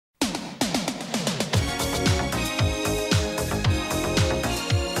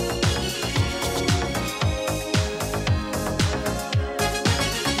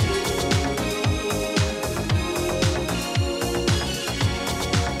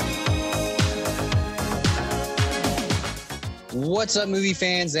What's up, movie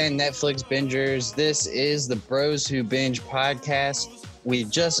fans and Netflix bingers? This is the Bros Who Binge podcast. We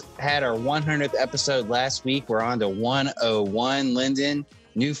just had our 100th episode last week. We're on to 101, Lyndon.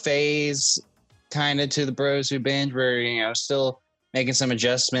 New phase, kind of, to the Bros Who Binge. We're, still making some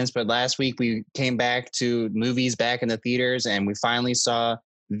adjustments, but last week we came back to movies back in the theaters, and we finally saw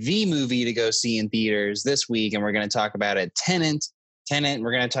the movie to go see in theaters this week, and we're going to talk about it. Tenet.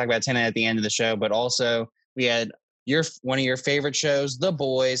 We're going to talk about Tenet at the end of the show, but also we had one of your favorite shows, The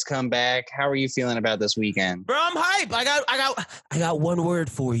Boys, come back. How are you feeling about this weekend? Bro, I'm hype. I got one word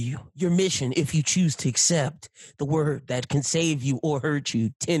for you. Your mission, if you choose to accept the word that can save you or hurt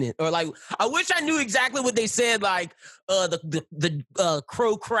you, Tenet. Or I wish I knew exactly what they said, the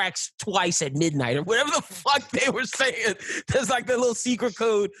crow cracks twice at midnight or whatever the fuck they were saying. There's the little secret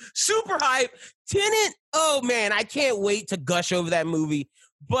code. Super hype. Tenet, oh man, I can't wait to gush over that movie.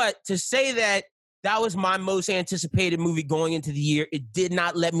 But to say that was my most anticipated movie going into the year. It did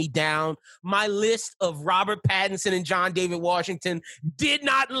not let me down. My list of Robert Pattinson and John David Washington did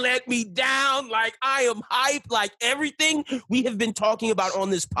not let me down. I am hyped. Everything we have been talking about on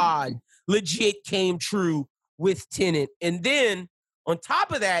this pod legit came true with Tenet. And then on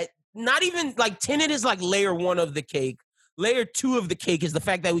top of that, not even Tenet is layer one of the cake. Layer two of the cake is the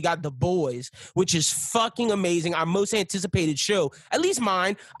fact that we got The Boys, which is fucking amazing. Our most anticipated show, at least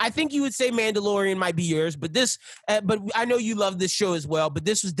mine. I think you would say Mandalorian might be yours, but but I know you love this show as well. But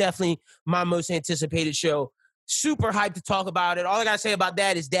this was definitely my most anticipated show. Super hyped to talk about it. All I gotta say about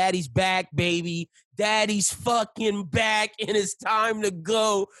that is Daddy's back, baby. Daddy's fucking back, and it's time to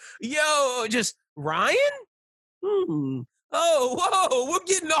go. Yo, just Ryan? Oh, whoa, we're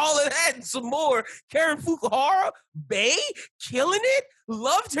getting all of that and some more. Karen Fukuhara, Bae, killing it.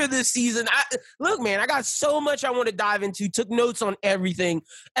 Loved her this season. Look, man, I got so much I want to dive into. Took notes on everything,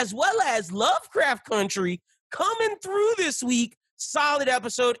 as well as Lovecraft Country coming through this week. Solid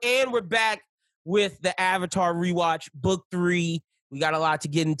episode, and we're back with the Avatar rewatch, Book 3. We got a lot to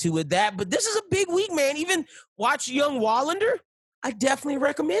get into with that, but this is a big week, man. Even watch Young Wallander. I definitely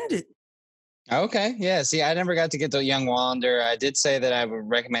recommend it. Okay, yeah. See, I never got to get to Young Wallander. I did say that I would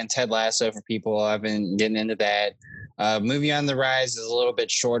recommend Ted Lasso for people. I've been getting into that. Movie on the Rise is a little bit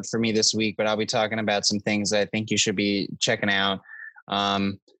short for me this week, but I'll be talking about some things that I think you should be checking out.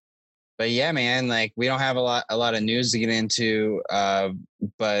 But yeah, man, we don't have a lot of news to get into,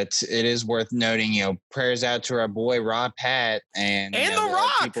 but it is worth noting. Prayers out to our boy Rob Pat and The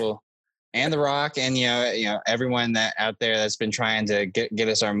Rock. People. And The Rock, and everyone that out there that's been trying to get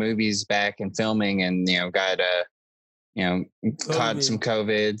us our movies back and filming, and got caught some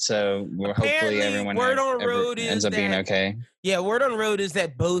COVID. So hopefully everyone ends up being okay. Yeah, word on road is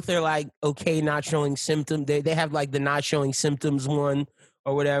that both are okay, not showing symptoms. They have the not showing symptoms one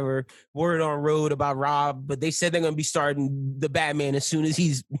or whatever. Word on road about Rob, but they said they're going to be starting the Batman as soon as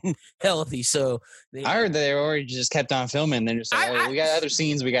he's healthy. So I heard that they already just kept on filming. They're just we got other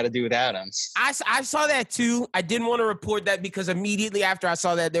scenes we got to do without him. I saw that too. I didn't want to report that because immediately after I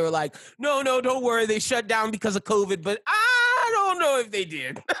saw that, they were like, no, don't worry. They shut down because of COVID, but I don't know if they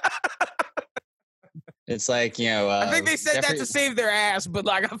did. It's I think they said that to save their ass, but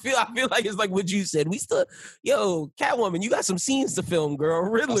I feel like it's what you said. We still, Catwoman, you got some scenes to film, girl.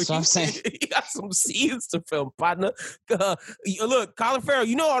 Riddler, that's what I'm saying. You got some scenes to film, partner. Look, Colin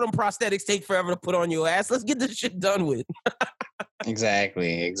Farrell, all them prosthetics take forever to put on your ass. Let's get this shit done with.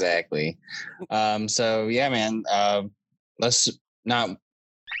 Exactly. So yeah, man. Let's not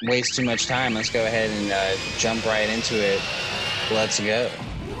waste too much time. Let's go ahead and jump right into it. Let's go.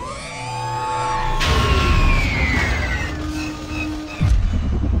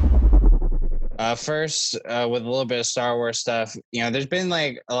 First, with a little bit of Star Wars stuff, there's been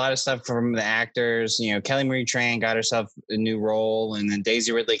a lot of stuff from the actors. Kelly Marie Tran got herself a new role, and then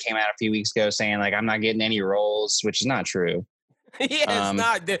Daisy Ridley came out a few weeks ago saying I'm not getting any roles, which is not true. Yeah, it's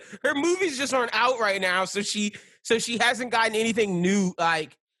not. Her movies just aren't out right now, so she hasn't gotten anything new.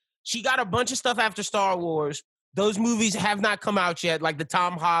 She got a bunch of stuff after Star Wars. Those movies have not come out yet, like the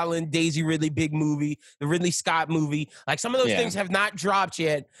Tom Holland, Daisy Ridley big movie, the Ridley Scott movie. Some of those things have not dropped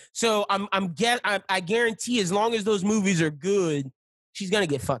yet. So I guarantee as long as those movies are good, she's gonna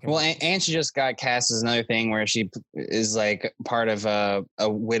get fucking. Well, and she just got cast as another thing where she is part of a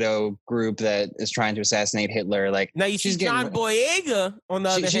widow group that is trying to assassinate Hitler. Now you see John Boyega on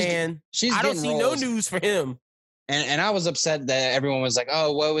the other hand. I don't see no news for him. And I was upset that everyone was like,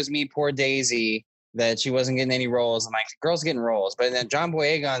 "Oh, woe is me, poor Daisy." That she wasn't getting any roles. I'm like, girl's getting roles. But then John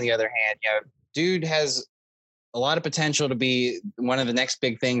Boyega, on the other hand, dude has a lot of potential to be one of the next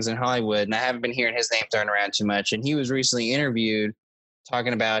big things in Hollywood. And I haven't been hearing his name thrown around too much. And he was recently interviewed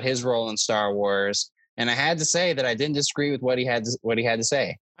talking about his role in Star Wars. And I had to say that I didn't disagree with what he had to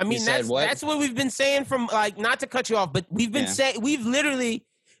say. I mean, that's what we've been saying from, like, not to cut you off, but we've literally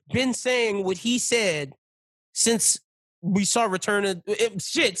been saying what he said since we saw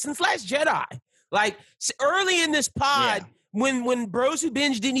since Last Jedi. Like, early in this pod, when Bros Who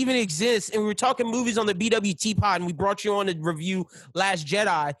Binge didn't even exist, and we were talking movies on the BWT pod, and we brought you on to review Last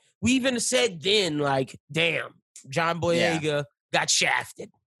Jedi, we even said then, like, damn, John Boyega got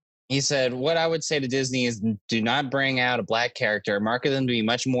shafted. He said, what I would say to Disney is do not bring out a black character, market them to be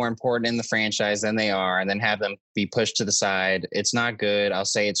much more important in the franchise than they are, and then have them be pushed to the side. It's not good. I'll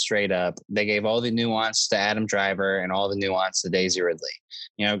say it straight up. They gave all the nuance to Adam Driver and all the nuance to Daisy Ridley.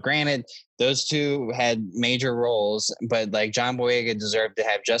 You know, granted, those two had major roles, but like John Boyega deserved to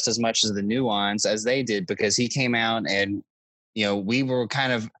have just as much of the nuance as they did, because he came out and, you know, we were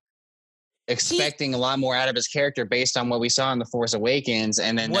kind of expecting a lot more out of his character based on what we saw in The Force Awakens.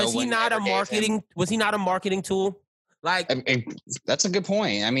 And then was he not a marketing tool? Like, that's a good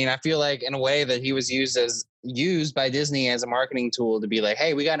point. I mean, I feel like in a way that he was used by Disney as a marketing tool to be like,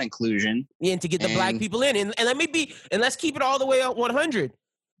 hey, we got inclusion. And to get the black people in. And let's keep it all the way up 100.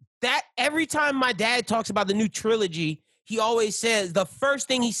 That every time my dad talks about the new trilogy, he always says, the first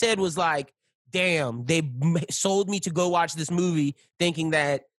thing he said was like, damn, they sold me to go watch this movie thinking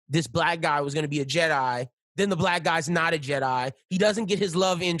that this black guy was going to be a Jedi. Then the black guy's not a Jedi. He doesn't get his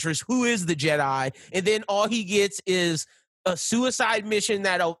love interest, who is the Jedi. And then all he gets is a suicide mission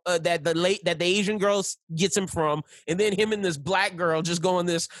that the Asian girl gets him from. And then him and this black girl just go on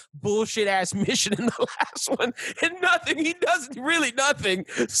this bullshit ass mission in the last one. And nothing. He does really nothing.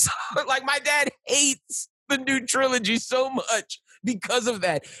 So, like, my dad hates the new trilogy so much because of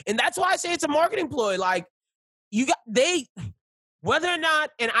that. And that's why I say it's a marketing ploy. Like, whether or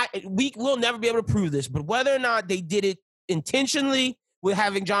not, and we will never be able to prove this, but whether or not they did it intentionally with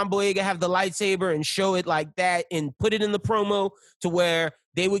having John Boyega have the lightsaber and show it like that and put it in the promo to where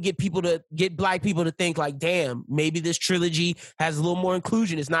they would get black people to think like, damn, maybe this trilogy has a little more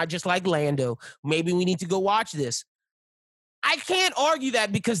inclusion. It's not just like Lando. Maybe we need to go watch this. I can't argue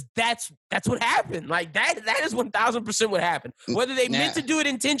that, because that's what happened. Like, that is 1,000% what happened. Whether they meant to do it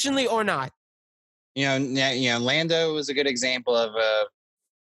intentionally or not. You know, Lando was a good example of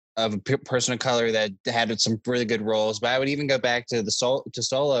a person of color that had some really good roles. But I would even go back to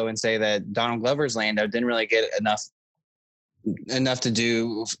Solo and say that Donald Glover's Lando didn't really get enough to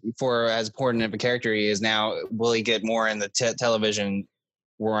do for as important of a character he is now. Will he get more in the television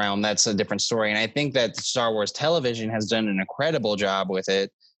realm? That's a different story. And I think that Star Wars television has done an incredible job with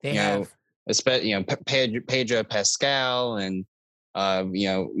it. They have. Pedro Pascal and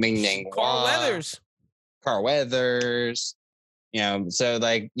Ming-Na Wen, Carl Weathers, so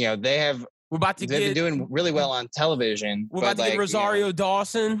like, they've been doing really well on television. We're about to get Rosario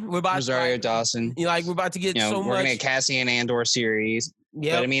Dawson. We're about Dawson. We're about to get so much. We're gonna get Cassian Andor series.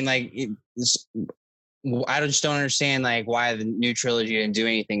 Yeah, but I mean, like, I just don't understand like why the new trilogy didn't do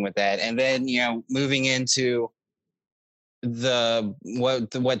anything with that. And then moving into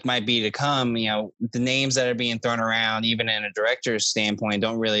what might be to come, the names that are being thrown around, even in a director's standpoint,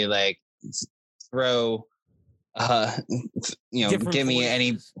 don't really like throw give me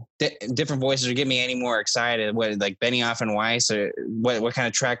any different voices or get me any more excited. What, like Benioff and Weiss, or what kind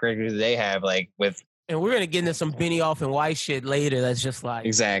of track record do they have, like with? And we're gonna get into some Benioff and Weiss shit later. That's just like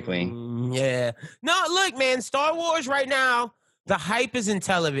exactly. Yeah. No, look, man, Star Wars right now, the hype is in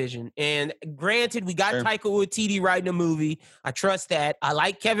television. And granted, we got Taika Waititi writing a movie. I trust that. I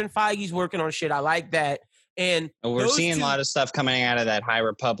like Kevin Feige's working on shit. I like that. And we're seeing a lot of stuff coming out of that High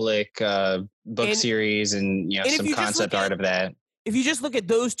Republic book series and some concept art of that. If you just look at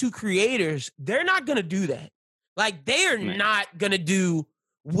those two creators, they're not going to do that. Like, they are not going to do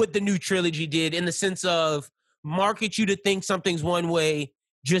what the new trilogy did in the sense of market you to think something's one way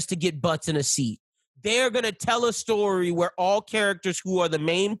just to get butts in a seat. They're going to tell a story where all characters who are the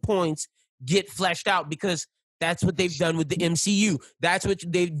main points get fleshed out, because that's what they've done with the MCU. That's what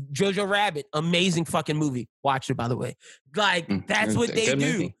Jojo Rabbit, amazing fucking movie. Watch it, by the way. Like, that's what they do.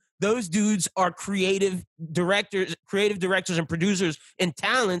 Movie. Those dudes are creative directors and producers and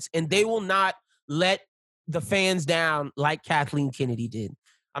talents, and they will not let the fans down like Kathleen Kennedy did.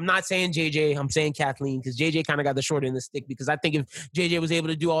 I'm not saying JJ, I'm saying Kathleen, because JJ kind of got the short end of the stick, because I think if JJ was able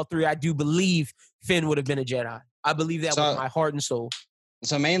to do all three, I do believe Finn would have been a Jedi. I believe that with my heart and soul.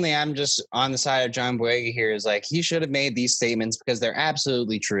 So mainly I'm just on the side of John Boyega here, is like, he should have made these statements because they're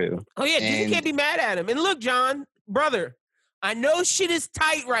absolutely true. Oh yeah, you can't be mad at him. And look, John, brother, I know shit is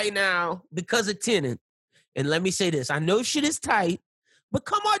tight right now because of Tenet. And let me say this, I know shit is tight, but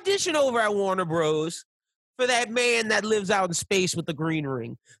come audition over at Warner Bros. For that man that lives out in space with the green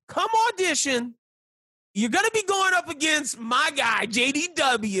ring. Come audition you're going to be going up against my guy,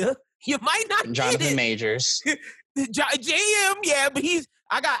 JDW. You might not Jonathan Majors. JM, yeah, but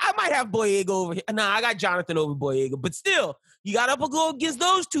I might have Boyega over here. Nah, I got Jonathan over Boyega. But still, you got to go against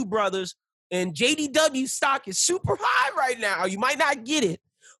those two brothers. And JDW stock is super high right now. You might not get it.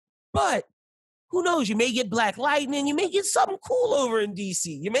 But who knows? You may get Black Lightning. You may get something cool over in DC.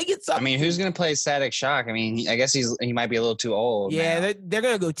 You may get something. I mean, who's going to play Static Shock? I mean, I guess he might be a little too old. Yeah, they're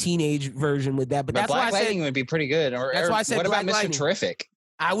going to go teenage version with that. But that's Black why I Lightning said, would be pretty good. That's why I said what Black about Mr. Lightning? Terrific?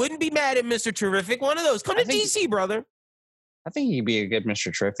 I wouldn't be mad at Mr. Terrific. One of those. Come to DC, brother. I think he'd be a good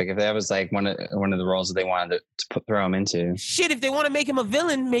Mr. Terrific if that was like one of the roles that they wanted to throw him into. Shit, if they want to make him a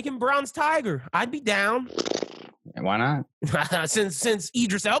villain, make him Bronze Tiger. I'd be down. Why not? since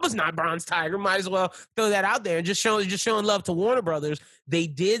Idris Elba's not Bronze Tiger, might as well throw that out there and just showing love to Warner Brothers. They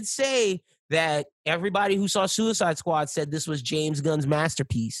did say that everybody who saw Suicide Squad said this was James Gunn's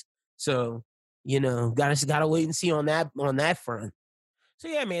masterpiece. So, gotta wait and see on that front. So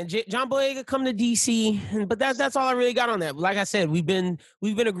yeah, man, John Boyega come to DC, but that's all I really got on that. Like I said, we've been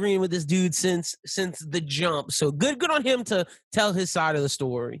agreeing with this dude since the jump. So good on him to tell his side of the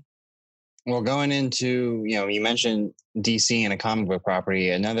story. Well, going into, you mentioned DC and a comic book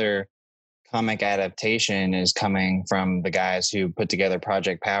property. Another comic adaptation is coming from the guys who put together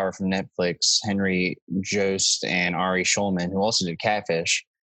Project Power from Netflix, Henry Jost and Ari Schulman, who also did Catfish.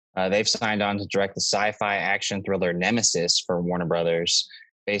 They've signed on to direct the sci-fi action thriller Nemesis for Warner Brothers,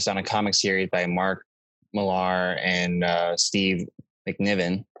 based on a comic series by Mark Millar and Steve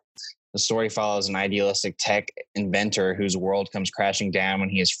McNiven. The story follows an idealistic tech inventor whose world comes crashing down when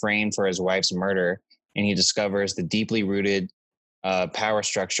he is framed for his wife's murder, and he discovers the deeply rooted power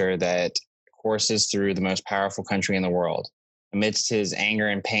structure that courses through the most powerful country in the world. Amidst his anger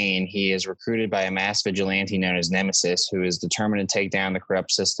and pain, he is recruited by a mass vigilante known as Nemesis, who is determined to take down the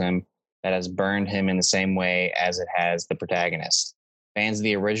corrupt system that has burned him in the same way as it has the protagonist. Fans of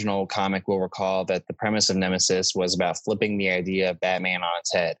the original comic will recall that the premise of Nemesis was about flipping the idea of Batman on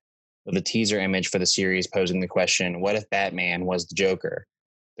its head, with a teaser image for the series posing the question, what if Batman was the Joker?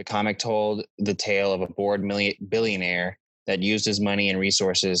 The comic told the tale of a bored billionaire that used his money and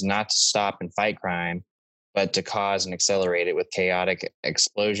resources not to stop and fight crime, but to cause and accelerate it with chaotic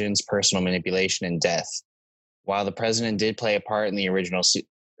explosions, personal manipulation, and death. While the president did play a part in the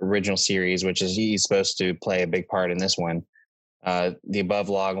original series, which is he's supposed to play a big part in this one, the above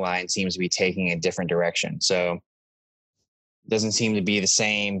log line seems to be taking a different direction. So it doesn't seem to be the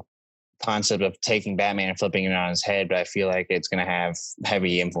same concept of taking Batman and flipping it on his head, but I feel like it's going to have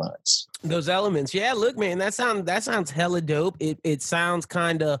heavy influence. Those elements. Yeah, look, man, that sounds hella dope. It sounds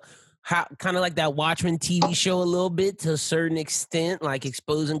kind of like that Watchmen TV show a little bit to a certain extent, like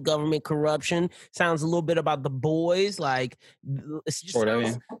exposing government corruption. Sounds a little bit about The Boys. Like it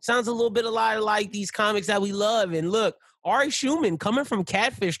just sounds a little bit a lot like these comics that we love. And look, Ari Schulman coming from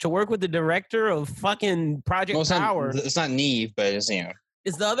Catfish to work with the director of fucking Project Power. It's not Neve, but it's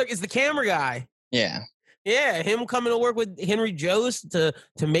It's the camera guy. Yeah. Yeah, him coming to work with Henry Jost to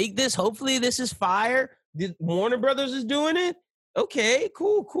make this. Hopefully this is fire. Warner Brothers is doing it. Okay,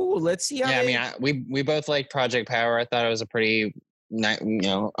 cool. Let's see how. Yeah, we both like Project Power. I thought it was a pretty, I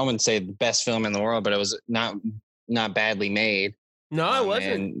wouldn't say the best film in the world, but it was not badly made. No, it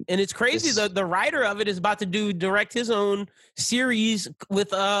wasn't. And it's crazy. The writer of it is about to direct his own series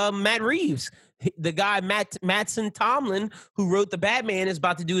with Matt Reeves. The guy Mattson Tomlin, who wrote the Batman, is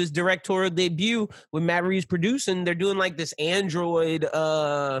about to do his directorial debut with Matt Reeves producing. They're doing like this android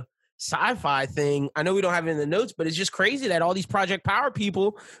sci-fi thing. I know we don't have it in the notes, but it's just crazy that all these Project Power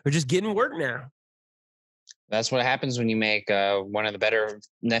people are just getting work now. That's what happens when you make one of the better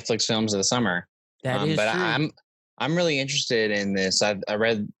Netflix films of the summer. That is true. I'm really interested in this. I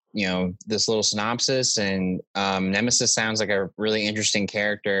read this little synopsis, and Nemesis sounds like a really interesting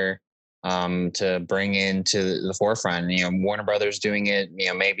character to bring into the forefront. Warner Brothers doing it.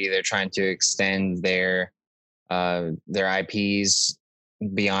 Maybe they're trying to extend their IPs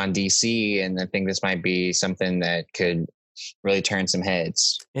beyond DC, and I think this might be something that could really turn some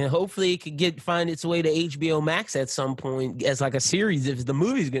heads. And hopefully it could find its way to HBO Max at some point as like a series if the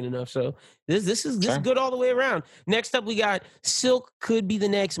movie's good enough. So this is good all the way around. Next up, we got Silk could be the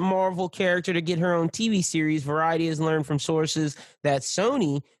next Marvel character to get her own TV series. Variety has learned from sources that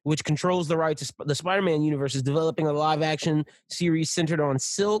Sony, which controls the rights to the Spider-Man universe, is developing a live-action series centered on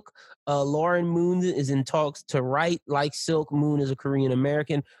Silk. Lauren Moon is in talks to write like Silk. Moon is a Korean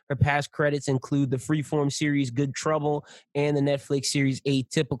American. Her past credits include the Freeform series Good Trouble and the Netflix series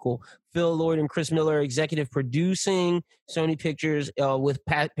Atypical. Phil Lord and Chris Miller are executive producing Sony Pictures with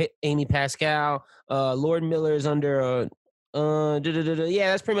Amy Pascal. Lord Miller is under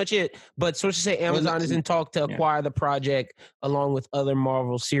Yeah, that's pretty much it. But sources say Amazon is in talk to acquire the project along with other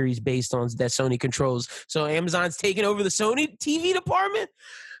Marvel series based on that Sony controls. So Amazon's taking over the Sony TV department.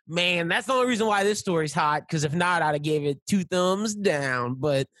 Man, that's the only reason why this story's hot. Because if not, I'd have gave it 2 thumbs down.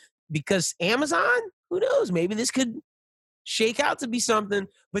 But because Amazon, who knows? Maybe this could shake out to be something.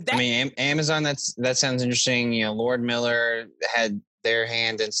 But that, I mean, Amazon. That sounds interesting. You know, Lord Miller had their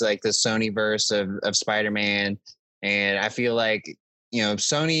hand into like the Sony verse of Spider-Man, and I feel like, you know,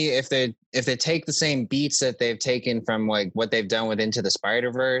 Sony, if they take the same beats that they've taken from like what they've done with Into the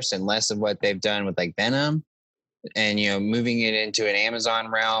Spider-Verse and less of what they've done with like Venom, and, you know, moving it into an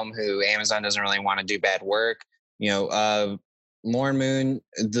Amazon realm, who Amazon doesn't really want to do bad work. You know, Lauren Moon,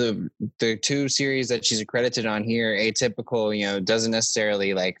 the 2 series that she's accredited on here, Atypical, you know, doesn't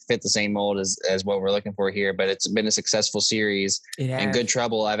necessarily like fit the same mold as what we're looking for here, but it's been a successful series. And Good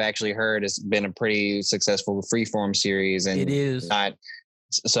Trouble, I've actually heard, has been a pretty successful freeform series, and it is not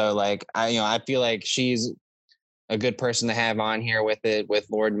so like I feel like she's a good person to have on here with it, with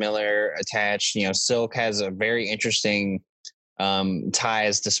Lord Miller attached. You know, Silk has a very interesting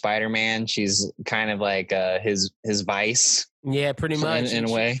ties to Spider-Man. She's kind of like his vice. Yeah, pretty much in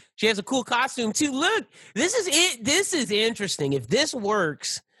a way. She has a cool costume too. Look, this is it. This is interesting. If this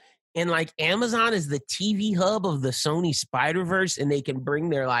works, and like Amazon is the TV hub of the Sony Spider-Verse, and they can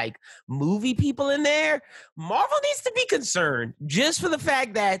bring their like movie people in there, Marvel needs to be concerned just for the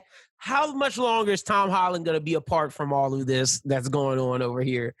fact that how much longer is Tom Holland going to be apart from all of this that's going on over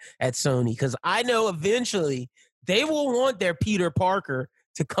here at Sony? Because I know eventually they will want their Peter Parker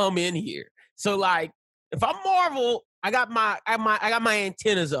to come in here. So like, if I'm Marvel, I got my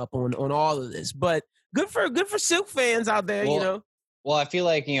antennas up on all of this. But good for Silk fans out there, you know. Well, I feel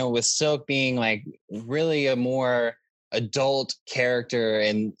like, you know, with Silk being like really a more adult character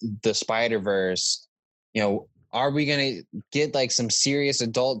in the Spider-Verse, you know, are we going to get like some serious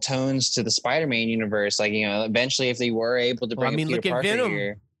adult tones to the Spider-Man universe? Like, you know, eventually if they were able to bring Peter Parker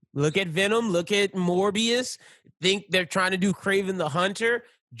here. Look at Venom. Look at Morbius. Think they're trying to do Kraven the Hunter,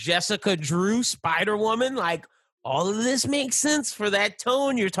 Jessica Drew, Spider-Woman. Like, all of this makes sense for that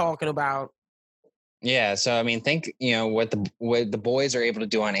tone you're talking about. Yeah, so I mean, think, you know, what the boys are able to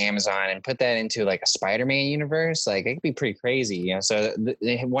do on Amazon and put that into like a Spider-Man universe, like it could be pretty crazy, you know. So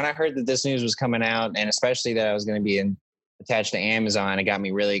when I heard that this news was coming out, and especially that I was going to be attached to Amazon, it got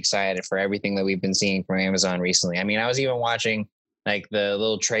me really excited for everything that we've been seeing from Amazon recently. I mean, I was even watching like the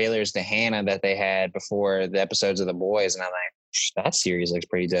little trailers to Hannah that they had before the episodes of The Boys, and I'm like, that series looks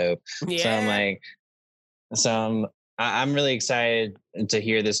pretty dope. Yeah. So I'm really excited to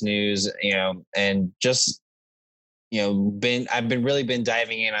hear this news, you know, and just, you know, I've been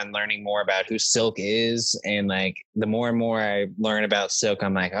diving in on learning more about who Silk is. And like, the more and more I learn about Silk,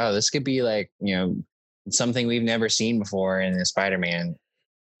 I'm like, oh, this could be like, you know, something we've never seen before in Spider-Man.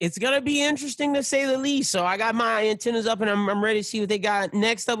 It's going to be interesting to say the least. So I got my antennas up and I'm ready to see what they got.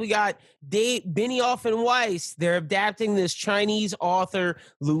 Next up, we got Benioff and Weiss. They're adapting this Chinese author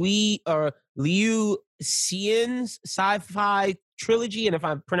Liu Xian's sci-fi trilogy. And if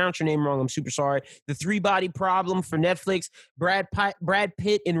I pronounce your name wrong, I'm super sorry. The Three-Body Problem for Netflix. Brad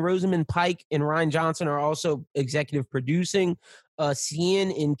Pitt and Rosamund Pike and Rian Johnson are also executive producing.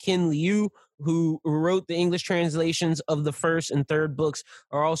 Xian and Ken Liu, who wrote the English translations of the first and third books,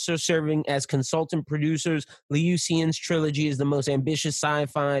 are also serving as consultant producers. Liu Xian's trilogy is the most ambitious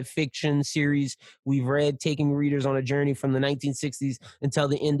sci-fi fiction series we've read, taking readers on a journey from the 1960s until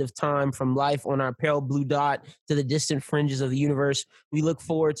the end of time, from life on our pale blue dot to the distant fringes of the universe. We look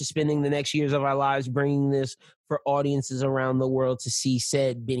forward to spending the next years of our lives bringing this for audiences around the world to see,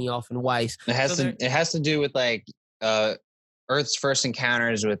 said Benioff and Weiss. It has to do with like Earth's first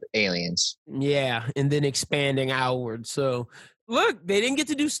encounters with aliens. Yeah, and then expanding outward. So, look, they didn't get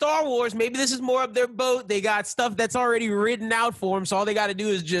to do Star Wars. Maybe this is more up their boat. They got stuff that's already written out for them, so all they got to do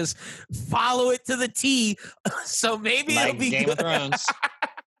is just follow it to the T. So maybe like it'll be Game good. of Thrones.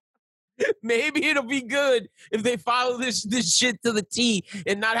 Maybe it'll be good if they follow this shit to the T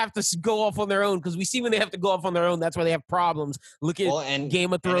and not have to go off on their own. Because we see when they have to go off on their own, that's why they have problems. Look at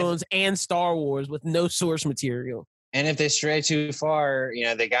Game of Thrones and Star Wars with no source material. And if they stray too far, you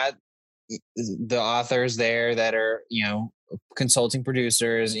know, they got the authors there that are, you know, consulting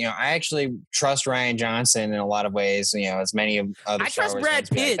producers. You know, I actually trust Rian Johnson in a lot of ways, you know, as many of other Star Wars Brad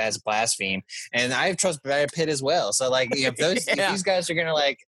Pitt. Like, that's blaspheme. And I trust Brad Pitt as well. So like, if if these guys are going to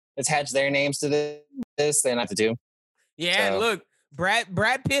like attach their names to this, they don't have to do. Yeah, so. Look,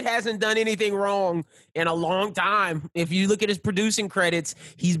 Brad Pitt hasn't done anything wrong in a long time. If you look at his producing credits,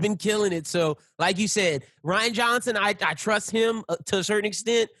 he's been killing it. So, like you said, Rian Johnson, I trust him to a certain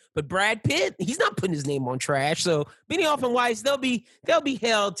extent, but Brad Pitt, he's not putting his name on trash. So, Benioff and Weiss, they'll be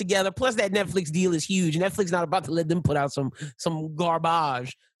held together. Plus, that Netflix deal is huge. Netflix not about to let them put out some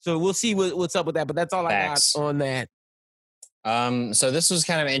garbage. So we'll see what's up with that. But that's all Facts. I got on that. So this was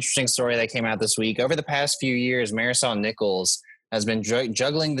kind of an interesting story that came out this week. Over the past few years, Marisol Nichols has been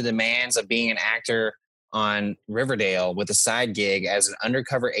juggling the demands of being an actor on Riverdale with a side gig as an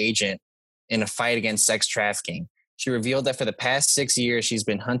undercover agent in a fight against sex trafficking. She revealed that for the past 6 years, she's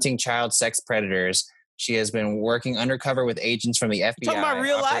been hunting child sex predators. She has been working undercover with agents from the FBI. You talking about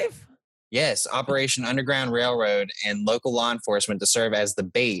real life? Yes, Operation Underground Railroad and local law enforcement to serve as the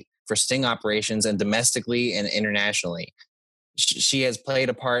bait for sting operations and domestically and internationally. She has played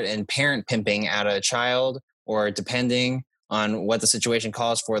a part in parent pimping out a child, or depending on what the situation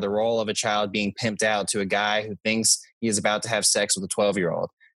calls for, the role of a child being pimped out to a guy who thinks he is about to have sex with a 12-year-old.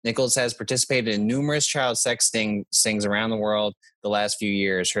 Nichols has participated in numerous child sex stings around the world the last few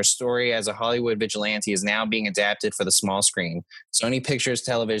years. Her story as a Hollywood vigilante is now being adapted for the small screen. Sony Pictures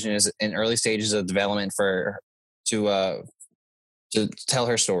Television is in early stages of development for to tell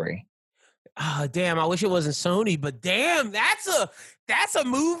her story. Oh, damn, I wish it wasn't Sony, but damn, that's a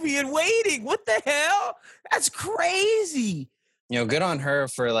movie in waiting. What the hell? That's crazy. Good on her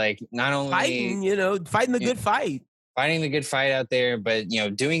for like not only fighting the good fight. Fighting the good fight out there, but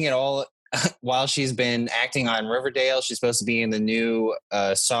doing it all while she's been acting on Riverdale. She's supposed to be in the new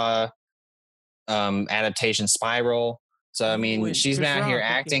Saw adaptation Spiral. So I mean, she's been out here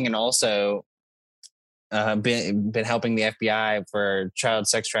acting and also been helping the FBI for child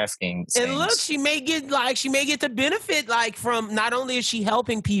sex trafficking things. And look, she may get the benefit from, not only is she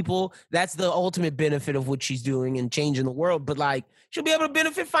helping people, that's the ultimate benefit of what she's doing and changing the world, but she'll be able to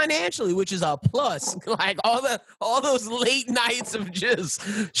benefit financially, which is a plus. All those late nights of just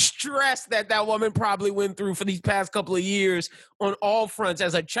stress that woman probably went through for these past couple of years on all fronts,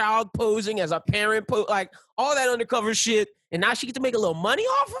 as a child posing, as a parent, all that undercover shit. And now she gets to make a little money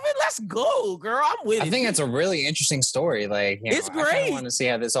off of it. Let's go, girl. I'm with it. I think it's a really interesting story. It's great. I want to see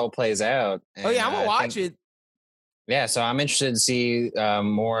how this all plays out. And, I'm going to watch it. Yeah, so I'm interested to see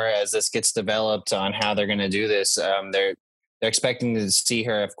more as this gets developed on how they're going to do this. They're expecting to see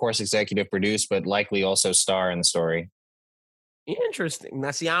her, of course, executive produce, but likely also star in the story. Interesting.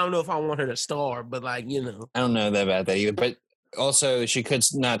 Now, see, I don't know if I want her to star, but I don't know about that either. But also, she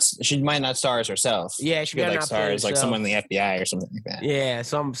might not star as herself. Yeah, she could star as someone in the FBI or something like that. Yeah,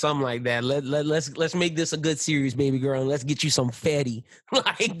 something like that. Let's make this a good series, baby girl, and let's get you some fatty.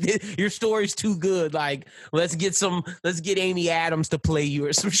 Your story's too good. Let's get Amy Adams to play you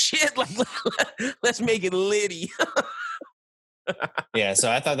or some shit. Let's make it litty. Yeah, so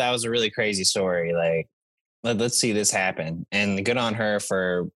I thought that was a really crazy story. Let's see this happen, and good on her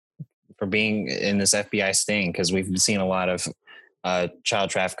for being in this FBI sting, because we've seen a lot of child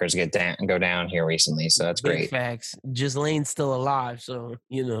traffickers go down here recently. So that's Big great. Facts. Ghislaine's still alive, so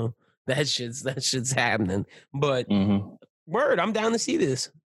that shit's happening. But word, I'm down to see this.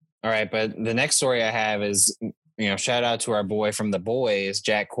 All right, but the next story I have is shout out to our boy from The Boys,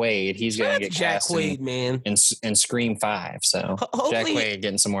 Jack Quaid. He's going to get cast in Scream 5. So Jack Quaid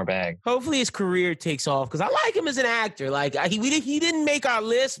getting some more bag. Hopefully his career takes off, because I like him as an actor. He didn't make our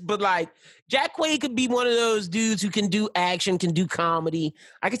list, but Jack Quaid could be one of those dudes who can do action, can do comedy.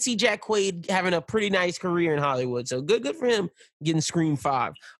 I could see Jack Quaid having a pretty nice career in Hollywood. So good for him getting Scream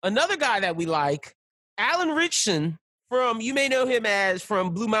 5. Another guy that we like, Alan Ritchson, you may know him as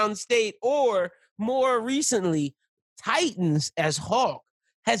from Blue Mountain State, or more recently, Titans as Hawk,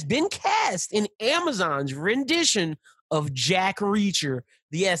 has been cast in Amazon's rendition of Jack Reacher.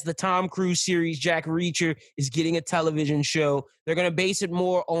 Yes, the Tom Cruise series Jack Reacher is getting a television show. They're going to base it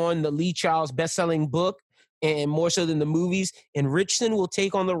more on the Lee Child's best-selling book, and more so than the movies. And Richardson will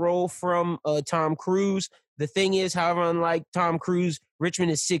take on the role from Tom Cruise. The thing is, however, unlike Tom Cruise, Richmond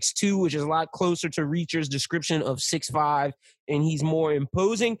is 6'2", which is a lot closer to Reacher's description of 6'5", and he's more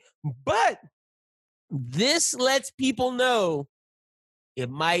imposing. But this lets people know it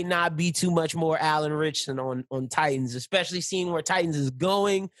might not be too much more Alan Ritchson on Titans, especially seeing where Titans is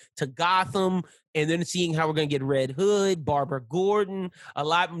going to Gotham, and then seeing how we're going to get Red Hood, Barbara Gordon, a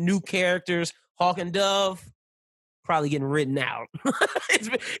lot of new characters, Hawk and Dove, probably getting written out.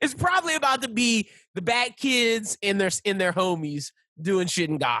 It's probably about to be the Bat Kids and their homies doing shit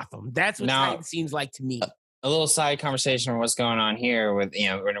in Gotham. That's what Titans seems like to me. A little side conversation on what's going on here with,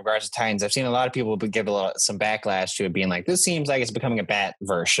 in regards to Titans. I've seen a lot of people give some backlash to it, being like, this seems like it's becoming a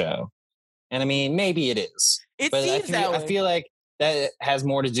Batverse show. And I mean, maybe it is. Seems that way. I feel like that has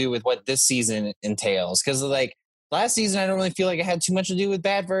more to do with what this season entails. Because like last season, I don't really feel like it had too much to do with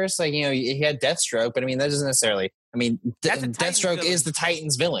Batverse. Like, you know, he had Deathstroke, but I mean, that doesn't necessarily. I mean, Deathstroke is the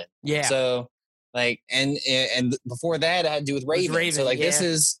Titans villain. Yeah. So like, and before that, it had to do with Raven. So like, this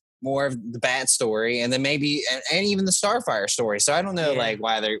is more of the Bat story, and then maybe and even the Starfire story. So I don't know like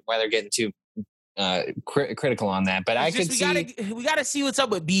why they're getting too critical on that, but I could see we gotta see what's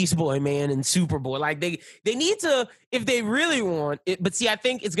up with Beast Boy, man, and Superboy. Like they need to, if they really want it. But see, I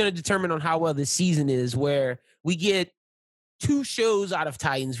think it's gonna determine on how well this season is, where we get 2 shows out of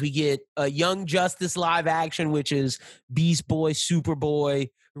Titans. We get a Young Justice live action, which is Beast Boy, Superboy,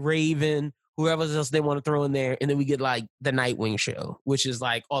 Raven, whoever else they want to throw in there, and then we get like the Nightwing show, which is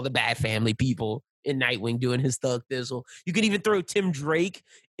like all the Bat Family people in Nightwing doing his Thug Thizzle. You could even throw Tim Drake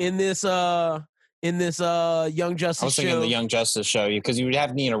in this Young Justice show. I was thinking the Young Justice show, because you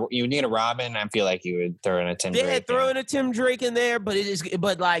would need a Robin. I feel like you would throw in a Tim Drake. Yeah, throw in a Tim Drake in there, but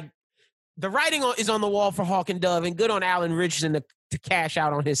like the writing is on the wall for Hawk and Dove, and good on Alan Richardson to cash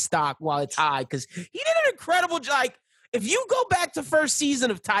out on his stock while it's high, because he did an incredible job. Like, if you go back to first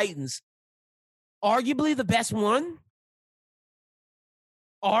season of Titans, arguably the best one.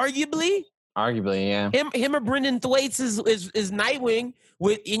 Arguably, yeah. Him or Brendan Thwaites is Nightwing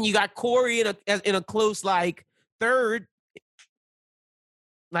and you got Corey in a close like third.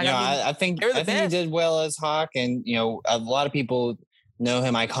 Like, I think he did well as Hawk, and you know, a lot of people know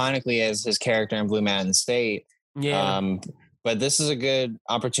him iconically as his character in Blue Mountain State. Yeah. But this is a good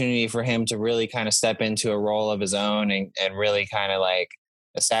opportunity for him to really kind of step into a role of his own and really kind of like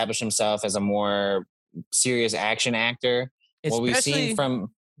establish himself as a more serious action actor. What we've seen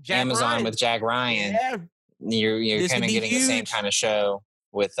from Amazon with Jack Ryan, you're kind of getting the same kind of show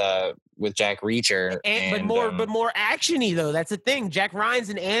with Jack Reacher, but more actiony though. That's the thing. Jack Ryan's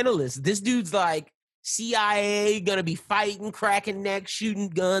an analyst. This dude's like CIA, gonna be fighting, cracking necks, shooting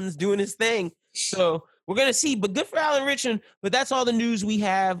guns, doing his thing. So we're gonna see. But good for Alan Richardson. But that's all the news we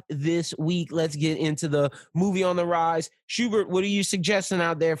have this week. Let's get into the movie on the rise. Schubert, what are you suggesting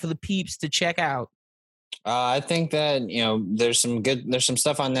out there for the peeps to check out? I think that, you know, there's some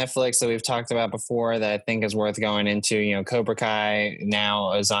stuff on Netflix that we've talked about before that I think is worth going into. You know, Cobra Kai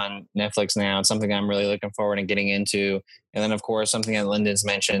now is on Netflix now. It's something I'm really looking forward to getting into. And then, of course, something that Lyndon's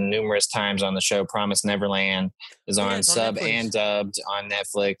mentioned numerous times on the show, Promised Neverland, is on sub and dubbed on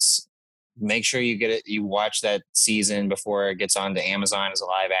Netflix. Make sure you get it. You watch that season before it gets onto Amazon as a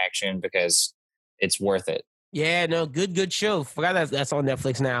live action, because it's worth it. Yeah, no, good show. Forgot that's on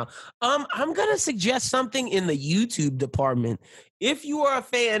Netflix now. I'm gonna suggest something in the YouTube department. If you are a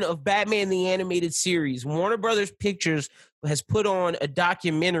fan of Batman the Animated Series, Warner Brothers Pictures has put on a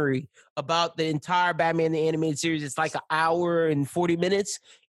documentary about the entire Batman the Animated Series. It's like an hour and 40 minutes.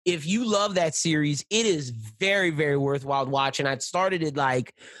 If you love that series, it is very, very worthwhile watching. I started it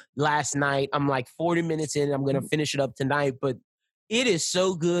like last night. I'm like 40 minutes in. I'm gonna finish it up tonight, but it is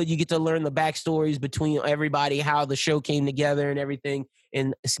so good. You get to learn the backstories between everybody, how the show came together and everything,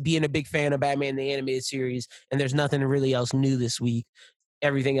 and being a big fan of Batman the Animated Series. And there's nothing really else new this week.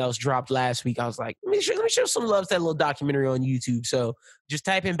 Everything else dropped last week. I was like, let me show some love to that little documentary on YouTube. So just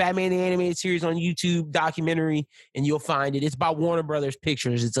type in Batman the Animated Series on YouTube documentary, and you'll find it. It's by Warner Brothers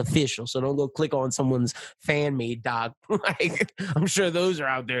Pictures. It's official. So don't go click on someone's fan-made doc. Like, I'm sure those are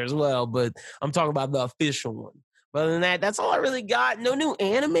out there as well, but I'm talking about the official one. But other than that, that's all I really got. No new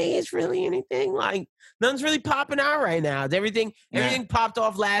anime is really anything. Like, nothing's really popping out right now. Everything popped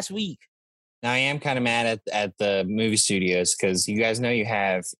off last week. Now, I am kind of mad at the movie studios, because you guys know you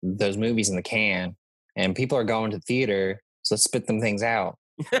have those movies in the can, and people are going to theater, so let's spit them things out.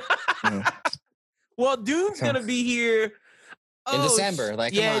 Well, Dune's going to be here in December.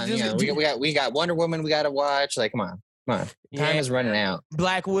 Like, come on. You know, we got Wonder Woman we got to watch. Like, come on. Time is running out.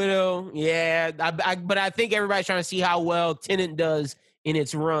 Black Widow, yeah. But I think everybody's trying to see how well Tenet does in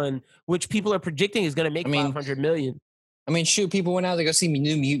its run, which people are predicting is going to make $500 million. I mean, shoot, people went out to go see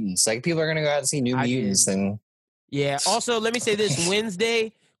New Mutants. Like, people are going to go out and see New Mutants. And yeah. Also, let me say this: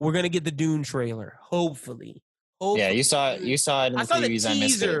 Wednesday we're going to get the Dune trailer. Hopefully. Yeah, you saw it in the previews. I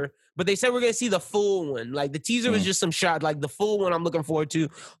missed it. But they said we're going to see the full one. Like, the teaser was just some shot. Like, the full one I'm looking forward to.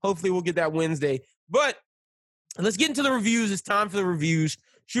 Hopefully we'll get that Wednesday. But let's get into the reviews. It's time for the reviews.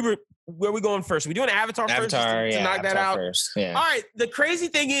 Schubert, where are we going first? Are we doing Avatar first? To knock that out? First. Yeah. All right. The crazy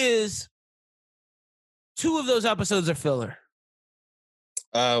thing is, 2 of those episodes are filler.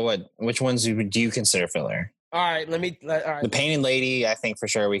 Which ones do you consider filler? All right. All right. The Painted Lady, I think for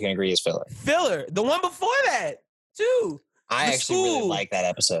sure we can agree is filler. Filler. The one before that, too. I actually really like that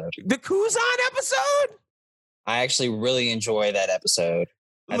episode. The Kuzan episode? I actually really enjoy that episode.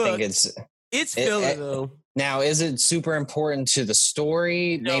 I think it's It's filler though. Now, is it super important to the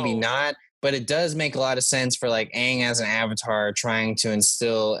story? No. Maybe not. But it does make a lot of sense for like Aang as an avatar trying to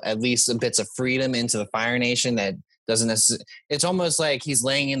instill at least a bits of freedom into the Fire Nation that doesn't necessarily. It's almost like he's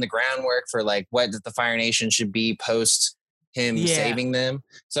laying in the groundwork for like what the Fire Nation should be post him saving them.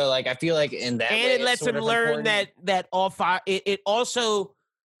 So like I feel like in that and way, it lets him learn that all fire. It also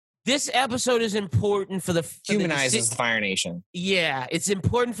this episode is important for humanizes the Fire Nation. Yeah, it's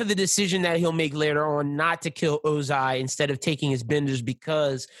important for the decision that he'll make later on not to kill Ozai instead of taking his benders,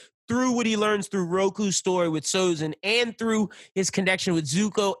 because through what he learns through Roku's story with Sozin and through his connection with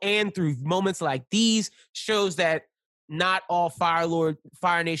Zuko and through moments like these shows that not all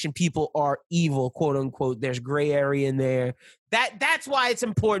Fire Nation people are evil, quote unquote. There's gray area in there. That's why it's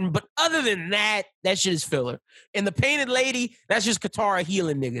important. But other than that, that shit is filler. And the Painted Lady, that's just Katara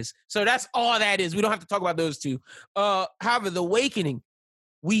healing niggas. So that's all that is. We don't have to talk about those two. However, the Awakening,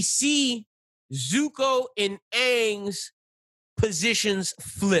 we see Zuko and Aang's positions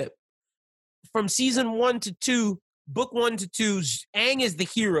flip. From season 1 to 2, book 1 to 2, Aang is the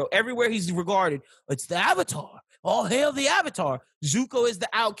hero. Everywhere he's regarded, it's the Avatar. All hail the Avatar. Zuko is the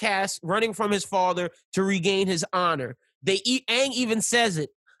outcast running from his father to regain his honor. Aang even says it.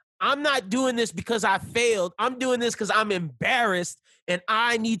 I'm not doing this because I failed. I'm doing this because I'm embarrassed and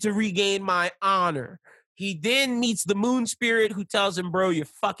I need to regain my honor. He then meets the Moon Spirit who tells him, bro, you're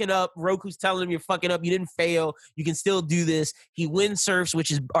fucking up. Roku's telling him you're fucking up. You didn't fail. You can still do this. He windsurfs,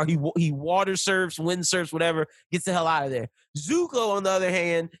 he water surfs, windsurfs, whatever. Gets the hell out of there. Zuko, on the other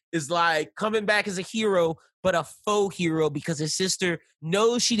hand, is like coming back as a hero, but a faux hero because his sister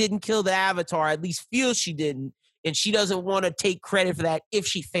knows she didn't kill the Avatar, at least feels she didn't. And she doesn't want to take credit for that if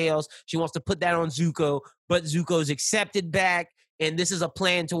she fails. She wants to put that on Zuko, but Zuko's accepted back. And this is a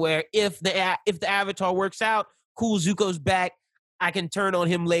plan to where if the Avatar works out, cool, Zuko's back. I can turn on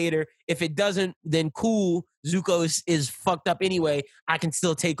him later. If it doesn't, then cool, Zuko is fucked up anyway. I can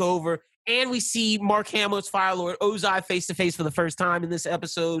still take over. And we see Mark Hamill's Fire Lord Ozai face-to-face for the first time in this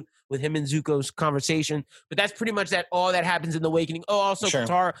episode with him and Zuko's conversation. But that's pretty much all that happens in The Awakening. Oh, also, sure.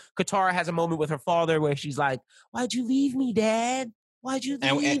 Katara has a moment with her father where she's like, why'd you leave me, Dad? Why'd you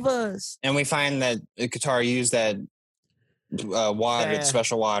leave us? And we find that Katara used that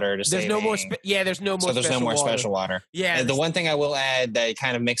special water to there's save no more there's no more special water. And the one thing I will add that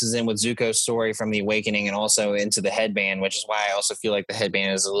kind of mixes in with Zuko's story from The Awakening and also into the headband, which is why I also feel like the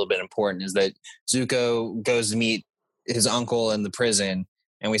headband is a little bit important, is that Zuko goes to meet his uncle in the prison,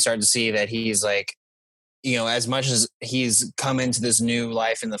 and we start to see that he's like, you know, as much as he's come into this new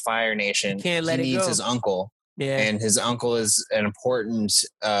life in the Fire Nation, he needs his uncle. Yeah. And his uncle is an important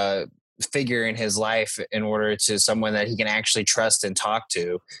figure in his life in order to someone that he can actually trust and talk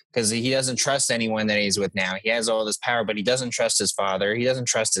to, because he doesn't trust anyone that he's with now. He has all this power, but he doesn't trust his father. He doesn't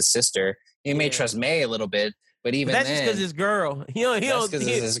trust his sister. He may trust May a little bit, but even that's then, just because his girl. That's because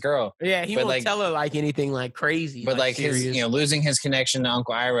it's his girl. Yeah, he won't tell her like anything like crazy. But like his, losing his connection to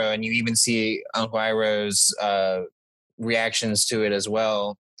Uncle Iroh, and you even see Uncle Iroh's reactions to it as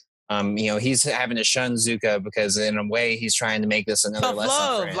well. He's having to shun Zuko because in a way he's trying to make this another tough lesson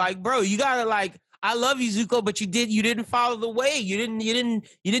love. for him. Like, bro, you gotta like, I love you, Zuko, but you didn't follow the way. You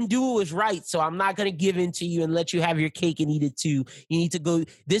didn't do what was right. So I'm not gonna give in to you and let you have your cake and eat it too. You need to go.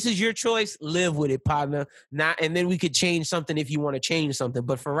 This is your choice. Live with it, partner. And then we could change something if you want to change something.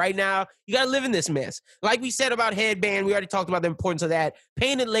 But for right now, you gotta live in this mess. Like we said about headband, we already talked about the importance of that.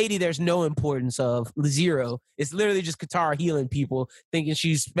 Painted Lady, there's no importance of, zero. It's literally just Katara healing people, thinking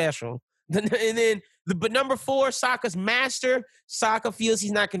she's special. And then, but number 4, Sokka's master. Sokka feels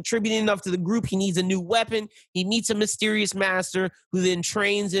he's not contributing enough to the group. He needs a new weapon. He meets a mysterious master who then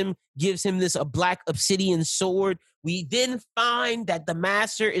trains him, gives him a black obsidian sword. We then find that the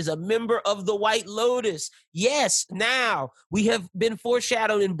master is a member of the White Lotus. Yes, now we have been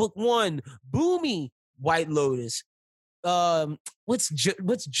foreshadowed in book 1. Boomy White Lotus. What's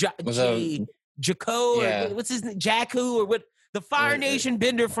Jaco? Yeah. What's his name? Jakku or what? The Fire Nation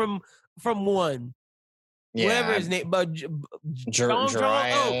bender from 1. Yeah. Whatever his name, but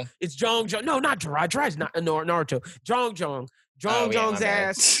Jiraiya. Oh, it's Zhong. No, not Jiraiya. Jiraiya's not Naruto. Zhong's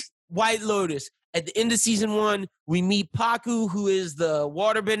ass. White Lotus. At the end of season 1, we meet Pakku, who is the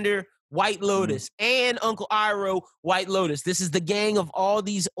waterbender, White Lotus, and Uncle Iroh, White Lotus. This is the gang of all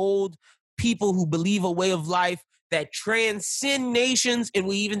these old people who believe a way of life that transcend nations, and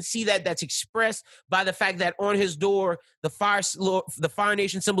we even see that's expressed by the fact that on his door, the Fire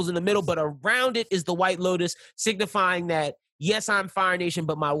Nation symbol's in the middle, but around it is the White Lotus, signifying that, yes, I'm Fire Nation,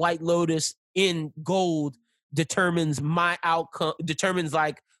 but my White Lotus in gold determines my outcome, determines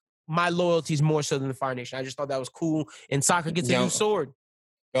like my loyalties more so than the Fire Nation. I just thought that was cool, and Sokka gets a new sword.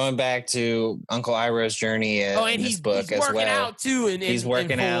 Going back to Uncle Iroh's journey and in this he's book as working well. out too. He's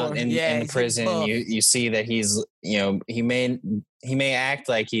working out in the prison. You see that he's, he may act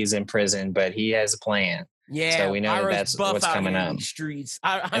like he's in prison, but he has a plan. Yeah, so we know Iroh's that's buff what's out coming here in up. these streets.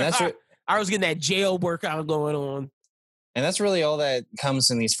 And that's I was getting that jail workout going on. And that's really all that comes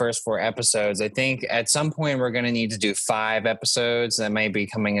in these first 4 episodes. I think at some point we're going to need to do 5 episodes that may be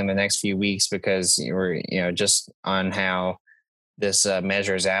coming in the next few weeks because we're, just on how this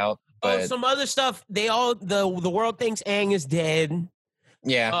measures out. But some other stuff. The world thinks Aang is dead.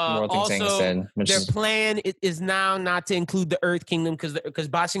 Yeah, the world thinks Aang is dead. Their plan is now not to include the Earth Kingdom because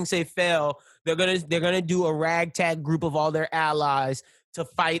Ba Sing Se fell. They're gonna do a ragtag group of all their allies to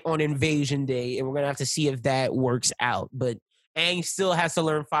fight on Invasion Day, and we're gonna have to see if that works out. But Aang still has to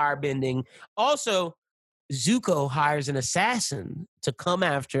learn firebending. Also, Zuko hires an assassin to come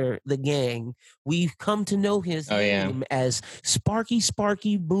after the gang. We've come to know his name as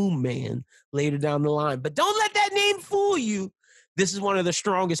Sparky Boom Man later down the line. But don't let that name fool you. This is one of the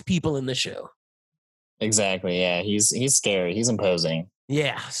strongest people in the show. Exactly. Yeah, he's scary. He's imposing.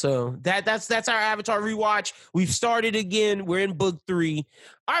 Yeah, so that's our Avatar rewatch. We've started again. We're in book 3.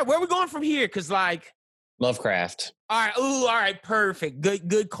 All right, where are we going from here? Because Lovecraft. All right. Ooh, all right. Perfect.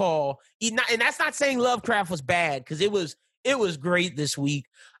 Good call. And that's not saying Lovecraft was bad because it was great this week.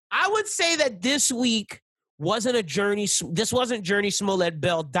 I would say that this week wasn't a Journey. This wasn't Journey Smollett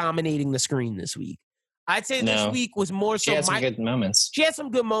Bell dominating the screen this week. I'd say this week was more so. She had some good moments. She had some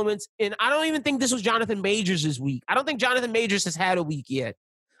good moments, and I don't even think this was Jonathan Majors this week. I don't think Jonathan Majors has had a week yet.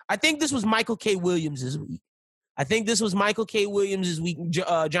 I think this was Michael K. Williams this week. I think this was Michael K. Williams this week,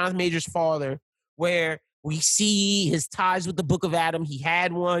 Jonathan Majors' father, where we see his ties with the Book of Adam. He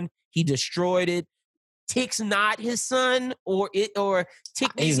had one. He destroyed it. Tick's not his son, or Tick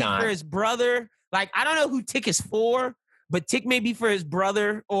may be for his brother. I don't know who Tick is for, but Tick may be for his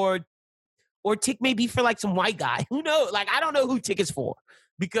brother, or Tick may be for some white guy. Who knows? I don't know who Tick is for.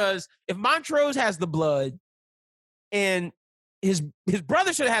 Because if Montrose has the blood, and his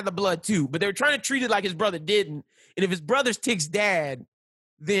brother should have had the blood too, but they're trying to treat it like his brother didn't. And if his brother's Tick's dad,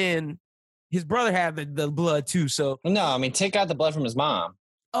 then his brother had the blood too. So no, I mean Tick got the blood from his mom.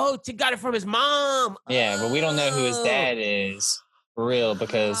 Oh, Tick got it from his mom. Yeah, but we don't know who his dad is for real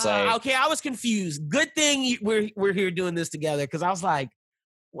because okay, I was confused. Good thing we're here doing this together because I was like,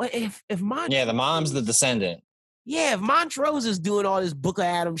 what if Montrose? Yeah, the mom's the descendant. Yeah, if Montrose is doing all this Book of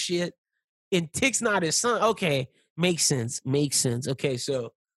Adam shit and Tick's not his son, okay, makes sense. Okay,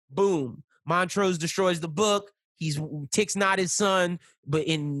 so boom, Montrose destroys the book. Tick's not his son, but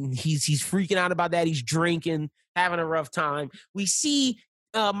he's freaking out about that. He's drinking, having a rough time. We see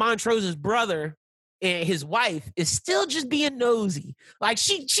Montrose's brother and his wife is still just being nosy.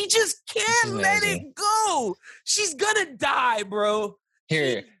 She just can't let it go. She's gonna die, bro.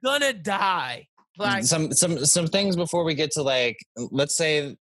 She's gonna die. Some things before we get to let's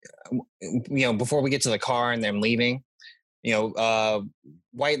say, before we get to the car and them leaving.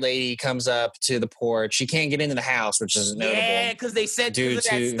 White lady comes up to the porch. She can't get into the house, which is notable. Yeah, because they said due to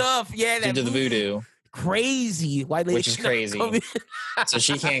that stuff. Yeah, due to the voodoo. Crazy white lady, which is crazy. So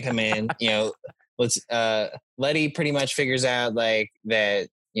she can't come in. Letty pretty much figures out that.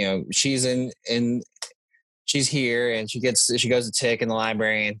 She's she's here, and she goes to Tick in the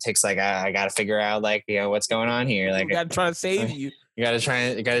library, and Tick's like, I got to figure out what's going on here. I got to try to save you. You got to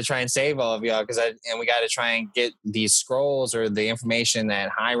try and save all of y'all and we got to try and get these scrolls or the information that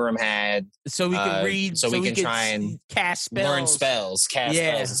Hiram had, so we can read, so we can try and cast spells, learn spells, spells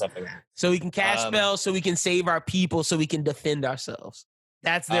and stuff like that. So we can cast spells, so we can save our people, so we can defend ourselves.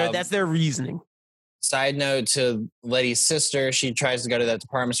 That's their reasoning. Side note to Letty's sister, she tries to go to that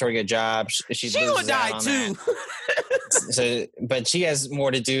department store to get a job. She will die too. So, but she has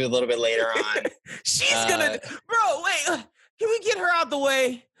more to do a little bit later on. She's gonna, bro. Wait. Can we get her out the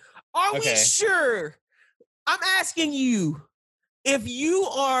way? Are we sure? I'm asking you, if you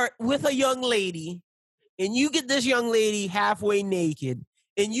are with a young lady and you get this young lady halfway naked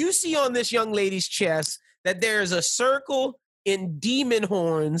and you see on this young lady's chest that there's a circle in demon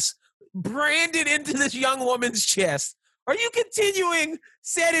horns branded into this young woman's chest, are you continuing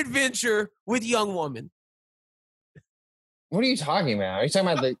said adventure with young woman? What are you talking about? Are you talking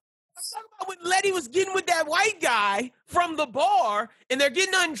about when Letty was getting with that white guy from the bar and they're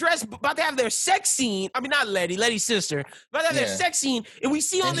getting undressed, about to have their sex scene. I mean, not Letty's sister, about to have their sex scene. And we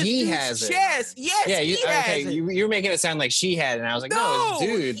see on this dude's chest. Yes, you're making it sound like she had it. And I was like, no,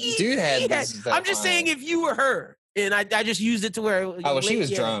 dude had this. I'm just saying if you were her. And I just used it to where. Oh, well, she was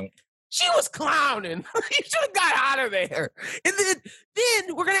drunk. She was clowning. You should have got out of there. And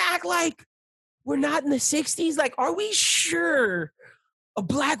then we're going to act like we're not in the 60s. Are we sure? a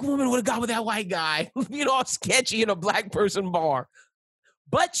black woman would have got with that white guy, all sketchy in a black person bar.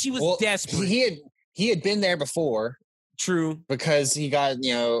 But she was desperate. He had been there before. True. Because he got,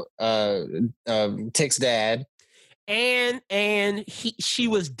 Tick's dad. And she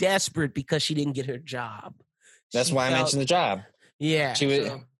was desperate because she didn't get her job. That's why I mentioned the job. Yeah. She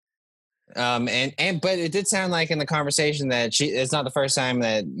was but it did sound like in the conversation that it's not the first time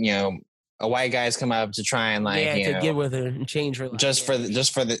that, a white guy's come up to try and get with her and change her life. Just for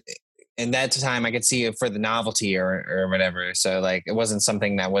the in that time I could see it for the novelty or whatever. So like it wasn't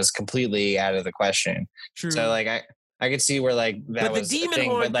something that was completely out of the question. True. So like I could see where like that was the demon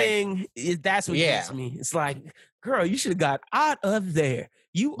horn thing, that's what gets me. It's like, girl, you should have got out of there.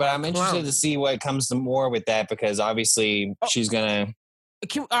 But I'm interested to see what comes to more with that because obviously she's gonna.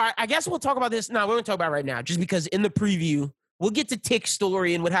 All right, I guess we'll talk about this. No, we're gonna talk about it right now, just because in the preview we'll get to Tick's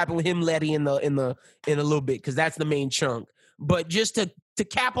story and what happened with him, Letty, in a little bit, because that's the main chunk. But just to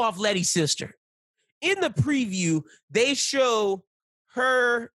cap off Letty's sister, in the preview they show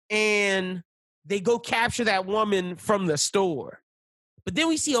her and they go capture that woman from the store, but then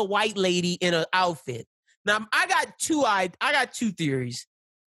we see a white lady in an outfit. Now I got two theories.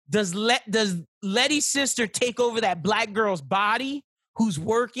 Does Letty's sister take over that black girl's body who's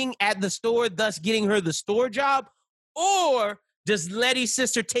working at the store, thus getting her the store job? Or does Letty's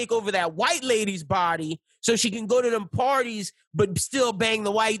sister take over that white lady's body so she can go to them parties but still bang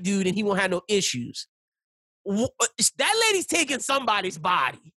the white dude and he won't have no issues? That lady's taking somebody's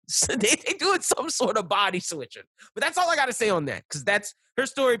body. So they doing some sort of body switching. But that's all I got to say on that, because that's her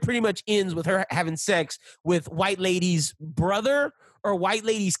story pretty much ends with her having sex with white lady's brother or white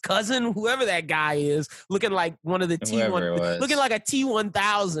lady's cousin, whoever that guy is, looking like one of the looking like a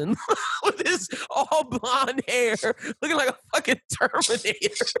T-1000 with his all blonde hair, looking like a fucking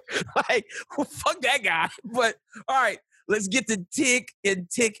Terminator. Like, well, fuck that guy. But all right, let's get to Tick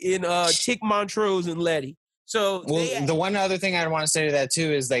Montrose and Letty. So the one other thing I want to say to that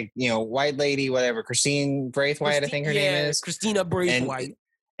too is like, white lady, whatever, Christine Braithwaite, I think her name is. Christina Braithwaite.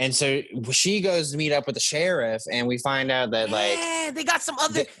 And so she goes to meet up with the sheriff, and we find out that they got some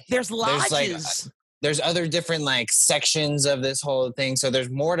other. There's lodges. There's other different sections of this whole thing. So there's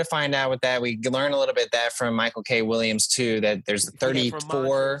more to find out with that. We learn a little bit that from Michael K. Williams too. That there's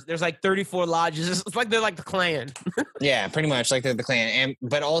 34. There's 34 lodges. It's like they're like the Klan. Yeah, pretty much like they're the Klan,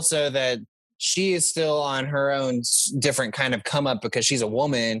 but also that she is still on her own different kind of come up because she's a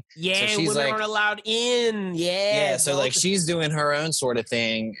woman. Yeah, so women aren't allowed in. Yeah. So she's doing her own sort of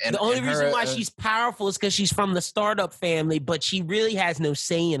thing. And the only reason why she's powerful is because she's from the startup family, but she really has no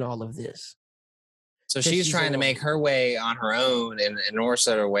say in all of this. So she's trying to make her way on her own in a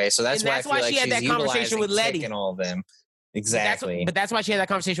sort of way. So that's why I feel like she had that conversation with Letty and all of them. Exactly. But that's why she had that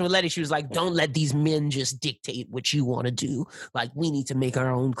conversation with Letty. She was like, don't let these men just dictate what you want to do. Like, we need to make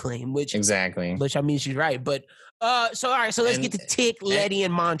our own claim, which I mean, she's right. But so all right, so let's get to Tick, Letty,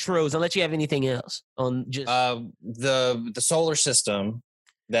 and Montrose. Unless you have anything else on just the solar system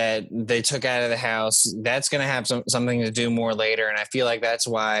that they took out of the house, that's gonna have something to do more later. And I feel like that's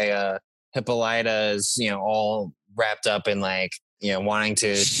why Hippolyta is, all wrapped up in wanting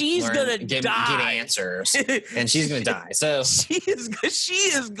to get answers, and she's gonna die. So she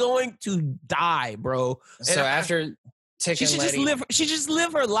is going to die, bro. So after Tick and Letty, she just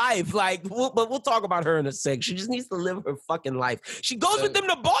live her life. But we'll talk about her in a sec. She just needs to live her fucking life. She goes with them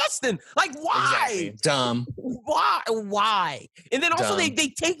to Boston. Like, why? Exactly. Dumb. Why? And then also they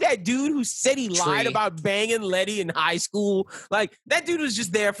take that dude who said he lied about banging Letty in high school. Like, that dude was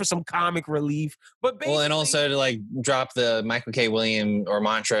just there for some comic relief. But and also to drop the Michael K. Williams or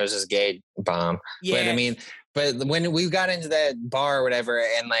Montrose's gay bomb. Yeah. But when we got into that bar or whatever,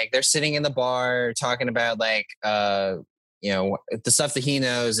 and they're sitting in the bar talking about the stuff that he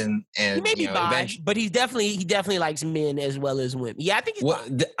knows, and he may be bi, but he definitely likes men as well as women. Yeah, I think he's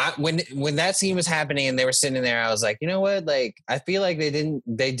when that scene was happening and they were sitting there, I was like, you know what? I feel like they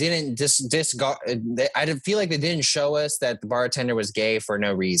didn't discard. I feel like they didn't show us that the bartender was gay for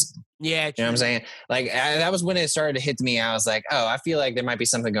no reason. Yeah, you know what I'm saying? That was when it started to hit me. I was like, oh, I feel like there might be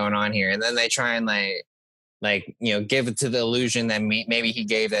something going on here, and then they try and give it to the illusion that maybe he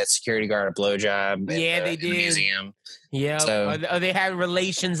gave that security guard a blowjob. Yeah, they did. In the museum. Yeah, so, or they had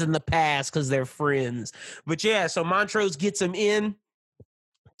relations in the past because they're friends. But yeah, so Montrose gets him in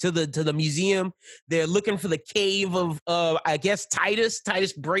to the museum. They're looking for the cave of I guess Titus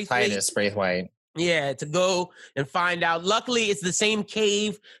Braithwaite. Titus Braithwaite. Yeah, to go and find out. Luckily, it's the same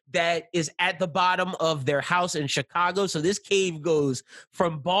cave that is at the bottom of their house in Chicago. So this cave goes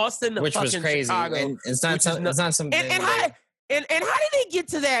from Boston to fucking Chicago. Which was crazy. And it's not something. And how did they get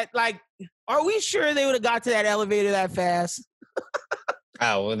to that? Are we sure they would have got to that elevator that fast?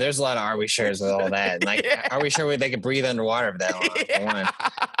 Oh, well, there's a lot of are we sure's with all that. Like, are we sure they could breathe underwater for that long? For one.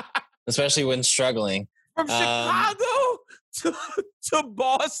 Especially when struggling. From Chicago to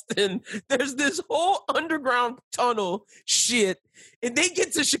Boston, there's this whole underground tunnel shit, and they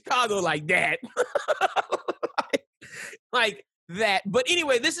get to Chicago like that. like that. But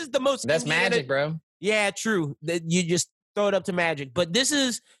anyway, this is the most That's magic, bro. Yeah, true. That you just throw it up to magic. But this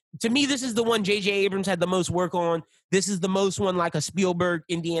is, to me, this is the one J.J. Abrams had the most work on. This is the most one like a Spielberg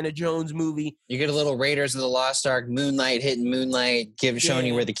Indiana Jones movie. You get a little Raiders of the Lost Ark, Moonlight hitting Moonlight, showing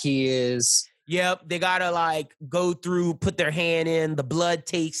you where the key is. Yep, they gotta like go through, put their hand in, the blood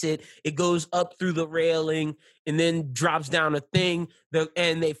takes it, it goes up through the railing, and then drops down a thing.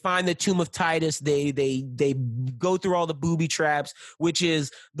 And they find the tomb of Titus. They go through all the booby traps, which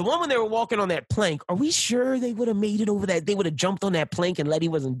is the one when they were walking on that plank. Are we sure they would have made it over that? They would have jumped on that plank and Letty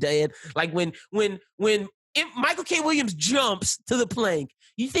wasn't dead. Like when Michael K. Williams jumps to the plank,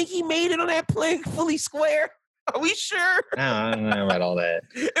 you think he made it on that plank fully square? Are we sure? I don't know about all that.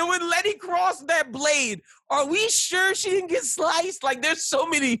 And when Letty crossed that blade, are we sure she didn't get sliced? Like, there's so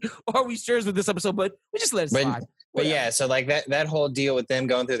many are we sure's with this episode, but we just let it slide. But yeah, so like that whole deal with them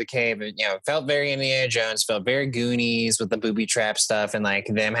going through the cave, it felt very Indiana Jones, felt very Goonies with the booby trap stuff, and like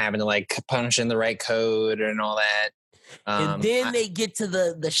them having to like punch in the right code and all that. And then they get to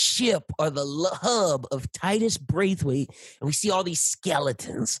the ship or the hub of Titus Braithwaite, and we see all these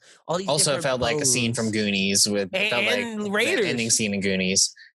skeletons. All these also felt like a scene from Goonies felt like Raiders. The ending scene in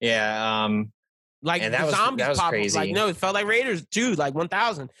Goonies. Yeah, like and that was crazy. Like no, it felt like Raiders too. Like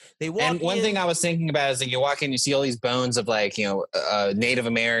 1000. They walk. And one thing I was thinking about is that you walk in, you see all these bones of like a Native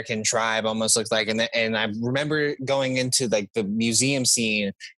American tribe almost looks like, and I remember going into like the museum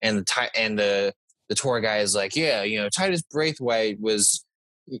scene and the tour guy is like, Titus Braithwaite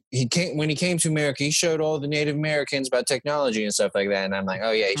when he came to America, he showed all the Native Americans about technology and stuff like that. And I'm like,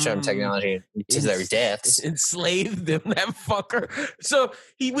 oh yeah, he showed them technology to their deaths. Enslaved them, that fucker. So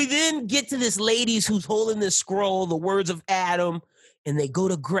we then get to this lady who's holding this scroll, the words of Adam, and they go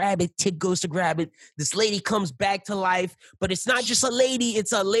to grab it. Tick goes to grab it. This lady comes back to life, but it's not just a lady,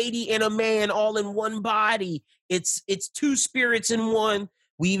 it's a lady and a man all in one body. It's two spirits in one.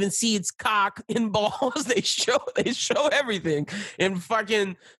 We even see its cock and balls. They show everything. And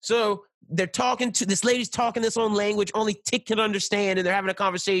fucking, so they're talking to, this lady's talking this own language only Tick can understand, and they're having a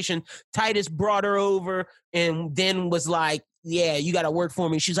conversation. Titus brought her over and then was like, yeah, you got to work for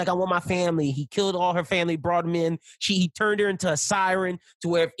me. She's like, I want my family. He killed all her family, brought them in. He turned her into a siren to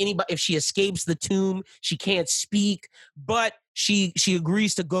where if she escapes the tomb, she can't speak, but she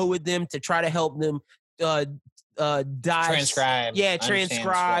agrees to go with them to try to help them transcribe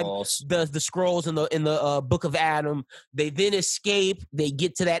the scrolls in the book of Adam. They then escape. They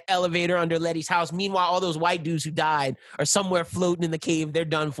get to that elevator under Letty's house. Meanwhile, all those white dudes who died are somewhere floating in the cave. They're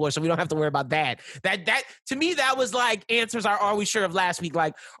done for, so we don't have to worry about that. That to me, that was like answers are we sure of last week.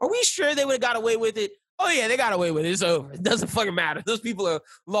 Like, are we sure they would have got away with it? Oh yeah, they got away with it. It's over. It doesn't fucking matter. Those people are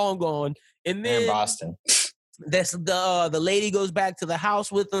long gone. And then in Boston, that's the lady goes back to the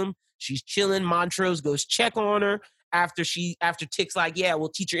house with them. She's chilling. Montrose goes check on her after Tick's like, yeah, we'll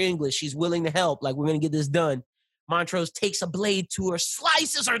teach her English. She's willing to help. Like, we're going to get this done. Montrose takes a blade to her,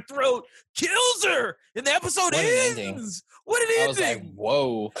 slices her throat, kills her, and the episode ends. What an ending. I was like,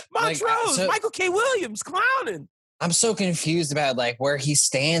 whoa. Montrose, Michael K. Williams, clowning. I'm so confused about like where he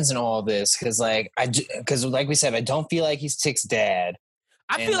stands in all this. Cause like we said, I don't feel like he's Tick's dad.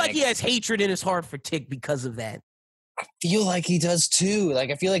 I feel like he has hatred in his heart for Tick because of that. I feel like he does too. Like,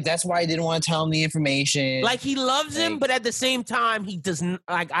 I feel like that's why I didn't want to tell him the information. Like, he loves him, but at the same time, he doesn't.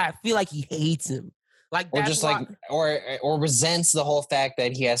 Like, I feel like he hates him. Like, or just like, or resents the whole fact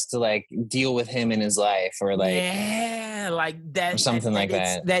that he has to like deal with him in his life, or like, yeah, like that, or something like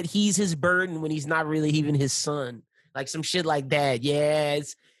that. That he's his burden when he's not really even his son. Like some shit like that. Yeah,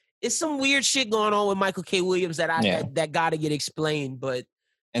 it's some weird shit going on with Michael K. Williams that got to get explained, but.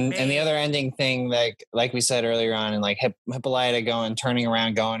 And the other ending thing, like we said earlier on, and like Hippolyta turning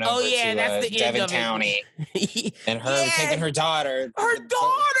around, going over to Devon County, and her taking her daughter. Her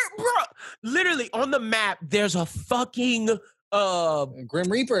daughter, bro. Literally on the map, there's a fucking Grim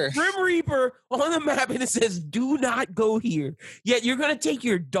Reaper on the map, and it says, "Do not go here." Yet you're gonna take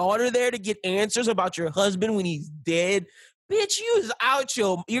your daughter there to get answers about your husband when he's dead, bitch.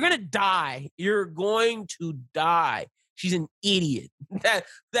 You're gonna die. You're going to die. She's an idiot.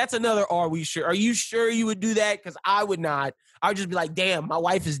 That's another are we sure? Are you sure you would do that? Because I would not. I would just be like, damn, my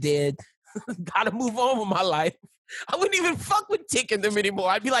wife is dead. Gotta move on with my life. I wouldn't even fuck with Tick and them anymore.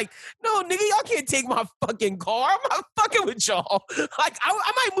 I'd be like, no, nigga, y'all can't take my fucking car. I'm not fucking with y'all. Like,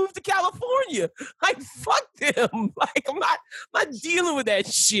 I might move to California. Like, fuck them. Like, I'm not dealing with that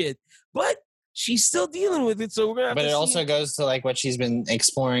shit. But she's still dealing with it, so we're gonna have But to it see. also goes to like what she's been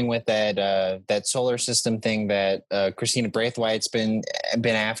exploring with that solar system thing that Christina Braithwaite's been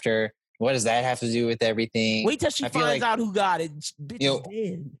after. What does that have to do with everything? Wait till she finds out who got it. Bitch is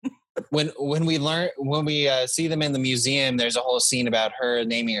dead. when we see them in the museum, there's a whole scene about her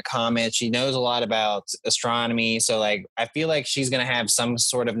naming a comet. She knows a lot about astronomy, so like I feel like she's gonna have some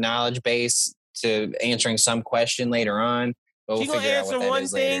sort of knowledge base to answering some question later on. But She's gonna answer one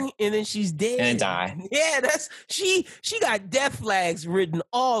thing later. And then she's dead and die. Yeah, that's she got death flags written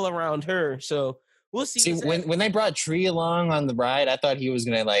all around her. So we'll see. See, when they brought Tree along on the ride, I thought he was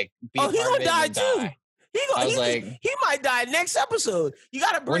gonna like be. Oh, he's gonna die too. Die. He might die next episode. You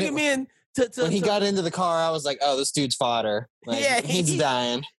got to bring him in when he got into the car. I was like, oh, this dude's fodder. Like, yeah, he's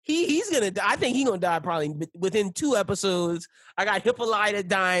dying. He's gonna die. I think he's gonna die probably within 2 episodes. I got Hippolyta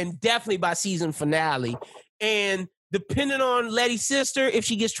dying definitely by season finale, and depending on Letty's sister, if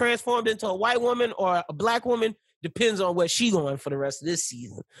she gets transformed into a white woman or a black woman, depends on where she going for the rest of this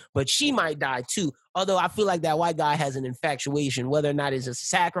season. But she might die too. Although I feel like that white guy has an infatuation, whether or not it's a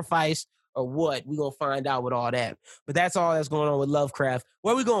sacrifice or what, we're going to find out with all that. But that's all that's going on with Lovecraft.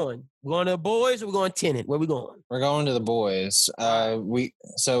 Where we going? We're going to the boys or we're going Tenet? Where we going? We're going to the boys.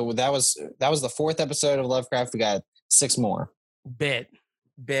 So that was the 4th episode of Lovecraft. We got 6 more. Bet.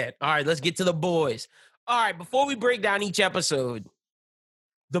 All right, let's get to the boys. All right, before we break down each episode,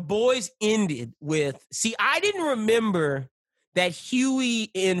 the boys ended with, see, I didn't remember that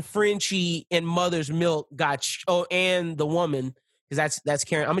Huey and Frenchie and Mother's Milk got, and the woman, because that's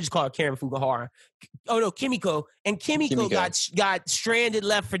Karen. I'm gonna just call her Karen Fukuhara. Oh no, Kimiko. And Kimiko got stranded,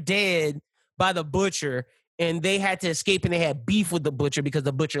 left for dead by the butcher, and they had to escape, and they had beef with the butcher because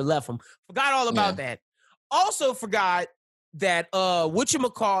the butcher left them. Forgot all about that. Also forgot that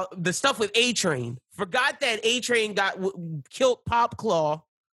whatchamacall, the stuff with A-Train. Forgot that A-Train killed Pop Claw.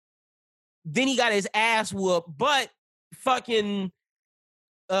 Then he got his ass whooped, but fucking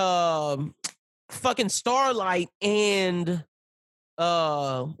Starlight and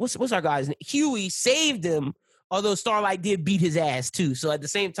what's our guy's name? Huey saved him, although Starlight did beat his ass too. So at the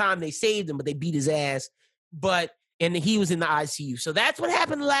same time, they saved him, but they beat his ass. And he was in the ICU. So that's what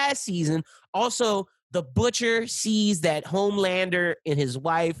happened last season. Also, the butcher sees that Homelander and his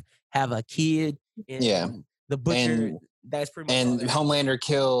wife have a kid. And the butcher, that's pretty much. And Homelander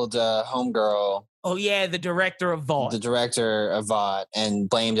killed Homegirl. Oh yeah, the director of Vought. And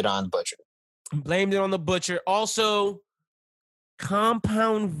blamed it on the butcher. Also,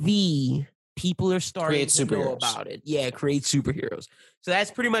 Compound V, people are starting to know about it. Yeah, create superheroes. So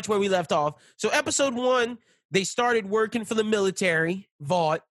that's pretty much where we left off. So episode 1, they started working for the military,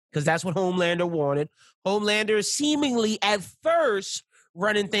 Vought, because that's what Homelander wanted. Homelander is seemingly at first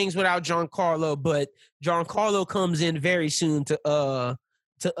running things without Giancarlo, but Giancarlo comes in very soon to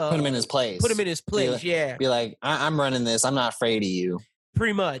put him in his place. Be like, I'm running this. I'm not afraid of you.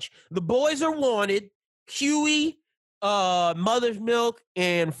 Pretty much. The boys are wanted. Huey, Mother's Milk,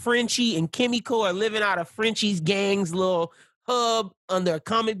 and Frenchie and Kimiko are living out of Frenchie's gang's little hub under a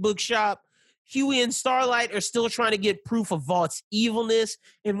comic book shop. Huey and Starlight are still trying to get proof of Vaught's evilness.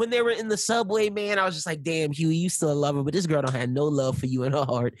 And when they were in the subway, man, I was just like, damn, Huey, you still love her, but this girl don't have no love for you in her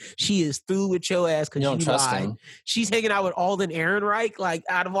heart. She is through with your ass because you trust him. She's hanging out with Alden Ehrenreich. Like,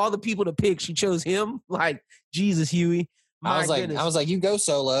 out of all the people to pick, she chose him. Like, Jesus, Huey. I was like, you go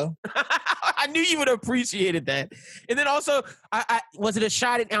solo. I knew you would have appreciated that. And then also, I was it a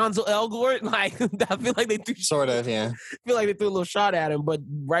shot at Ansel Elgort? Like, I feel like they threw I feel like they threw a little shot at him, but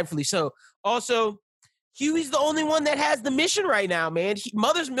rightfully so. Also, Huey's the only one that has the mission right now, man.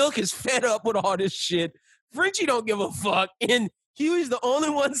 Mother's Milk is fed up with all this shit. Frenchie don't give a fuck, and Huey's the only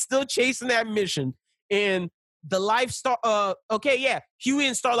one still chasing that mission. And the Huey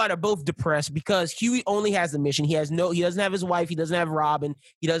and Starlight are both depressed because Huey only has the mission. He doesn't have his wife. He doesn't have Robin.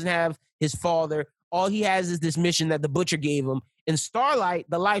 He doesn't have his father. All he has is this mission that the butcher gave him. And Starlight,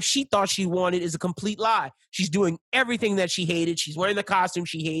 the life she thought she wanted is a complete lie. She's doing everything that she hated. She's wearing the costume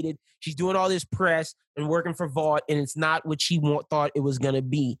she hated. She's doing all this press and working for Vought, and it's not what she thought it was going to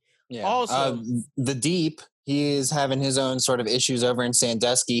be. Yeah. Also, the Deep, he is having his own sort of issues over in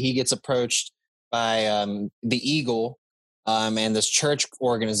Sandusky. He gets approached by the Eagle and this church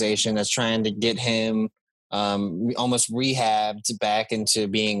organization that's trying to get him almost rehabbed back into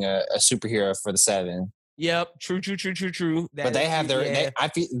being a superhero for the Seven. Yep, true. But they have their, I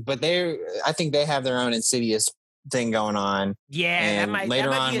think they have their own Insidious thing going on. Yeah, and later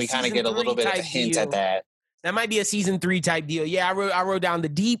on we kind of get a little bit of a hint at that. That might be a season 3 type deal. Yeah, I wrote down the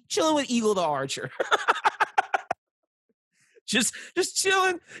deep, chilling with Eagle the Archer. just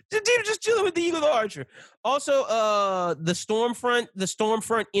chilling, just chilling with the Eagle the Archer. Also, the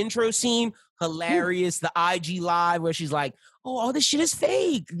Stormfront intro scene, hilarious. The IG live where she's like, "Oh, all this shit is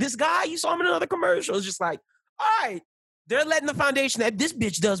fake. This guy, you saw him in another commercial." It's just like, all right. They're letting the foundation that this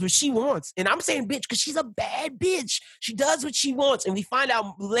bitch does what she wants. And I'm saying bitch because she's a bad bitch. She does what she wants. And we find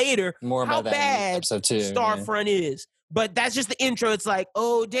out later more how about bad that too, Starfront is. But that's just the intro. It's like,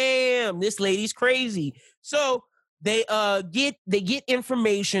 oh, damn, this lady's crazy. So they get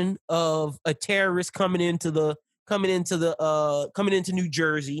information of a terrorist coming into New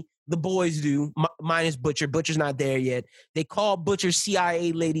Jersey. The boys do, minus Butcher. Butcher's not there yet. They call Butcher's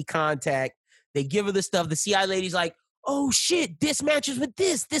CIA lady contact. They give her the stuff. The CIA lady's like, oh shit, this matches with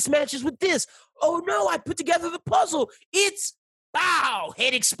this. This matches with this. Oh no, I put together the puzzle. It's bow.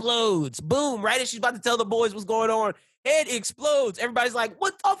 Head explodes. Boom. Right as she's about to tell the boys what's going on, head explodes. Everybody's like,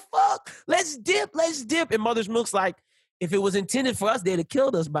 what the fuck? Let's dip. And Mother's Milk's like, if it was intended for us, they'd have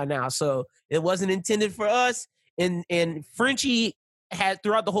killed us by now. So it wasn't intended for us. And Frenchie had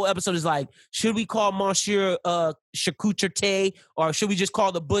throughout the whole episode is like, should we call Monsieur Charcuterie or should we just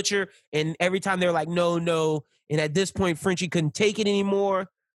call the Butcher? And every time they're like, no. And at this point, Frenchie couldn't take it anymore.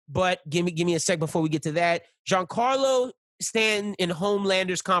 But give me a sec before we get to that. Giancarlo Stanton in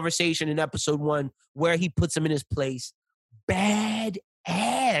Homelander's conversation in episode 1 where he puts him in his place. Bad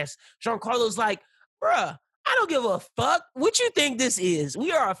ass. Giancarlo's like, bruh, I don't give a fuck what you think this is.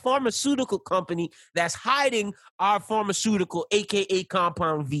 We are a pharmaceutical company that's hiding our pharmaceutical, a.k.a.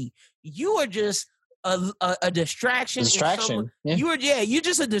 Compound V. You are just a distraction. Yeah. You're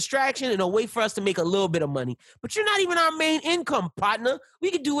just a distraction and a way for us to make a little bit of money. But you're not even our main income, partner. We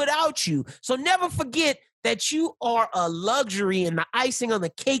could do without you. So never forget that you are a luxury and the icing on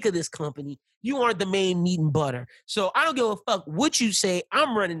the cake of this company. You aren't the main meat and butter. So I don't give a fuck what you say.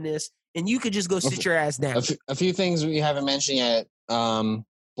 I'm running this, and you could just go sit your ass down. A few things we haven't mentioned yet.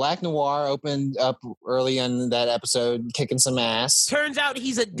 Black Noir opened up early in that episode, kicking some ass. Turns out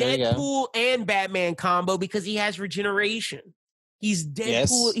he's a Deadpool and Batman combo because he has regeneration. He's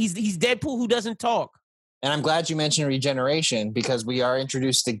Deadpool. Yes. He's Deadpool who doesn't talk. And I'm glad you mentioned regeneration because we are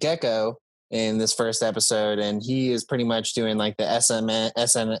introduced to Gecko in this first episode, and he is pretty much doing like the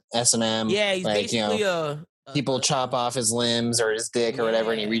S&M. Yeah, he's like, basically people chop off his limbs or his dick or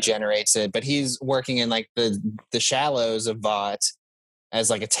whatever, and he regenerates it. But he's working in like the shallows of Vought as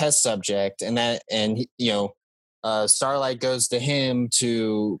like a test subject, and Starlight goes to him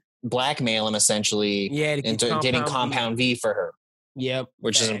to blackmail him essentially into getting Compound V for her. Yep,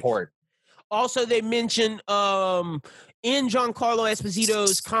 which is important. Also, they mentioned in Giancarlo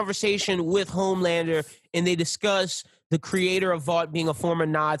Esposito's conversation with Homelander, and they discuss the creator of Vought being a former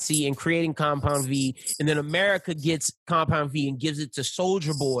Nazi and creating Compound V, and then America gets Compound V and gives it to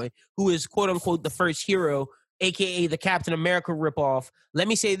Soldier Boy, who is quote unquote the first hero, aka the Captain America ripoff. Let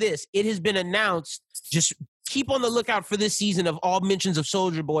me say this: it has been announced. Just keep on the lookout for this season of all mentions of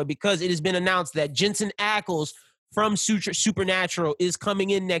Soldier Boy because it has been announced that Jensen Ackles from Supernatural is coming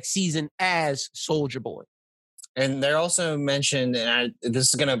in next season as Soldier Boy. And they're also mentioned, and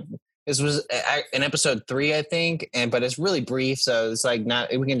this was in episode 3, I think, but it's really brief, so it's like not.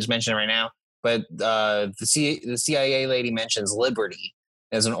 We can just mention it right now. But the CIA lady mentions Liberty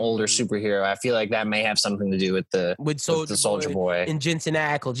as an older superhero. I feel like that may have something to do with the Soldier Boy and Jensen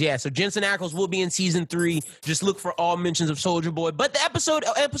Ackles. Yeah, so Jensen Ackles will be in season 3. Just look for all mentions of Soldier Boy. But the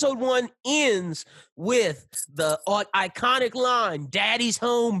episode 1 ends with the iconic line, "Daddy's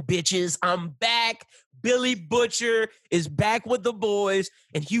home, bitches. I'm back." Billy Butcher is back with the boys,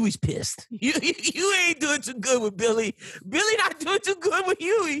 and Huey's pissed. You ain't doing too good with Billy. Billy not doing too good with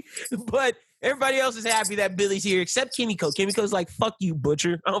Huey, but everybody else is happy that Billy's here, except Kimiko. Kimiko's like, fuck you,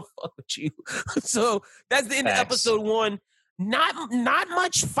 Butcher. I don't fuck with you. So that's the end of episode 1. Not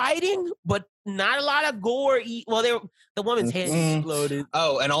much fighting, but not a lot of gore. Well, the woman's head exploded.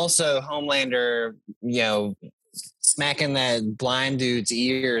 Oh, and also Homelander, smacking that blind dude's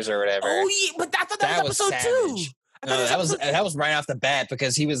ears or whatever. Oh yeah, but I thought that was episode 2. No, that was right off the bat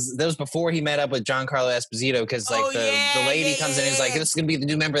because that was before he met up with Giancarlo Esposito because the lady comes in and is like, this is gonna be the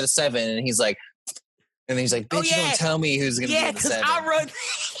new member of the 7, and he's like, bitch, you don't tell me who's gonna be in the 7. I run.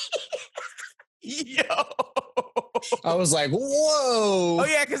 Yo. I was like, whoa. Oh,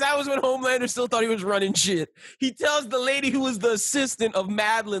 yeah, because that was when Homelander still thought he was running shit. He tells the lady who was the assistant of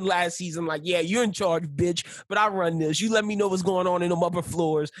Madeline last season, like, yeah, you're in charge, bitch, but I run this. You let me know what's going on in them upper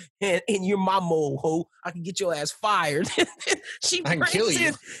floors, and you're my mole, ho. I can get your ass fired. I can kill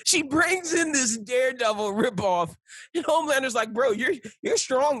you. She brings in this Daredevil ripoff, and Homelander's like, bro, you're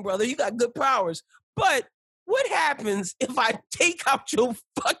strong, brother. You got good powers. But what happens if I take out your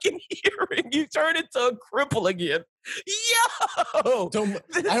fucking hearing? You turn into a cripple again. Yo!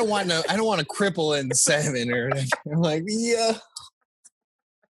 I don't want to cripple in 7 or whatever. I'm like, yeah.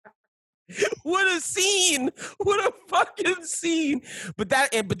 What a scene! What a fucking scene! But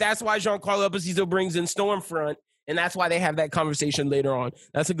that's why Giancarlo Esposito brings in Stormfront, and that's why they have that conversation later on.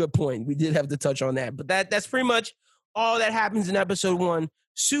 That's a good point. We did have to touch on that, but that's pretty much all that happens in episode 1.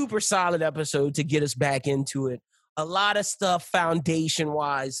 Super solid episode to get us back into it. A lot of stuff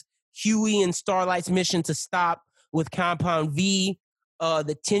foundation-wise. Huey and Starlight's mission to stop with Compound V.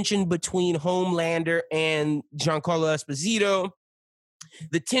 The tension between Homelander and Giancarlo Esposito.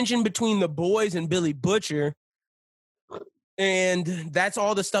 The tension between the boys and Billy Butcher. And that's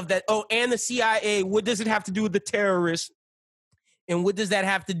all the stuff that... Oh, and the CIA. What does it have to do with the terrorists? And what does that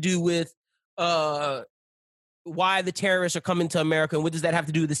have to do with... why the terrorists are coming to America, and what does that have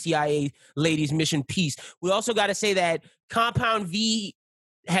to do with the CIA ladies' mission peace? We also got to say that Compound V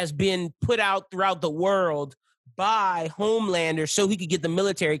has been put out throughout the world by Homelander so he could get the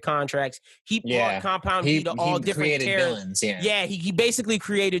military contracts. He brought Compound V to all different terrorists. Yeah, he basically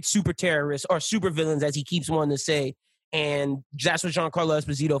created super terrorists or super villains, as he keeps wanting to say, and that's what Giancarlo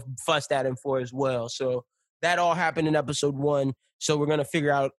Esposito fussed at him for as well. So that all happened in episode 1. So we're going to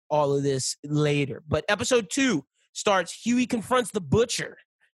figure out all of this later. But episode 2 starts, Huey confronts the Butcher.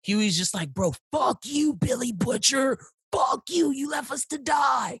 Huey's just like, bro, fuck you, Billy Butcher. Fuck you. You left us to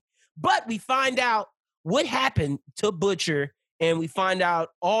die. But we find out what happened to Butcher, and we find out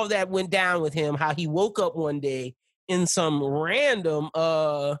all that went down with him, how he woke up one day in some random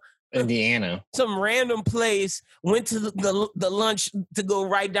Indiana. Some random place, went to the lunch to go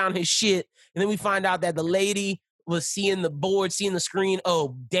write down his shit. And then we find out that the lady was seeing the board, seeing the screen.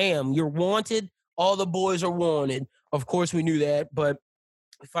 Oh, damn, you're wanted. All the boys are wanted. Of course, we knew that, but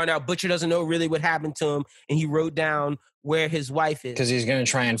we find out Butcher doesn't know really what happened to him, and he wrote down where his wife is. Because he's going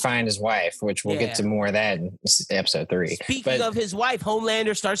to try and find his wife, which we'll get to more of that in episode 3. Speaking of his wife,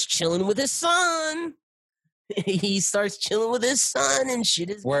 Homelander starts chilling with his son. He starts chilling with his son, and shit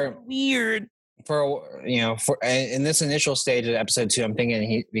is weird. In this initial stage of episode 2, I'm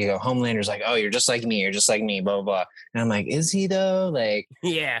thinking Homelander's like, oh, you're just like me, blah blah blah. And I'm like, is he though? Like,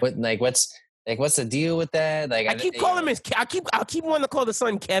 yeah. What's the deal with that? Like, I keep calling him I keep wanting to call the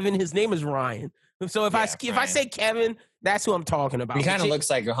son Kevin. His name is Ryan. So if I say Kevin, that's who I'm talking about. He kind of looks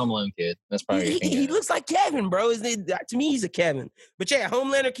like a Home Alone kid. That's probably he looks like Kevin, bro. To me, he's a Kevin. But yeah,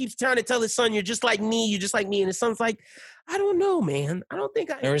 Homelander keeps trying to tell his son, "You're just like me. You're just like me." And his son's like, "I don't know, man. I don't think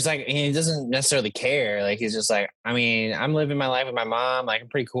I." There was he doesn't necessarily care. Like, he's just like, I mean, I'm living my life with my mom. Like, I'm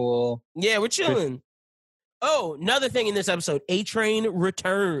pretty cool. Yeah, we're chilling. Oh, another thing in this episode, A-Train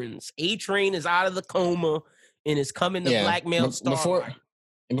returns. A-Train is out of the coma and is coming to blackmail Starlight.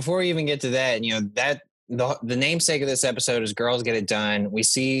 Before we even get to that, that the namesake of this episode is Girls Get It Done. We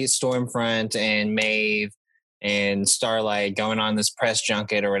see Stormfront and Maeve and Starlight going on this press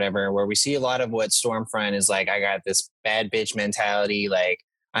junket or whatever, where we see a lot of what Stormfront is like. I got this bad bitch mentality. Like,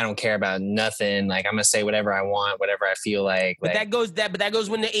 I don't care about nothing. Like, I'm gonna say whatever I want, whatever I feel like. But that goes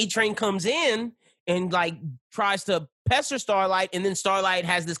when the A-Train comes in and like tries to pester Starlight, and then Starlight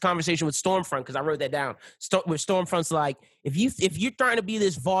has this conversation with Stormfront, because I wrote that down. Where Stormfront's like, if you're trying to be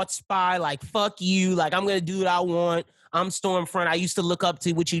this Vought spy, like, fuck you, like, I'm gonna do what I want. I'm Stormfront. I used to look up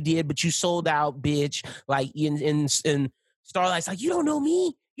to what you did, but you sold out, bitch. Like, and Starlight's like, you don't know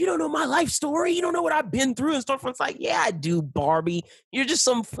me. You don't know my life story. You don't know what I've been through. And Stormfront's like, yeah, I do, Barbie. You're just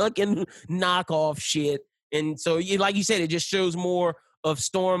some fucking knockoff shit. And so, like you said, it just shows more of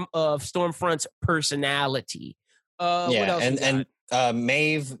Stormfront's personality. And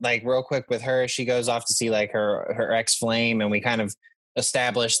Maeve, like, real quick with her, she goes off to see like her ex Flame, and we kind of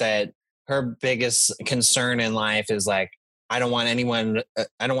established that her biggest concern in life is like, I don't want Homelander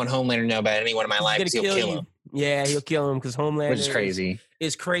to know about anyone in my life, because he'll kill him. Yeah, he'll kill him because Homelander, which is crazy.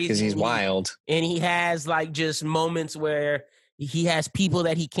 Is crazy because he's wild, and he has like just moments where he has people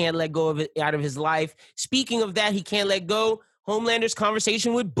that he can't let go of it out of his life. Speaking of that, he can't let go. Homelander's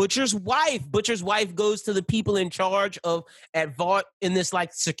conversation with Butcher's wife. Butcher's wife goes to the people in charge at Vought in this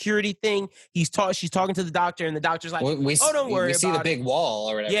like security thing. She's talking to the doctor, and the doctor's like, don't worry about it. We see the big wall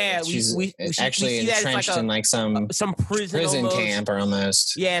or whatever. Yeah, we actually entrenched in like some prison camp or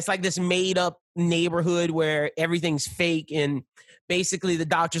almost. Yeah, it's like this made up neighborhood where everything's fake, and basically the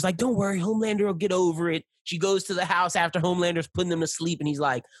doctor's like, don't worry, Homelander will get over it. She goes to the house after Homelander's putting him to sleep, and he's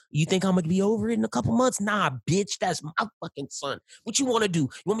like, you think I'm going to be over it in a couple months? Nah, bitch, that's my fucking son. What you want to do? You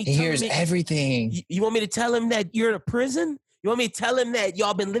want me to He hears everything. You want me to tell him that you're in a prison? You want me to tell him that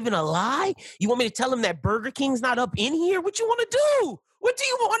y'all been living a lie? You want me to tell him that Burger King's not up in here? What you want to do? What do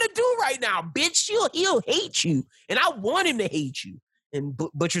you want to do right now, bitch? He'll hate you, and I want him to hate you. And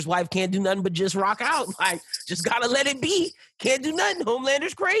Butcher's wife can't do nothing but just rock out. Like, just gotta let it be. Can't do nothing.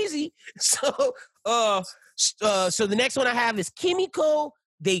 Homelander's crazy. So the next one I have is Kimiko.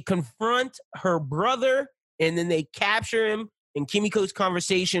 They confront her brother, and then they capture him. In Kimiko's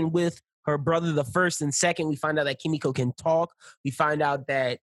conversation with her brother, the first and second, we find out that Kimiko can talk. We find out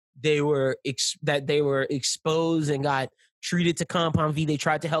that they were exposed and got treated to Compound V. They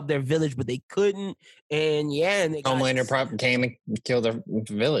tried to help their village, but they couldn't. And Homelander came and killed their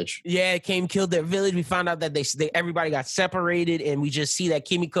village. Yeah, killed their village. We found out that they everybody got separated, and we just see that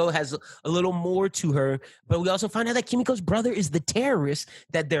Kimiko has a little more to her. But we also find out that Kimiko's brother is the terrorist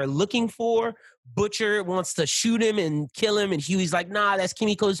that they're looking for. Butcher wants to shoot him and kill him, and Huey's like, nah, that's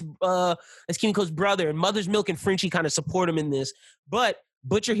Kimiko's brother. And Mother's Milk and Frenchie kind of support him in this. But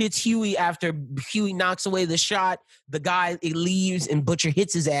Butcher hits Huey after Huey knocks away the shot. The guy leaves, and Butcher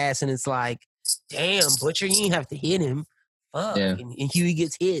hits his ass, and it's like, damn, Butcher, you didn't have to hit him. Fuck. Yeah. And Huey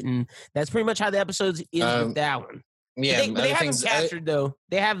gets hit, and that's pretty much how the episode is with that one. Yeah, but they have him captured, though.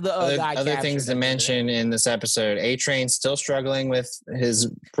 They have the guy other things to mention in this episode. A-Train's still struggling with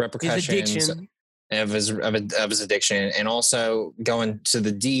his repercussions of his addiction, and also going to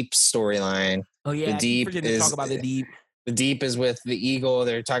the Deep storyline. Oh, yeah, the Deep to talk about the Deep. The Deep is with the Eagle.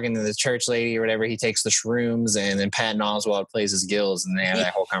 They're talking to the church lady or whatever. He takes the shrooms, and then Patton Oswalt plays his gills, and they have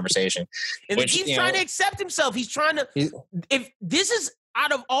that whole conversation. And the Deep's trying to accept himself. He's trying to. If this is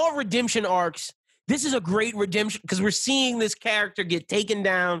out of all redemption arcs, this is a great redemption because we're seeing this character get taken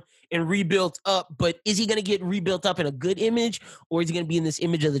down and rebuilt up. But is he going to get rebuilt up in a good image, or is he going to be in this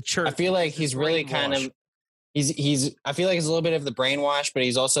image of the church? I feel like he's really kind of. I feel like he's a little bit of the brainwash, but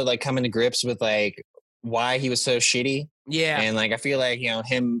he's also like coming to grips with like why he was so shitty. Yeah. And like I feel like,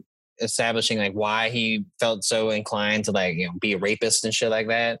 him establishing like why he felt so inclined to like, be a rapist and shit like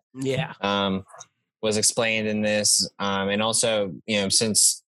that. Yeah. Was explained in this. And also,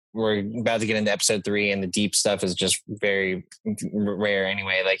 since we're about to get into episode 3 and the Deep stuff is just very rare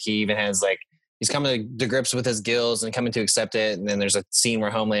anyway. Like he even has like, he's coming to grips with his gills and coming to accept it. And then there's a scene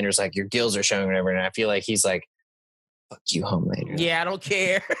where Homelander's like, your gills are showing whatever. And I feel like he's like, fuck you, Homelander. Yeah, I don't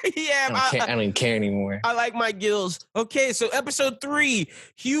care. Yeah, I don't even care anymore. I like my gills. Okay, so episode 3,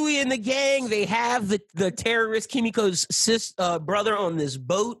 Huey and the gang, they have the terrorist Kimiko's brother on this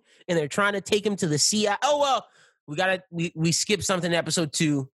boat, and they're trying to take him to the CIA. Oh, well, we skipped something in episode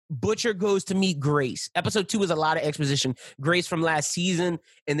 2. Butcher goes to meet Grace. Episode 2 was a lot of exposition. Grace from last season,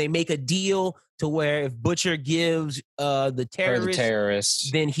 and they make a deal to where if Butcher gives the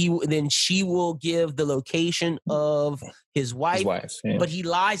terrorist, then she will give the location of his wife. Yeah. But he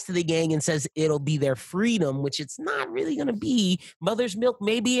lies to the gang and says it'll be their freedom, which it's not really going to be. Mother's Milk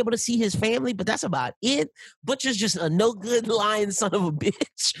may be able to see his family, but that's about it. Butcher's just a no good lying son of a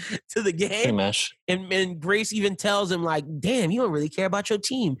bitch to the gang. Pretty much. And Grace even tells him like, damn, you don't really care about your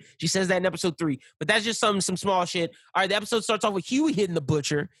team. She says that in episode 3. But that's just some small shit. All right, the episode starts off with Huey hitting the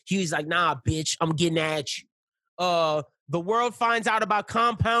Butcher. Huey's like, nah, bitch, I'm getting at you. The world finds out about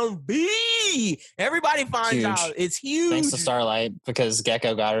Compound V. Everybody finds out. It's huge. Thanks to Starlight, because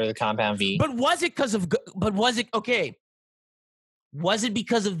Gecko got her the Compound V. But was it because of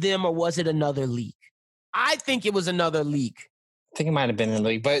them, or was it another leak? I think it was another leak. I think it might have been in the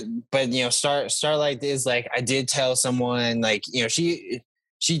leak, but Starlight is like, I did tell someone, like, she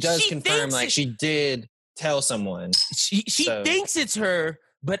does confirm like she did tell someone. She thinks it's her.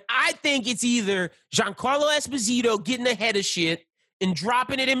 But I think it's either Giancarlo Esposito getting ahead of shit and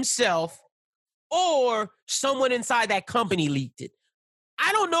dropping it himself, or someone inside that company leaked it.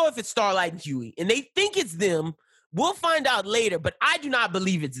 I don't know if it's Starlight and Huey, and they think it's them. We'll find out later, but I do not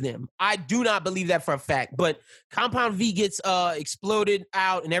believe it's them. I do not believe that for a fact. But Compound V gets exploded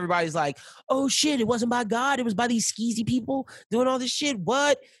out, and everybody's like, oh, shit, it wasn't by God. It was by these skeezy people doing all this shit.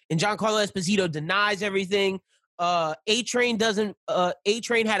 What? And Giancarlo Esposito denies everything. A-Train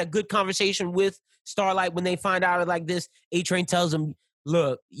had a good conversation with Starlight when they find out like this. A-Train tells him,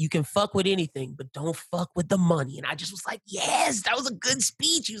 look, you can fuck with anything, but don't fuck with the money. And I just was like, yes, that was a good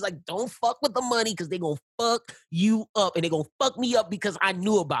speech. He was like, don't fuck with the money because they're going to fuck you up. And they're going to fuck me up because I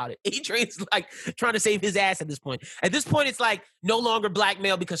knew about it. A-Train's like trying to save his ass at this point. At this point, it's like no longer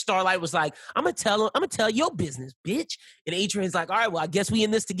blackmail because Starlight was like, I'm going to tell your business, bitch. And A-Train's like, all right, well, I guess we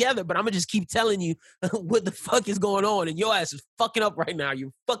in this together, but I'm going to just keep telling you what the fuck is going on. And your ass is fucking up right now. You're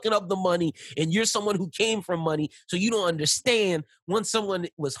fucking up the money. And you're someone who came from money. So you don't understand once someone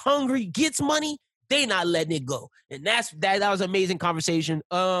was hungry, gets money, they not letting it go. And that was an amazing conversation.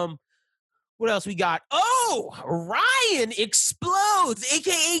 What What else we got? Oh, Ryan explodes,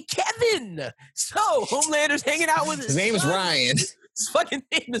 aka Kevin. So Homelander's hanging out with his name is Ryan. His fucking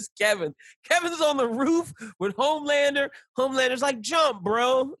name is Kevin. Kevin's on the roof with Homelander. Homelander's like, jump,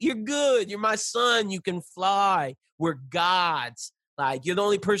 bro. You're good. You're my son. You can fly. We're gods. Like, you're the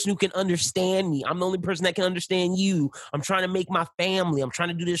only person who can understand me. I'm the only person that can understand you. I'm trying to make my family. I'm trying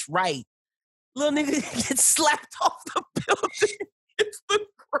to do this right. Little nigga gets slapped off the building. It's the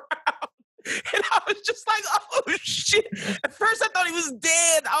ground. And I was just like, oh, shit. At first, I thought he was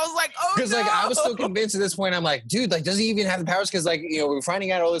dead. I was like, oh, because, like, I was so convinced at this point. I'm like, dude, like, does he even have the powers? Because, like, you know, we're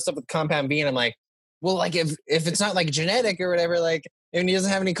finding out all this stuff with Compound V, and I'm like, well, like, if it's not, like, genetic or whatever, like, and he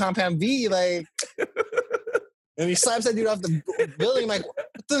doesn't have any Compound V, like, and he slaps that dude off the building, I'm like, what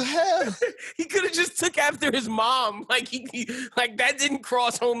the hell? He could have just took after his mom. Like, he like, that didn't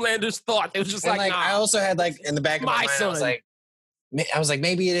cross Homelander's thought. It was just and, like, nah, I also had, like, in the back of my mind, son. I was like,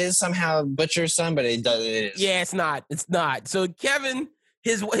 maybe it is somehow Butcher's son, but it doesn't. It is. Yeah, it's not. It's not. So Kevin,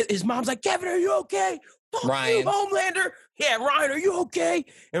 his mom's like, Kevin, are you okay? Fuck Ryan. you, Homelander. Yeah, Ryan, are you okay?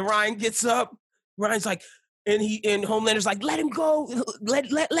 And Ryan gets up. Ryan's like, and Homelander's like, let him go.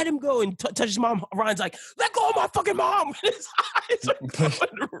 Let him go. And touches mom. Ryan's like, let go of my fucking mom. And his eyes are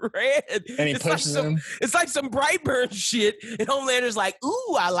going red. And he pushes him. It's like some Brightburn shit. And Homelander's like,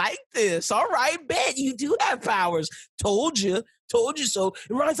 ooh, I like this. All right, bet you do have powers. Told you so.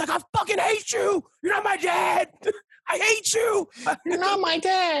 And Ryan's like, I fucking hate you. You're not my dad. I hate you. You're not my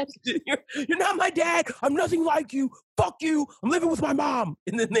dad. You're not my dad. I'm nothing like you. Fuck you. I'm living with my mom.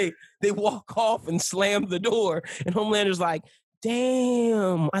 And then they walk off and slam the door. And Homelander's like,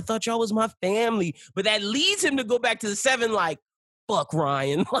 damn, I thought y'all was my family. But that leads him to go back to the 7 like, fuck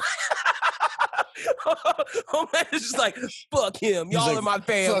Ryan. Homelander's just like, fuck him. Y'all are my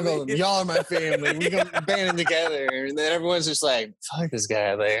family. Fuck him. Y'all are my family. We gonna band together. And then everyone's just like, fuck this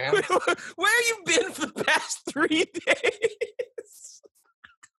guy. Like, where have you been for the past 3 days?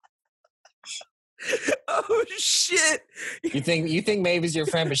 Oh shit! You think Maeve's your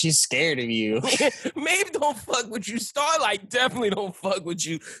friend, but she's scared of you. Maeve don't fuck with you. Starlight definitely don't fuck with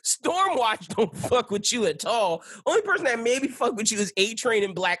you. Stormwatch don't fuck with you at all. Only person that maybe fuck with you is A-Train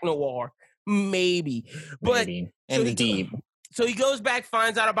and Black Noir. Maybe. But maybe. And the Deep. So he goes back,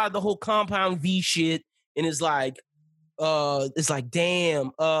 finds out about the whole Compound V shit, and is like, damn.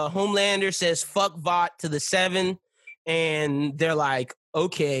 Homelander says fuck Vought to the 7, and they're like,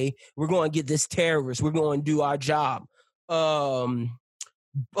 okay, we're going to get this terrorist. We're going to do our job. The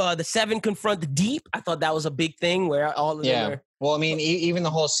 7 confront the Deep. I thought that was a big thing where all of them are. Well, I mean, even the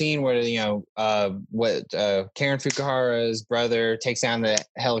whole scene where, you know, Karen Fukuhara's brother takes down the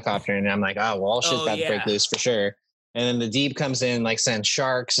helicopter, and I'm like, oh, well, all shit's about to break loose for sure. And then the Deep comes in, like, sends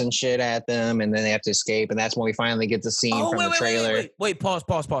sharks and shit at them, and then they have to escape, and that's when we finally get the scene from the trailer. Wait, pause.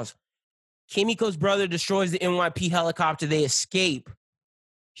 Kimiko's brother destroys the NYP helicopter. They escape.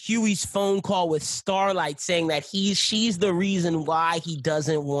 Huey's phone call with Starlight saying that she's the reason why he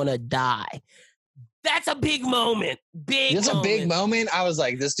doesn't want to die. That's a big moment. It's a big moment. I was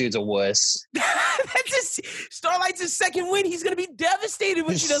like, this dude's a wuss. Starlight's his second win. He's going to be devastated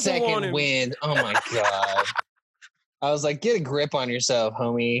when she doesn't want him. Second win. Oh, my God. I was like, get a grip on yourself,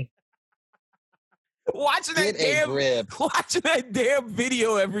 homie. Watching that damn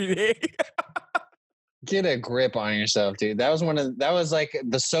video every day. Get a grip on yourself, dude. That was like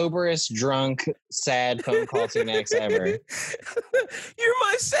the soberest, drunk, sad phone call to an ex ever. You're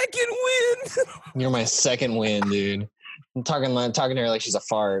my second win. You're my second win, dude. I'm talking to her like she's a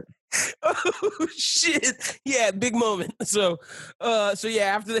fart. Oh shit! Yeah, big moment. So yeah.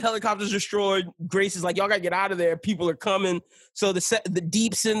 After the helicopter's destroyed, Grace is like, "Y'all gotta get out of there. People are coming." So the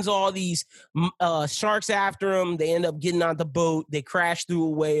Deep sends all these sharks after them. They end up getting on the boat. They crash through a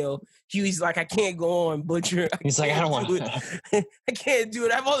whale. Huey's like, "I can't go on, Butcher." He's like, "I don't want to. I can't do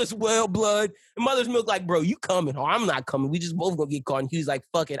it. I have all this whale blood." And Mother's Milk like, "Bro, you coming? Or I'm not coming. We just both gonna get caught." And Huey's like,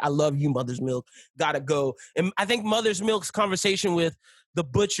 "Fuck it. I love you, Mother's Milk. Gotta go." And I think Mother's Milk's conversation with the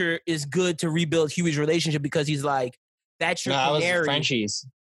Butcher is good to rebuild Huey's relationship because he's like, that's your canary. That was Frenchie's.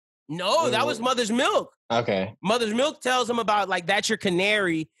 No, that was Mother's Milk. Okay. Mother's Milk tells him about, like, that's your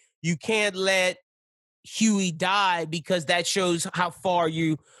canary. You can't let Huey die because that shows how far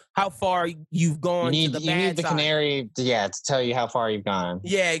you've gone to the bad side. You need the canary to tell you how far you've gone.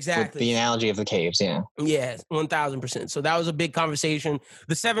 Yeah, exactly. With the analogy of the caves, yeah. Yeah, 1,000%. So that was a big conversation.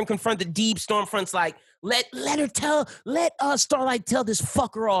 The 7 confront the Deep. Stormfront's like, let Starlight tell this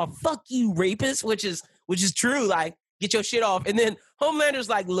fucker off. Fuck you, rapist, which is true. Like, get your shit off. And then Homelander's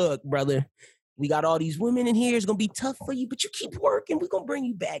like, look, brother, we got all these women in here. It's going to be tough for you, but you keep working. We're going to bring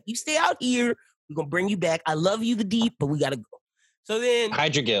you back. You stay out here. We're going to bring you back. I love you, the Deep, but we got to go. So then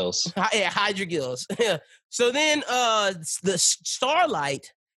Hydra Gills. Yeah, Hydra Gills. So then the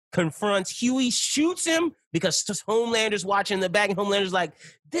Starlight confronts Huey, shoots him because Homelander's watching the back, and Homelander's like,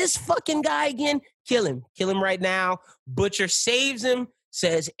 this fucking guy again, kill him right now. Butcher saves him,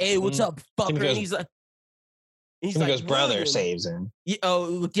 says, hey, what's up, fucker? And he's like, Kimiko's brother saves him.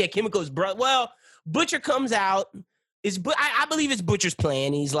 Kimiko's brother. Well, Butcher comes out. I believe it's Butcher's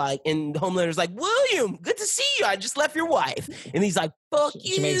plan. He's like, and Homelander's like, William, good to see you. I just left your wife. And he's like, fuck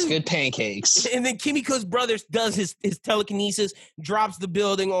you. She makes good pancakes. And then Kimiko's brother does his telekinesis, drops the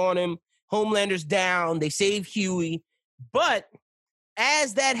building on him. Homelander's down. They save Huey. But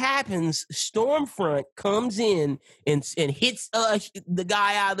as that happens, Stormfront comes in and hits the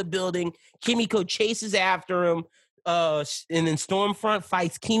guy out of the building. Kimiko chases after him. And then Stormfront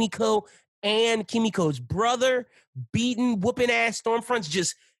fights Kimiko and Kimiko's brother, whooping ass. Stormfront's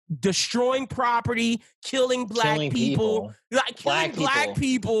just destroying property, killing black people. Like killing black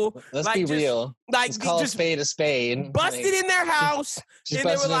people. Let's be real. Like let's call a spade a spade. Busted in their house. And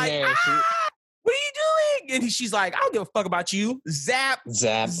they were like, what are you doing? And she's like, I don't give a fuck about you. Zap.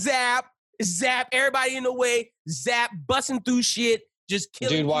 Everybody in the way. Zap. Busting through shit. Just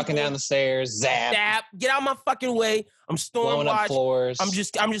killing dude walking down the stairs. Zap. Get out of my fucking way. I'm blowing up floors. I'm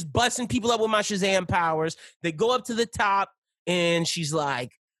just busting people up with my Shazam powers. They go up to the top, and she's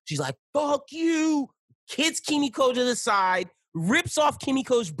like, fuck you. Hits Kimiko to the side, rips off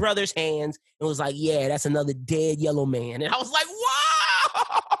Kimiko's brother's hands, and was like, yeah, that's another dead yellow man. And I was like,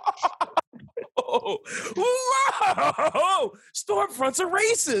 whoa! Whoa! Stormfront's a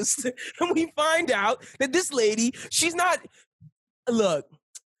racist. And we find out that this lady, she's not. Look,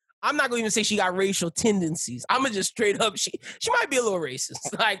 I'm not going to even say she got racial tendencies. I'm going to just straight up, she might be a little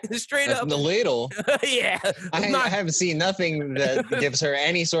racist. Like, straight up. A little. Yeah. I haven't seen nothing that gives her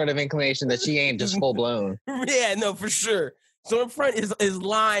any sort of inclination that she ain't just full blown. Yeah, no, for sure. Stormfront is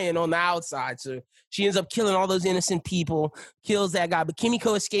lying on the outside. So she ends up killing all those innocent people, kills that guy. But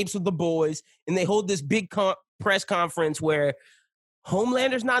Kimiko escapes with the boys, and they hold this big press conference where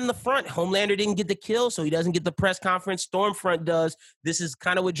Homelander's not in the front. Homelander didn't get the kill, so he doesn't get the press conference. Stormfront does. This is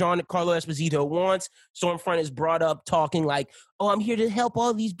kind of what Giancarlo Esposito wants. Stormfront is brought up talking like, oh, I'm here to help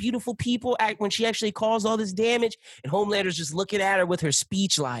all these beautiful people, when she actually caused all this damage. And Homelander's just looking at her with her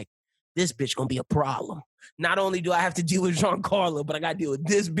speech like, this bitch gonna be a problem. Not only do I have to deal with Giancarlo, but I gotta deal with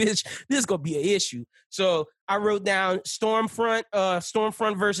this bitch. This gonna be an issue. So I wrote down Stormfront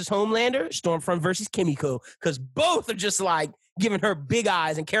versus Homelander, Stormfront versus Kimiko, because both are just like giving her big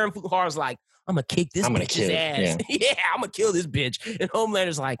eyes, and Karen Fukuhara's like, I'm gonna kick this bitch's ass. Yeah, I'm gonna kill this bitch. And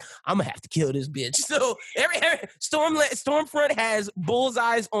Homelander's like, I'm gonna have to kill this bitch. So Stormfront has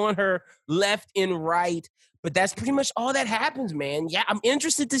bullseyes on her left and right. But that's pretty much all that happens, man. Yeah, I'm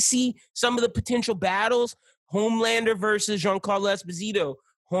interested to see some of the potential battles. Homelander versus Giancarlo Esposito.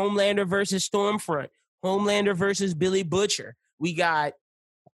 Homelander versus Stormfront. Homelander versus Billy Butcher. We got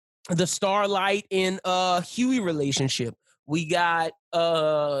the Starlight and Huey relationship. We got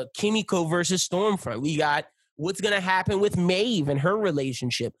Kimiko versus Stormfront. We got what's going to happen with Maeve and her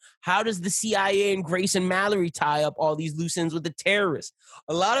relationship. How does the CIA and Grayson Mallory tie up all these loose ends with the terrorists?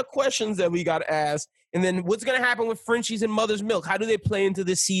 A lot of questions that we got to ask. And then what's going to happen with Frenchies and Mother's Milk? How do they play into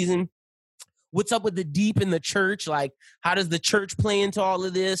this season? What's up with the Deep in the church? Like, how does the church play into all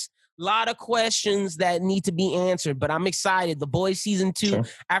of this? A lot of questions that need to be answered, but I'm excited. The Boys season 2, sure.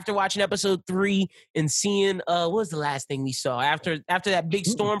 After watching episode 3 and seeing, what was the last thing we saw? After that big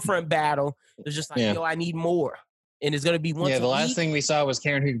Stormfront battle, it was just like, yo, I need more. And it's going to be once a week. Yeah, the last thing we saw was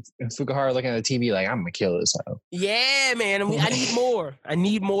Karen Fukuhara looking at the TV like, I'm going to kill this hoe. Yeah, man. I need more. I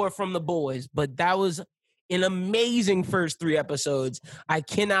need more from the Boys. But that was an amazing first 3 episodes. I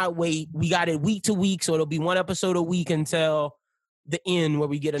cannot wait. We got it week to week, so it'll be 1 episode a week until the end where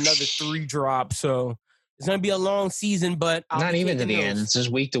we get another 3 drops. So it's going to be a long season, but not even to the end. It's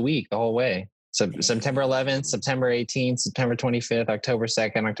just week to week the whole way. So September 11th, September 18th, September 25th, October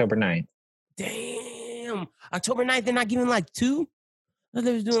 2nd, October 9th. Damn. October 9th, they're not giving like 2? I thought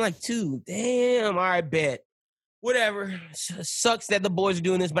they was doing like 2. Damn. All right, bet. Whatever. Sucks that the Boys are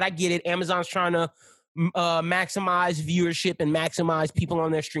doing this, but I get it. Amazon's trying to maximize viewership and maximize people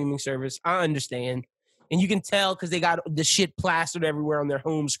on their streaming service. I understand. And you can tell because they got the shit plastered everywhere on their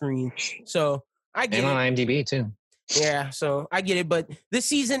home screen. So I get it. And on IMDb too. Yeah, so I get it. But this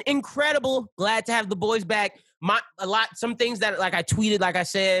season, incredible. Glad to have the Boys back. Some things that, like I tweeted, like I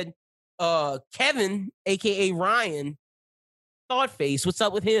said, Kevin, a.k.a. Ryan, thought face. What's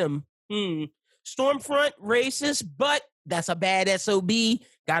up with him? Stormfront, racist, but that's a bad SOB.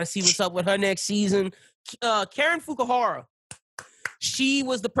 Got to see what's up with her next season. Karen Fukuhara. She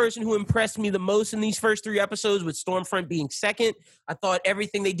was the person who impressed me the most in these first 3 episodes, with Stormfront being second. I thought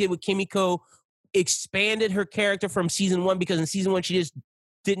everything they did with Kimiko expanded her character from season 1, because in season 1 she just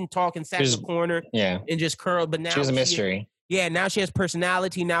didn't talk and sat in the corner and just curled. But now she was a mystery. Now she has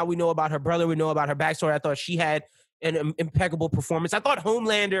personality. Now we know about her brother. We know about her backstory. I thought she had an impeccable performance. I thought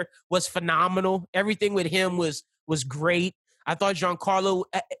Homelander was phenomenal. Everything with him was great. I thought Giancarlo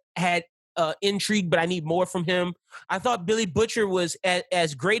had intrigue, but I need more from him. I thought Billy Butcher was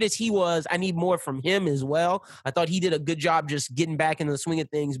as great as he was. I need more from him as well. I thought he did a good job just getting back into the swing of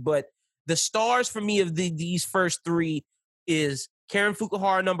things. But the stars for me of these first 3 is Karen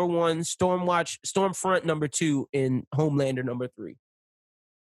Fukuhara number 1, Stormfront number 2, and Homelander number 3.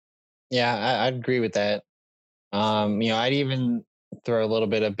 Yeah, I'd agree with that. I'd even throw a little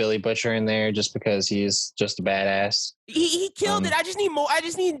bit of Billy Butcher in there just because he's just a badass. He killed it. I just need more. I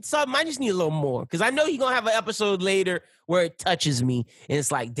just need something. I just need a little more, because I know he's gonna have an episode later where it touches me and it's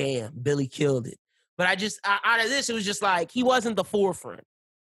like, damn, Billy killed it. But out of this, it was just like he wasn't the forefront.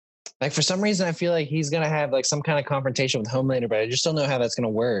 Like, for some reason, I feel like he's gonna have like some kind of confrontation with Homelander, but I just don't know how that's gonna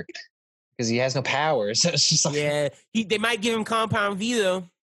work because he has no powers. So it's just like, they might give him Compound V though.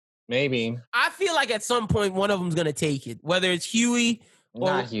 Maybe. I feel like at some point one of them's gonna take it, whether it's Huey or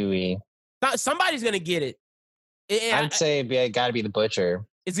not Huey. Somebody's gonna get it. I'd say it got to be the Butcher.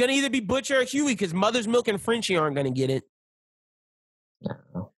 It's gonna either be Butcher or Huey, because Mother's Milk and Frenchie aren't gonna get it.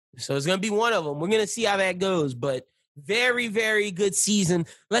 No. So it's gonna be one of them. We're gonna see how that goes, but very, very good season.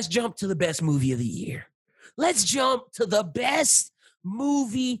 Let's jump to the best movie of the year. Let's jump to the best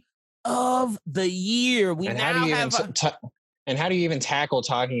movie of the year. And how do you even tackle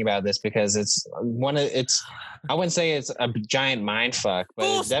talking about this? Because I wouldn't say it's a giant mind fuck, but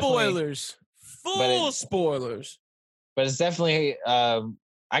full it's definitely spoilers. Full spoilers. But it's definitely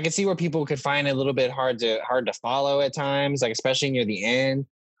I could see where people could find it a little bit hard to follow at times, like especially near the end.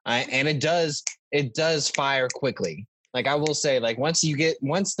 And it does fire quickly. Like, I will say, like, once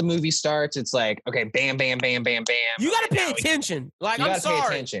the movie starts, it's like, okay, bam, bam, bam, bam, bam. You got to pay attention. Like, I'm sorry. Pay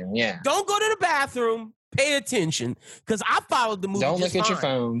attention. Yeah. Don't go to the bathroom. Pay attention, because I followed the movie. Don't look at your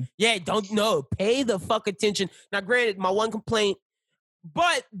phone. Yeah, pay the fuck attention. Now, granted, my one complaint,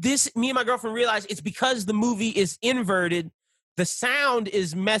 but me and my girlfriend realized it's because the movie is inverted. The sound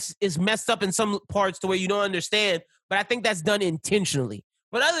is messed up in some parts to where you don't understand. But I think that's done intentionally.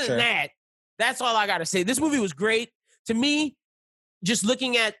 But other than that, that's all I got to say. This movie was great. To me, just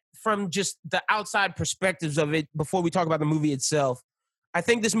looking at from just the outside perspectives of it before we talk about the movie itself, I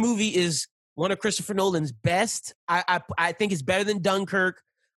think this movie is one of Christopher Nolan's best. I think it's better than Dunkirk.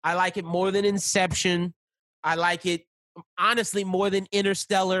 I like it more than Inception. I like it, honestly, more than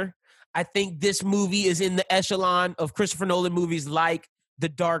Interstellar. I think this movie is in the echelon of Christopher Nolan movies like The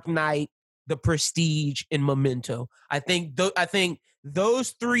Dark Knight, The Prestige, and Memento. I think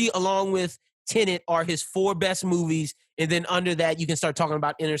those 3, along with Tenet, are his 4 best movies. And then under that, you can start talking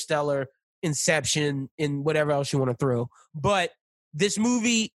about Interstellar, Inception, and whatever else you want to throw. But this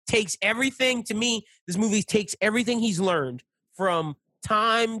movie takes everything he's learned from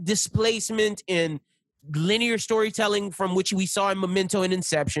time displacement and linear storytelling, from which we saw in Memento and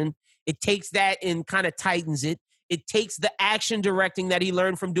Inception. It takes that and kind of tightens it. It takes the action directing that he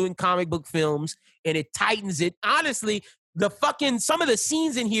learned from doing comic book films, and it tightens it. Honestly, some of the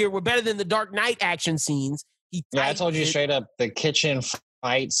scenes in here were better than the Dark Knight action scenes. I told you straight up, the kitchen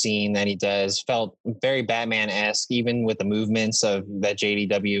fight scene that he does felt very Batman-esque, even with the movements that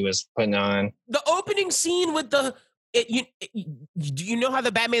JDW was putting on. The opening scene with do you know how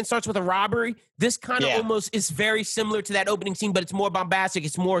the Batman starts with a robbery? This kind of almost is very similar to that opening scene, but it's more bombastic,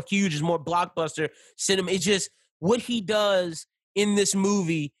 it's more huge, it's more blockbuster cinema. It's just what he does in this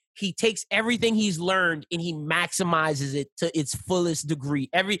movie. He takes everything he's learned and he maximizes it to its fullest degree.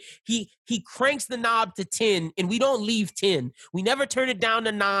 He cranks the knob to 10, and we don't leave 10. We never turn it down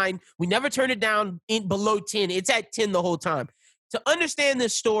to 9. We never turn it down below 10. It's at 10 the whole time. To understand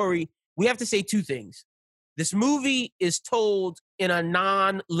this story, we have to say 2 things. This movie is told in a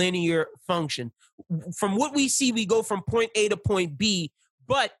non-linear function. From what we see, we go from point A to point B,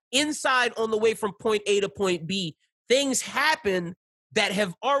 but inside on the way from point A to point B, things happen that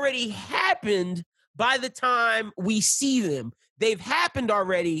have already happened by the time we see them. They've happened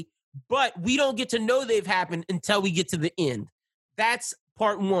already, but we don't get to know they've happened until we get to the end. That's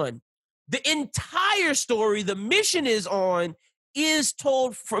part 1. The entire story the mission is on is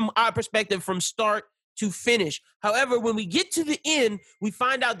told from our perspective from start to finish. However, when we get to the end, we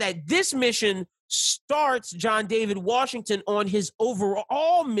find out that this mission starts John David Washington on his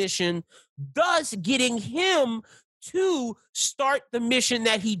overall mission, thus getting him to start the mission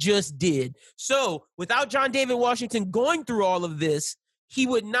that he just did. So without John David Washington going through all of this, he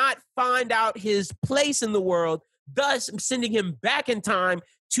would not find out his place in the world, thus sending him back in time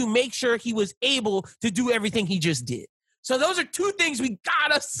to make sure he was able to do everything he just did. So those are two things we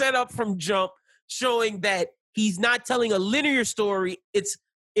gotta set up from jump, showing that he's not telling a linear story. It's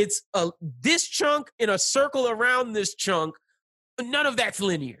this chunk in a circle around this chunk. None of that's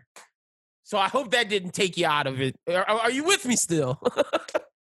linear. So I hope that didn't take you out of it. Are you with me still? Oh,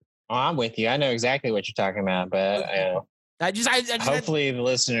 I'm with you. I know exactly what you're talking about, but hopefully the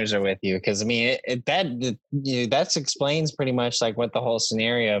listeners are with you, because I mean that explains pretty much like what the whole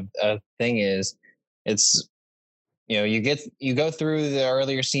scenario of thing is. It's, you go through the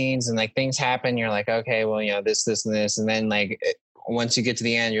earlier scenes and like things happen. You're like, okay, well, this, and this, and then like once you get to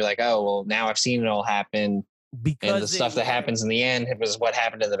the end, you're like, oh, well, now I've seen it all happen. Because and the stuff that happens in the end was what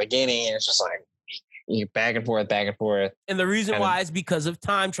happened in the beginning, and it's just like you back and forth. And the reason why is because of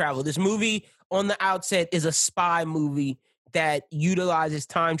time travel. This movie on the outset is a spy movie that utilizes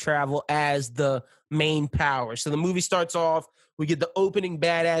time travel as the main power. So the movie starts off, we get the opening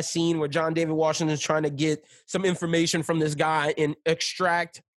badass scene where John David Washington is trying to get some information from this guy and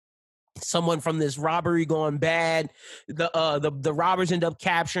extract someone from this robbery gone bad. The robbers end up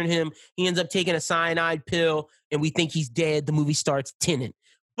capturing him. He ends up taking a cyanide pill, and we think he's dead. The movie starts Tenet.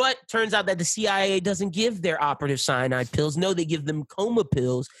 But turns out that the CIA doesn't give their operative cyanide pills. No, they give them coma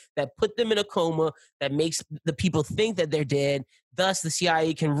pills that put them in a coma that makes the people think that they're dead. Thus, the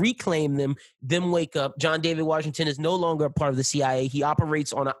CIA can reclaim them wake up. John David Washington is no longer a part of the CIA. He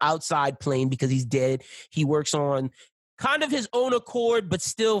operates on an outside plane because he's dead. He works on kind of his own accord, but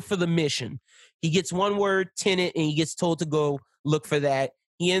still for the mission. He gets one word, Tenet, and he gets told to go look for that.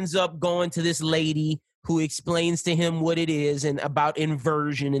 He ends up going to this lady who explains to him what it is and about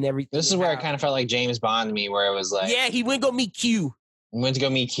inversion and everything. This is where I kind of felt like James Bond to me, where it was like, yeah, he went to go meet Q. Went to go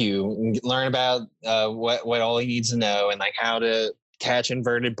meet Q and learn about what all he needs to know, and like how to catch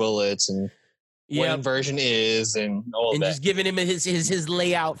inverted bullets and what inversion is, and all and that. Just giving him his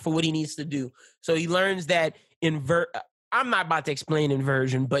layout for what he needs to do. So he learns that I'm not about to explain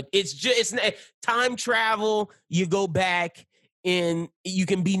inversion, but it's time travel. You go back and you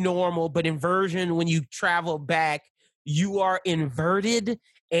can be normal, but inversion, when you travel back, you are inverted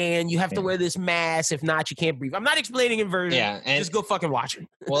and you have to wear this mask. If not, you can't breathe. I'm not explaining inversion. Yeah, and just go fucking watch it.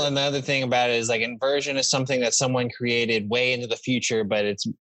 Well, and the other thing about it is like inversion is something that someone created way into the future, but it's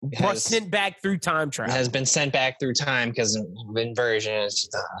sent back through time travel. It has been sent back through time because of inversion. It's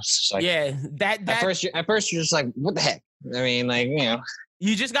just like, at first you're just like, what the heck? I mean, like,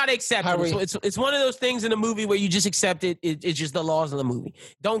 you just got to accept it. It's one of those things in a movie where you just accept it. It's just the laws of the movie.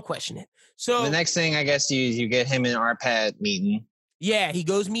 Don't question it. So the next thing, I guess, you get him and Arpad meeting. Yeah, he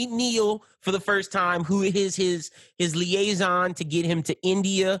goes meet Neil for the first time, who is his liaison to get him to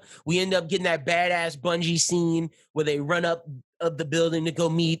India. We end up getting that badass bungee scene where they run up of the building to go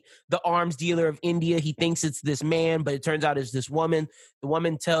meet the arms dealer of India. He thinks it's this man, but it turns out it's this woman. The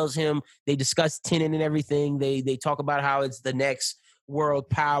woman tells him, they discuss Tenet and everything. They talk about how it's the next world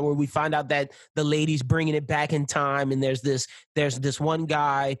power. We find out that the lady's bringing it back in time, and there's this one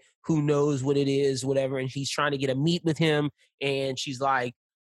guy who knows what it is, whatever, and he's trying to get a meet with him, and she's like,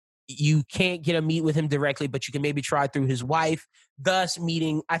 you can't get a meet with him directly, but you can maybe try through his wife, thus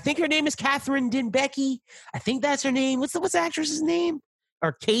meeting, I think her name is Catherine Dembicki. I think that's her name. What's the actress's name?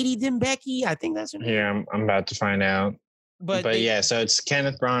 Or Katie Dembicki? I think that's her name. Yeah, I'm about to find out. But yeah, so it's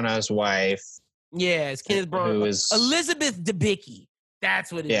Kenneth Branagh's wife. Yeah, it's Kenneth Branagh. Who is Elizabeth Debicki.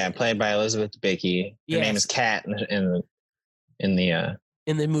 That's what it is. Yeah, played by Elizabeth Debicki. Her name is Kat in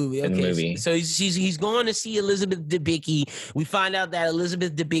the movie. Okay, so he's going to see Elizabeth Debicki. We find out that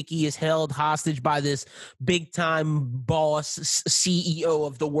Elizabeth Debicki is held hostage by this big time boss CEO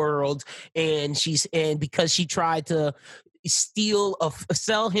of the world, and because she tried to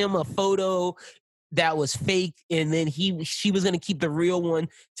sell him a photo that was fake, and then she was going to keep the real one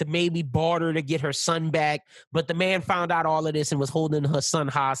to maybe barter to get her son back. But the man found out all of this and was holding her son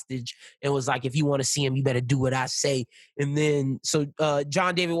hostage and was like, if you want to see him, you better do what I say. And then so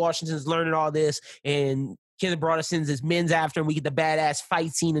John David Washington's learning all this, and Kenneth Branagh sends his men's after him. We get the badass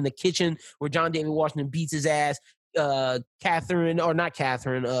fight scene in the kitchen where John David Washington beats his ass. Debicki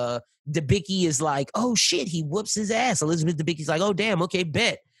is like, oh shit, he whoops his ass. Elizabeth Debicki's like, oh damn, okay,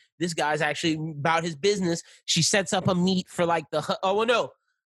 bet. This guy's actually about his business. She sets up a meet for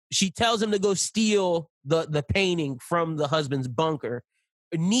she tells him to go steal the painting from the husband's bunker.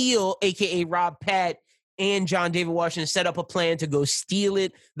 Neil, a.k.a. Rob Pat, and John David Washington set up a plan to go steal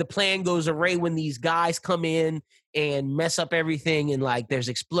it. The plan goes awry when these guys come in and mess up everything, and like there's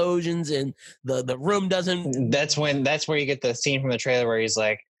explosions and the room doesn't. That's where you get the scene from the trailer where he's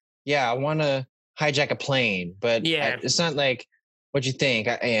like, "Yeah, I want to hijack a plane, but it's not like what you think."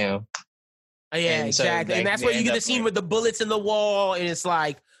 Yeah, and exactly. So and that's where you get the scene with the bullets in the wall, and it's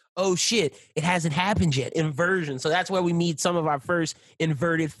like, oh shit, it hasn't happened yet. Inversion. So that's where we meet some of our first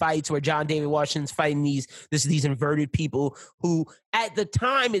inverted fights, where John David Washington's fighting these inverted people who, at the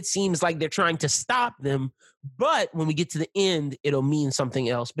time, it seems like they're trying to stop them. But when we get to the end, it'll mean something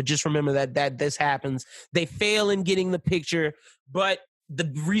else. But just remember that this happens. They fail in getting the picture, but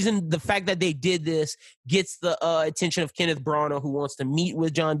the fact that they did this gets the attention of Kenneth Branagh, who wants to meet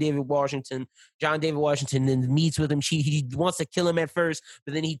with John David Washington. John David Washington then meets with him. He wants to kill him at first,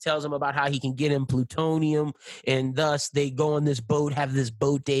 but then he tells him about how he can get him plutonium, and thus they go on this boat, have this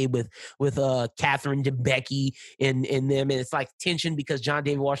boat day with Catherine Debicki and them, and it's like tension because John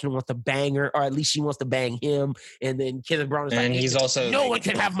David Washington wants to bang her, or at least she wants to bang him, and then Kenneth Branagh's like, he's also no one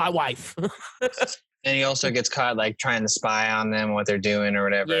can have my wife. And he also gets caught like trying to spy on them, what they're doing or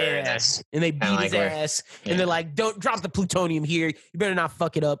whatever. Yeah. And they beat his ass. And they're like, don't drop the plutonium here. You better not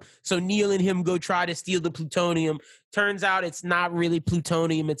fuck it up. So Neil and him go try to steal the plutonium. Turns out it's not really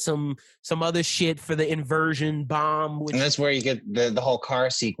plutonium. It's some other shit for the inversion bomb. And that's where you get the whole car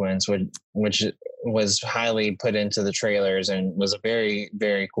sequence, which was highly put into the trailers and was a very,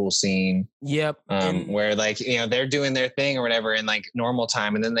 very cool scene. Yep. Where like, they're doing their thing or whatever in like normal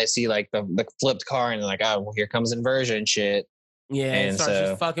time. And then they see like the flipped car and they're like, oh, well, here comes inversion shit. Yeah, and starts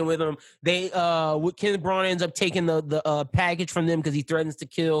just fucking with them. They Kenneth Branagh ends up taking the package from them because he threatens to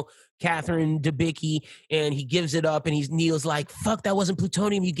kill Catherine Debicki, and he gives it up, and Neil's like, fuck, that wasn't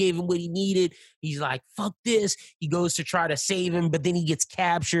plutonium. You gave him what he needed. He's like, fuck this. He goes to try to save him, but then he gets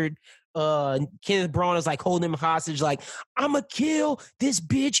captured. Kenneth Branagh is like holding him hostage, like, I'ma kill this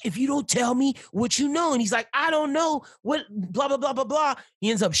bitch if you don't tell me what you know. And he's like, I don't know what, blah, blah, blah, blah, blah. He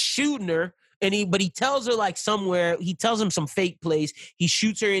ends up shooting her. But he tells her like somewhere, he tells him some fake place. He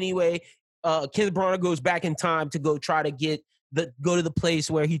shoots her anyway. Kenneth Branagh goes back in time to go try to go to the place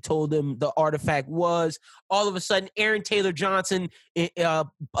where he told him the artifact was. All of a sudden, Aaron Taylor Johnson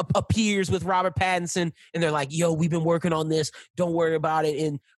appears with Robert Pattinson, and they're like, yo, we've been working on this. Don't worry about it.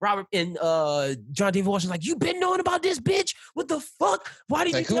 And John David Washington's like, you been knowing about this, bitch? What the fuck? Why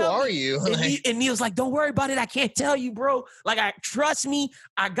did you tell me? Who are you? And Neil's like, don't worry about it. I can't tell you, bro. Like, trust me,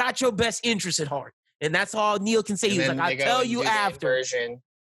 I got your best interest at heart. And that's all Neil can say. He's like, I'll tell you after.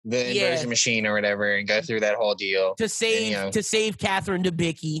 The inversion machine or whatever, and go through that whole deal to save Catherine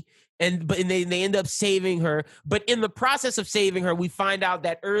Debicki, and they end up saving her. But in the process of saving her, we find out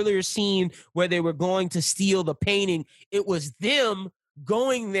that earlier scene where they were going to steal the painting, it was them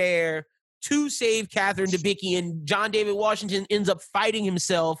going there to save Catherine Debicki, and John David Washington ends up fighting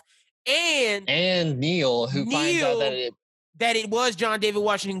himself, and Neil, who finds out that it was John David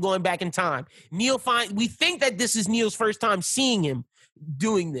Washington going back in time. We think that this is Neil's first time seeing him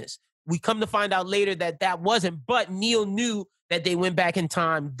doing this. We come to find out later that wasn't, but Neil knew that they went back in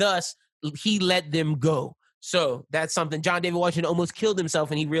time, thus he let them go. So that's something. John David Washington almost killed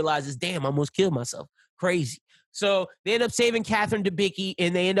himself, and he realizes, damn, I almost killed myself. Crazy. So they end up saving Catherine Debicki,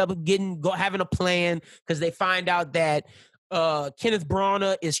 and they end up having a plan because they find out that Kenneth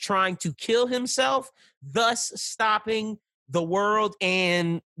Branagh is trying to kill himself, thus stopping the world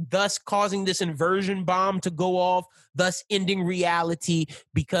and thus causing this inversion bomb to go off, thus ending reality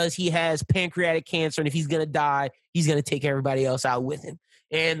because he has pancreatic cancer, and if he's going to die, he's going to take everybody else out with him.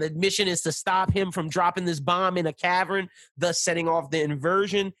 And the mission is to stop him from dropping this bomb in a cavern, thus setting off the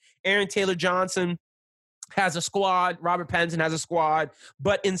inversion. Aaron Taylor Johnson has a squad. Robert Pattinson has a squad,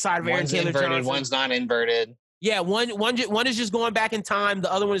 but inside of Aaron Taylor Johnson, one's not inverted. Yeah, one is just going back in time.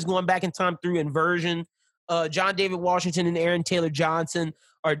 The other one is going back in time through inversion. John David Washington and Aaron Taylor Johnson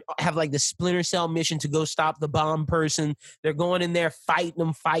have like the Splinter Cell mission to go stop the bomb person. They're going in there,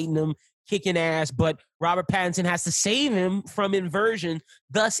 fighting them, kicking ass. But Robert Pattinson has to save him from inversion,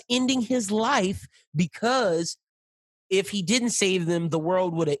 thus ending his life, because if he didn't save them, the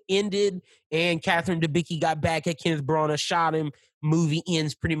world would have ended, and Catherine Debicki got back at Kenneth Branagh, shot him. Movie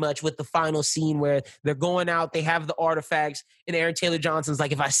ends pretty much with the final scene where they're going out, they have the artifacts, and Aaron Taylor Johnson's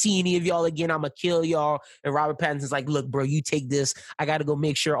like, if I see any of y'all again, I'm going to kill y'all. And Robert Pattinson's like, look, bro, you take this. I got to go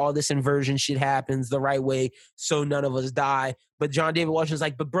make sure all this inversion shit happens the right way so none of us die. But John David Washington's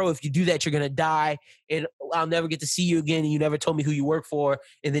like, but bro, if you do that, you're going to die, and I'll never get to see you again, and you never told me who you work for.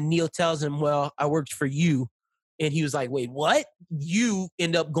 And then Neil tells him, well, I worked for you. And he was like, wait, what? You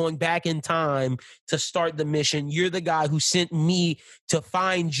end up going back in time to start the mission. You're the guy who sent me to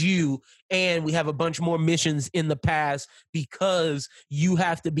find you. And we have a bunch more missions in the past because you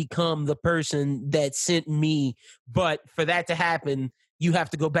have to become the person that sent me. But for that to happen, you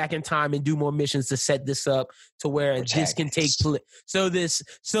have to go back in time and do more missions to set this up to where this can take place. So this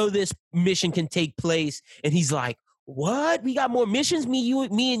mission can take place. And he's like, what? We got more missions, me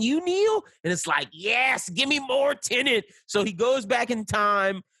and you, Neil? And it's like, yes, give me more Tenet. So he goes back in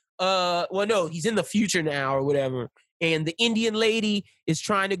time. Well, no, he's in the future now or whatever. And the Indian lady is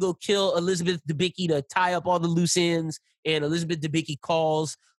trying to go kill Elizabeth Debicki to tie up all the loose ends. And Elizabeth Debicki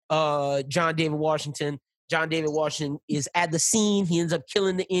calls John David Washington. John David Washington is at the scene. He ends up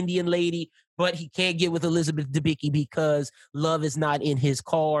killing the Indian lady, but he can't get with Elizabeth Debicki because love is not in his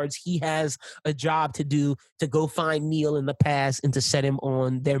cards. He has a job to do to go find Neil in the past and to set him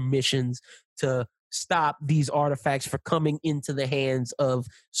on their missions to stop these artifacts from coming into the hands of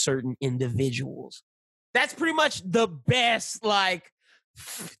certain individuals. That's pretty much the best,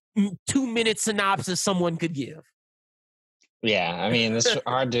 2-minute synopsis someone could give. Yeah, I mean, it's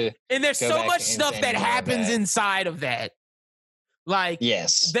hard to. And there's so much stuff that happens inside of that.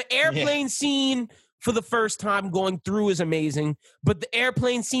 Yes. The airplane scene for the first time going through is amazing, but the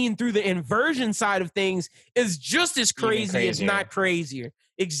airplane scene through the inversion side of things is just as crazy, if not crazier.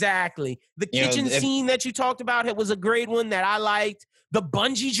 Exactly. The kitchen scene that you talked about was a great one that I liked. The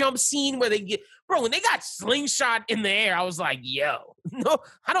bungee jump scene where when they got slingshot in the air, I was like, yo, no,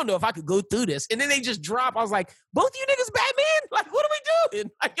 I don't know if I could go through this. And then they just drop. I was like, both you niggas Batman? Like, what are we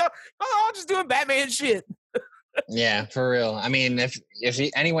doing? Like, y'all all just doing Batman shit. Yeah, for real. I mean, if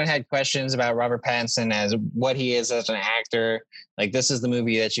anyone had questions about Robert Pattinson as what he is as an actor, like, this is the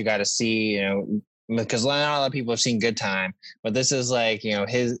movie that you got to see, because not a lot of people have seen Good Time, but this is like,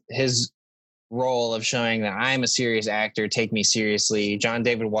 his role of showing that I'm a serious actor, take me seriously. John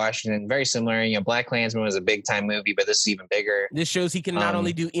David Washington, very similar. BlacKkKlansman was a big time movie, but this is even bigger. This shows he can not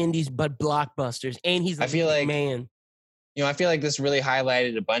only do indies but blockbusters, and he's a man. I feel like this really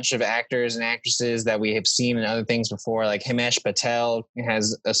highlighted a bunch of actors and actresses that we have seen in other things before. Like Himesh Patel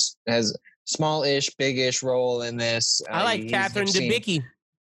has small-ish, big-ish role in this. I like Catherine Debicki.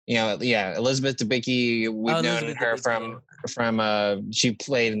 Elizabeth Debicki. We've known her from she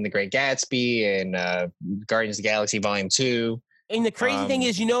played in The Great Gatsby and Guardians of the Galaxy Volume 2. And the crazy thing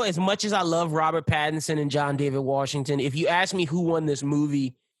is, as much as I love Robert Pattinson and John David Washington, if you ask me who won this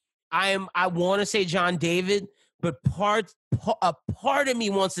movie, I want to say John David, but a part of me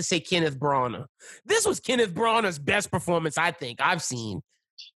wants to say Kenneth Branagh. This was Kenneth Branagh's best performance I think I've seen.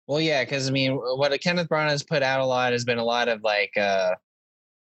 Well, yeah, because what Kenneth Branagh has put out a lot has been a lot of what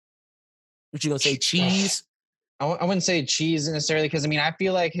you gonna say, cheese? I wouldn't say cheese necessarily, because I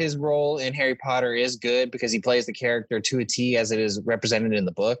feel like his role in Harry Potter is good because he plays the character to a T as it is represented in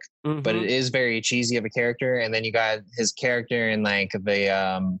the book, but it is very cheesy of a character. And then you got his character in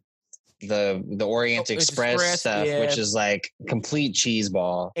the Orient Express stuff, which is like complete cheese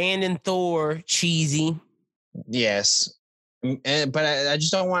ball. And in Thor, cheesy. Yes. But I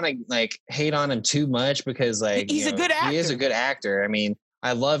just don't want to hate on him too much because he's a good actor. He is a good actor.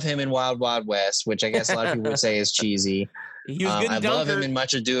 I love him in Wild Wild West, which I guess a lot of people would say is cheesy. He was good in Dunkirk. I love him in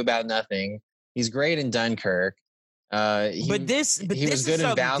Much Ado About Nothing. He's great in Dunkirk. He was good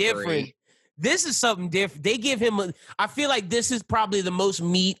in Valkyrie. Different. This is something different. They give him I feel like this is probably the most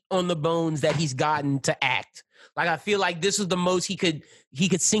meat on the bones that he's gotten to act. I feel like this is the most he could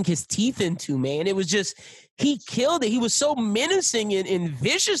sink his teeth into, man. It was just, he killed it. He was so menacing and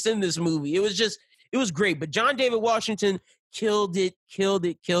vicious in this movie. It was great. But John David Washington killed it.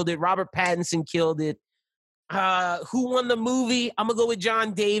 Robert Pattinson killed it. Who won the movie? I'm gonna go with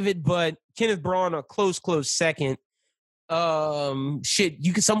John David, but Kenneth Branagh, close second. Someone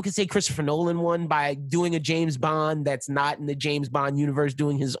could say Christopher Nolan won by doing a James Bond that's not in the James Bond universe,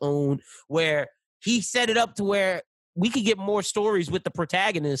 doing his own, where he set it up to where we could get more stories with the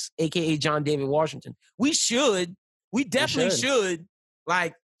protagonist, aka John David Washington. We definitely should.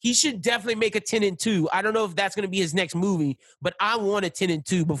 He should definitely make a Tenet 2. I don't know if that's going to be his next movie, but I want a Tenet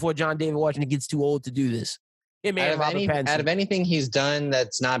 2 before John David Washington gets too old to do this. Out of anything he's done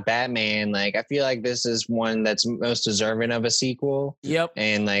that's not Batman, I feel like this is one that's most deserving of a sequel. Yep.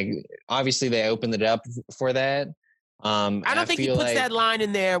 And obviously they opened it up for that. I don't think he puts that line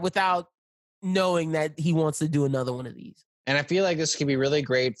in there without knowing that he wants to do another one of these. And I feel like this could be really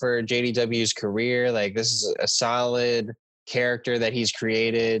great for JDW's career. This is a solid character that he's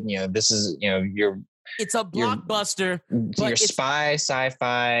created. This is, it's a blockbuster. Your spy,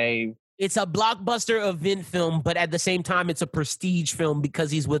 sci-fi. It's a blockbuster event film, but at the same time, it's a prestige film because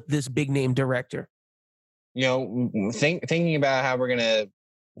he's with this big name director. Thinking about how we're gonna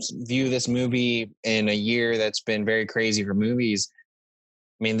view this movie in a year that's been very crazy for movies.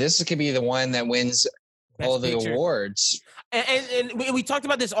 I mean, this could be the one that wins all the awards. And we talked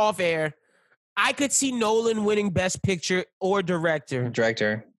about this off air. I could see Nolan winning Best Picture or Director,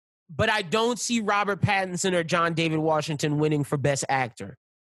 but I don't see Robert Pattinson or John David Washington winning for Best Actor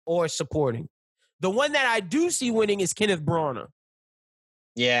or Supporting. The one that I do see winning is Kenneth Branagh.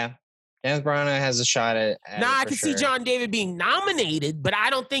 Yeah. Kenneth Branagh has a shot at now, I can see John David being nominated, but I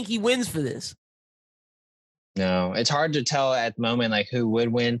don't think he wins for this. No, it's hard to tell at the moment, like, who would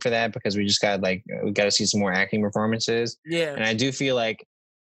win for that, because we got to see some more acting performances. Yeah. And I do feel like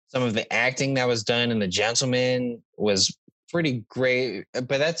some of the acting that was done in The Gentleman was pretty great, but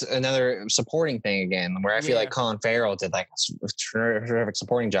that's another supporting thing again, where I feel like Colin Farrell did like a terrific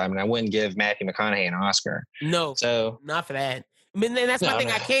supporting job, and I wouldn't give Matthew McConaughey an Oscar. No, so not for that. I mean, that's my thing.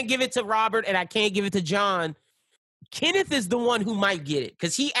 No. I can't give it to Robert and I can't give it to John. Kenneth is the one who might get it,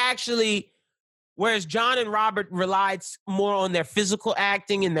 because he actually, whereas John and Robert relied more on their physical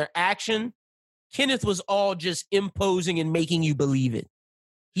acting and their action, Kenneth was all just imposing and making you believe it.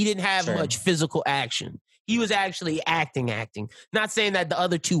 He didn't have much physical action. He was actually acting. Not saying that the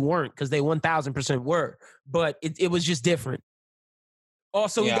other two weren't, because they 1,000% were, but it was just different.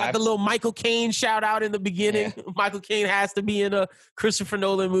 Also, we got the little Michael Caine shout out in the beginning. Yeah. Michael Caine has to be in a Christopher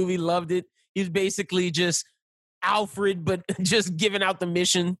Nolan movie. Loved it. He's basically just Alfred, but just giving out the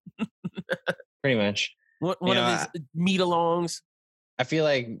mission. Pretty much. One of his meet-alongs. I feel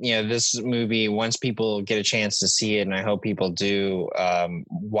like, this movie, once people get a chance to see it, and I hope people do,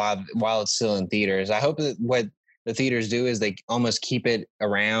 while it's still in theaters, I hope that what the theaters do is they almost keep it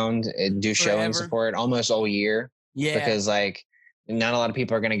around and do showings for it almost all year. Yeah. Because, not a lot of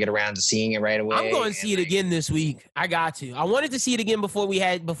people are going to get around to seeing it right away. I'm going to see it again this week. I got to. I wanted to see it again before we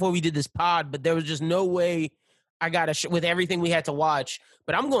did this pod, but there was just no way I got with everything we had to watch.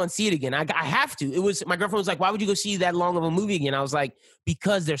 But I'm going to see it again. I have to. My girlfriend was like, "Why would you go see that long of a movie again?" I was like,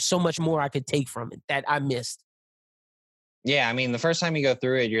 "Because there's so much more I could take from it that I missed." Yeah, I mean, the first time you go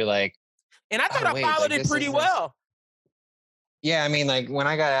through it, you're like, and I thought I followed it pretty well. Yeah, I mean, when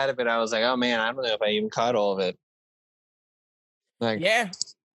I got out of it, I was like, "Oh man, I don't know if I even caught all of it." Yeah.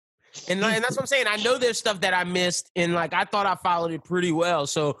 And that's what I'm saying. I know there's stuff that I missed, and I thought I followed it pretty well.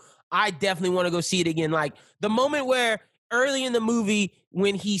 So I definitely want to go see it again. The moment where early in the movie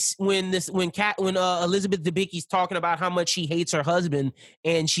when Elizabeth Debicki's talking about how much she hates her husband,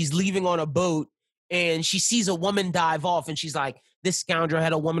 and she's leaving on a boat, and she sees a woman dive off, and she's like, "This scoundrel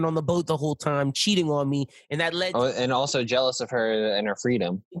had a woman on the boat the whole time, cheating on me," and that led. And also jealous of her and her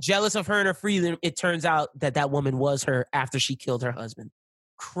freedom. Jealous of her and her freedom. It turns out that woman was her after she killed her husband.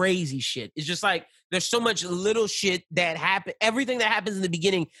 Crazy shit. It's just there's so much little shit that happen. Everything that happens in the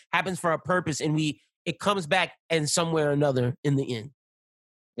beginning happens for a purpose, and it comes back in somewhere or another in the end.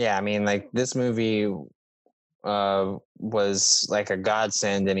 Yeah, I mean, this movie was like a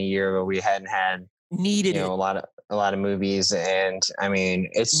godsend in a year where we hadn't had a lot of movies, and I mean,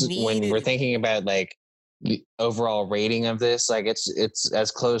 it's when we're thinking about the overall rating of this, it's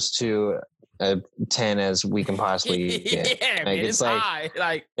as close to a 10 as we can possibly get. Yeah, man, it's high.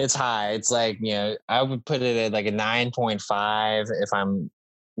 It's high. It's I would put it at a 9.5 if I'm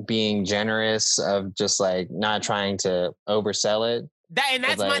being generous, of just not trying to oversell it.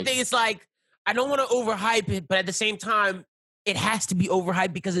 That's my thing. It's I don't want to overhype it, but at the same time, it has to be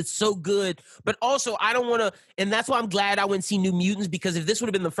overhyped because it's so good. But also, I don't want to, and that's why I'm glad I went and see New Mutants, because if this would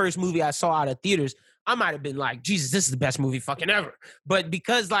have been the first movie I saw out of theaters, I might have been like, Jesus, this is the best movie fucking ever. But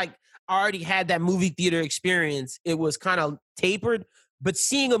because I already had that movie theater experience, it was kind of tapered. But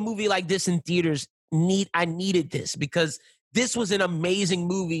seeing a movie like this in theaters, I needed this, because this was an amazing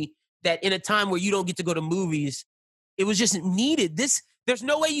movie that in a time where you don't get to go to movies, it was just needed. There's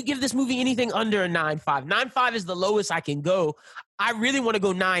no way you give this movie anything under a 9.5. 9.5 is the lowest I can go. I really want to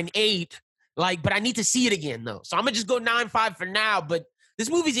go 9.8, but I need to see it again though. So I'm gonna just go 9.5 for now. But this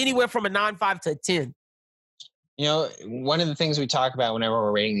movie's anywhere from a 9.5 to a 10. One of the things we talk about whenever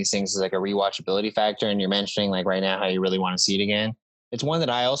we're rating these things is a rewatchability factor. And you're mentioning right now how you really want to see it again. It's one that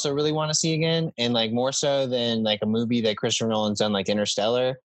I also really want to see again. And more so than a movie that Christopher Nolan's done, like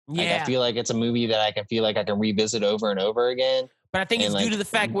Interstellar. Yeah. I feel like it's a movie that I can revisit over and over again. But I think it's due to the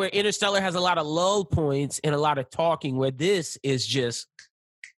fact where Interstellar has a lot of lull points and a lot of talking, where this is just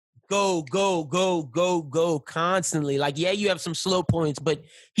go, go, go, go, go constantly. You have some slow points, but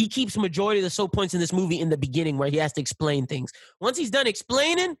he keeps majority of the slow points in this movie in the beginning, where he has to explain things. Once he's done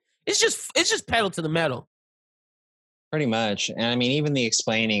explaining, it's just pedal to the metal. Pretty much. And I mean, even the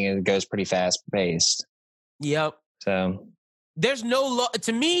explaining, it goes pretty fast paced. Yep. So there's no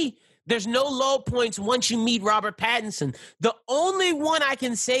to me, There's no low points once you meet Robert Pattinson. The only one I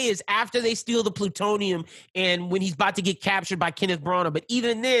can say is after they steal the plutonium and when he's about to get captured by Kenneth Branagh. But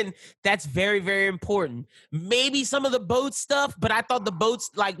even then, that's very, very important. Maybe some of the boat stuff, but I thought the boats,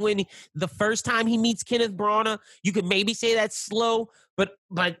 like when the first time he meets Kenneth Branagh, you could maybe say that's slow, but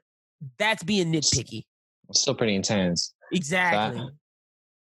that's being nitpicky. Still pretty intense. Exactly.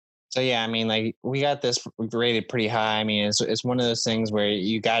 So yeah, I mean, like we got this rated pretty high. I mean, it's one of those things where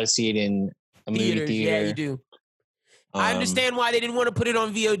you got to see it in a movie theater. Yeah, you do. I understand why they didn't want to put it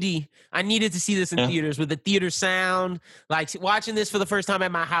on VOD. I needed to see this in theaters with the theater sound. Like watching this for the first time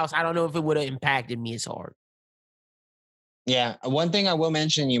at my house, I don't know if it would have impacted me as hard. Yeah, one thing I will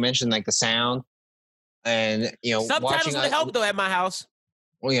mention, you mentioned like the sound, and subtitles would help though at my house.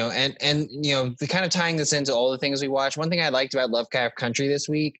 Well, and the kind of tying this into all the things we watched. One thing I liked about Lovecraft Country this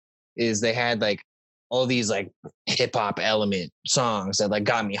week is they had like all these like hip hop element songs that like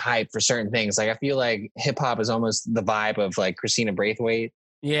got me hyped for certain things. Like I feel like hip hop is almost the vibe of like Christina Braithwaite.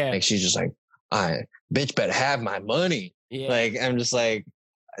 Yeah. Like she's just like, bitch better have my money. Yeah. Like I'm just like,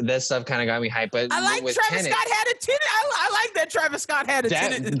 that stuff kind of got me hyped. But I like Travis Scott had a tenant. I like that Travis Scott had a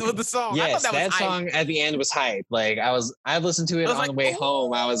tenant with the song. Yes, I thought that song at the end was hype. Like I listened to it on the way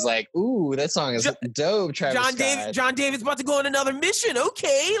home. I was like, ooh, that song is dope. Travis Scott. John David's about to go on another mission.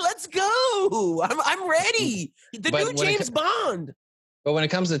 Okay, let's go. I'm ready. The new James Bond. But when it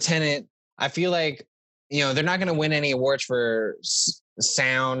comes to Tenet, I feel like they're not going to win any awards for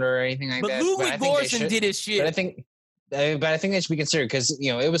sound or anything like that. But Ludwig Göransson did his shit. But I think they should be considered because,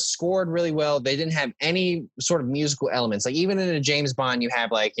 it was scored really well. They didn't have any sort of musical elements. Like even in a James Bond, you have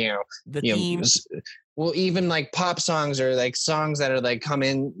like, the themes. Well, even like pop songs or like songs that are like come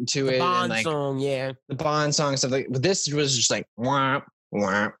into it. Bond and like song, yeah. The Bond song stuff. Like, but this was just like, wah,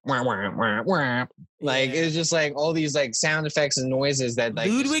 wah, wah, wah, wah, wah. Like it was just like all these like sound effects and noises that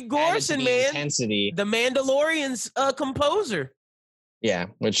like Ludwig Göransson, man, intensity. The Mandalorian's composer. Yeah,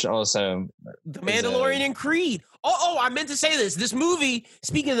 which also The Mandalorian and Creed. Oh, I meant to say this. This movie,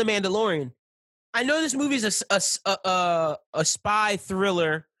 speaking of The Mandalorian, I know this movie is a spy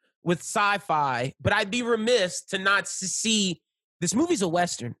thriller with sci-fi, but I'd be remiss to not see this movie's a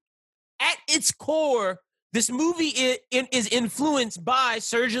Western. At its core, this movie is influenced by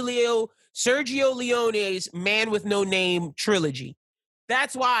Sergio Leone's Man with No Name trilogy.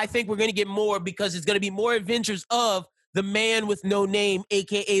 That's why I think we're going to get more, because it's going to be more adventures of the Man with No Name,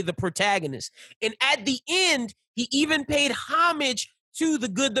 a.k.a. the protagonist. And at the end, he even paid homage to The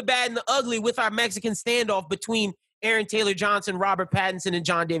Good, the Bad, and the Ugly with our Mexican standoff between Aaron Taylor Johnson, Robert Pattinson, and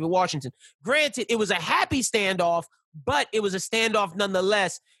John David Washington. Granted, it was a happy standoff, but it was a standoff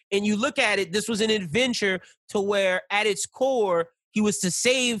nonetheless. And you look at it, this was an adventure to where at its core, he was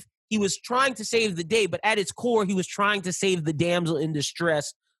trying to save the day, but at its core, he was trying to save the damsel in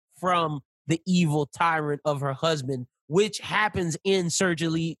distress from the evil tyrant of her husband, which happens in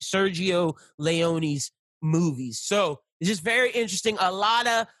Sergio Leone's movies. So it's just very interesting.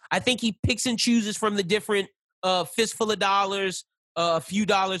 I think he picks and chooses from the different Fistful of Dollars, a few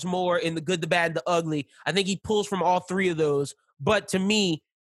dollars more in The Good, the Bad, and the Ugly. I think he pulls from all three of those. But to me,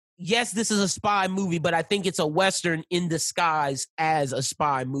 yes, this is a spy movie, but I think it's a Western in disguise as a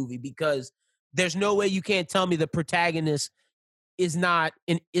spy movie, because there's no way you can't tell me the protagonist is not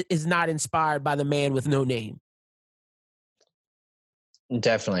inspired by the Man with No Name.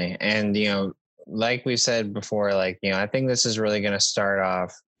 Definitely. And, like we said before, like, I think this is really going to start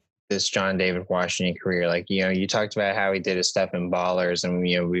off this John David Washington career. Like, you talked about how he did his stuff in Ballers, and,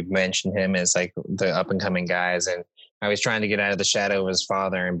 we've mentioned him as like the up and coming guys. And I was trying to get out of the shadow of his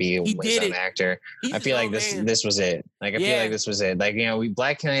father and be his own actor. I feel like this was it. Like, I feel like this was it. Like,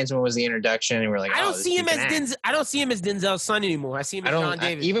 Black Klansman was the introduction, and we're like, I don't see him as Denzel's son anymore. I see him as John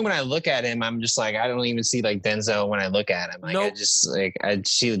David. Even when I look at him, I'm just like, I don't even see like Denzel when I look at him. Like, nope. I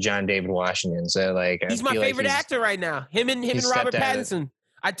see John David Washington. So like, he's my favorite actor right now. Him and Robert Pattinson.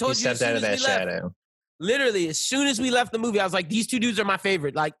 I told you, stepped out of that shadow. Literally, as soon as we left the movie, I was like, these two dudes are my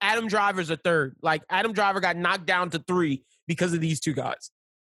favorite. Like, Adam Driver's a third. Like, Adam Driver got knocked down to 3 because of these two guys.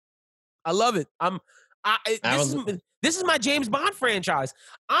 I love it. This is my James Bond franchise.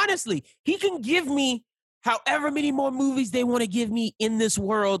 Honestly, he can give me however many more movies they want to give me in this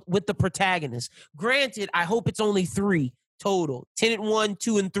world with the protagonist. Granted, I hope it's only 3 total. Tenet 1,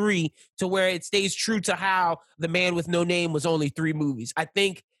 2, and 3, to where it stays true to how The Man with No Name was only 3 movies. I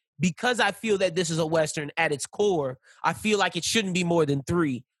think because I feel that this is a Western at its core, I feel like it shouldn't be more than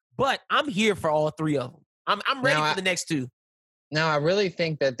 3. But I'm here for all 3 of them. I'm ready for the next 2. Now, I really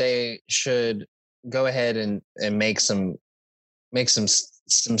think that they should go ahead and make some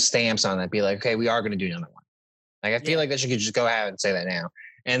stamps on that. Be like, okay, we are going to do another one. Like, I feel like they should just go ahead and say that now.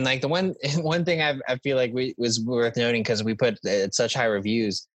 And like the one thing I feel like was worth noting because we put such high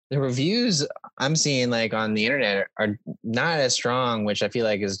reviews. The reviews I'm seeing like on the internet are not as strong, which I feel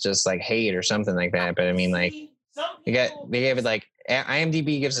like is just like hate or something like that. But I mean, like they gave it like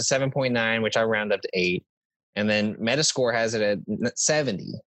IMDb gives a 7.9, which I round up to 8, and then Metascore has it at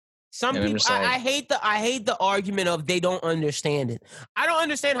 70. Some And I'm people, just like, I hate the argument of they don't understand it. I don't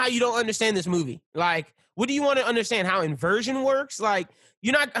understand how you don't understand this movie. Like, what do you want to understand? How inversion works? Like,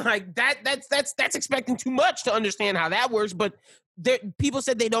 you're not like that. That's expecting too much to understand how that works. But people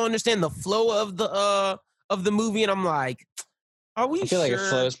said they don't understand the flow of the movie, and I'm like, are we I feel sure? like it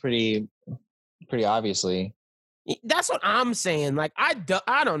flows pretty obviously. That's what I'm saying. Like, I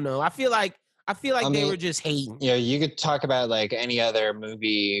don't know. I feel like they were just hating. You know, you could talk about like any other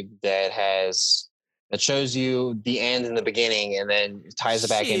movie that shows you the end in the beginning and then ties it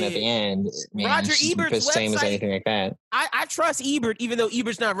back in at the end. I mean, Roger it's Ebert's the same website, as anything like that. I trust Ebert, even though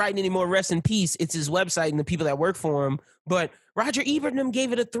Ebert's not writing anymore. Rest in peace. It's his website and the people that work for him. But Roger Ebert and them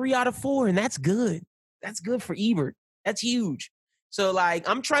gave it a 3 out of 4, and that's good. That's good for Ebert. That's huge. So like,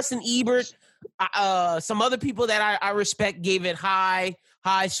 I'm trusting Ebert. Some other people that I respect gave it high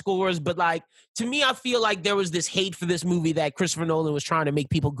scores, but like, to me, I feel like there was this hate for this movie that Christopher Nolan was trying to make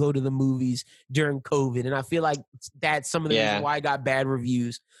people go to the movies during COVID, and I feel like that's some of the reason why I got bad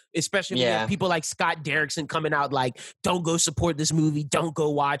reviews, especially when you have people like Scott Derrickson coming out like, "Don't go support this movie, don't go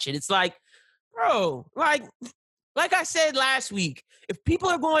watch it." It's like, bro, like I said last week, if people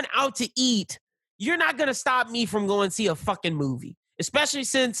are going out to eat, you're not gonna stop me from going to see a fucking movie. Especially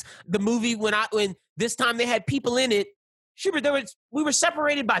since the movie, when this time they had people in it, Schubert, we were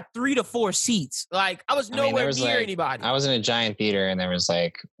separated by 3 to 4 seats. Like, I was nowhere near anybody. I was in a giant theater and there was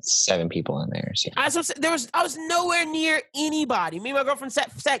like 7 people in there. So. I was nowhere near anybody. Me and my girlfriend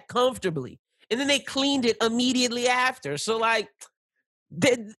sat comfortably, and then they cleaned it immediately after. So like,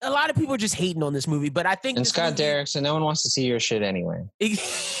 a lot of people are just hating on this movie, but I think Scott Derrickson, no one wants to see your shit anyway.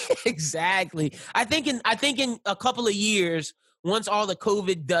 Exactly. I think in a couple of years, once all the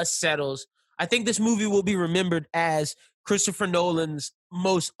COVID dust settles, I think this movie will be remembered as Christopher Nolan's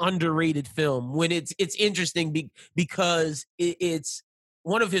most underrated film. When it's interesting because it's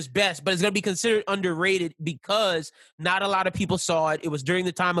one of his best, but it's going to be considered underrated because not a lot of people saw it. It was during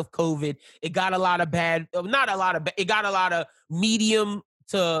the time of COVID. It got a lot of it got a lot of medium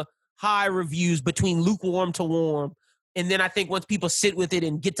to high reviews, between lukewarm to warm. And then I think once people sit with it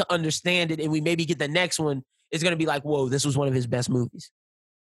and get to understand it, and we maybe get the next one, it's going to be like, whoa, this was one of his best movies.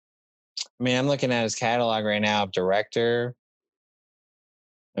 I mean, I'm looking at his catalog right now of director.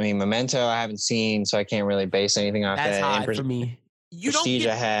 I mean, Memento I haven't seen, so I can't really base anything off that. That's high for me. Prestige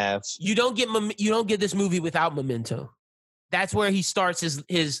I have. You don't get this movie without Memento. That's where he starts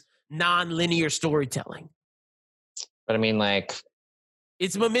his non-linear storytelling. But I mean, like,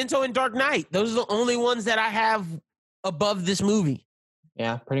 it's Memento and Dark Knight. Those are the only ones that I have above this movie.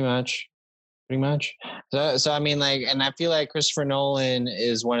 Yeah, pretty much. So I mean, like, and I feel like Christopher Nolan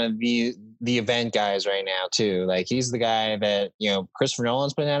is one of the event guys right now too. Like, he's the guy that, you know, Christopher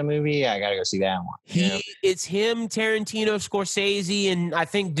Nolan's putting out a movie, I gotta go see that one. It's him, Tarantino, Scorsese, and I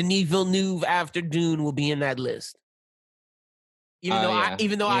think Denis Villeneuve after Dune will be in that list.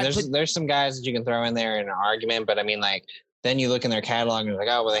 There's some guys that you can throw in there in an argument, but I mean, like, then you look in their catalog and you're like,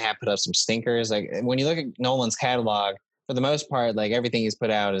 oh, well, they have put up some stinkers. Like, when you look at Nolan's catalog, for the most part, like, everything he's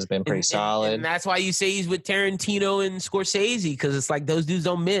put out has been pretty solid. And that's why you say he's with Tarantino and Scorsese, because it's like those dudes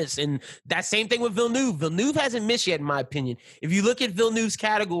don't miss. And that same thing with Villeneuve. Villeneuve hasn't missed yet, in my opinion. If you look at Villeneuve's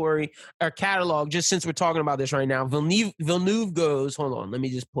category or catalog, just since we're talking about this right now, Villeneuve goes, hold on, let me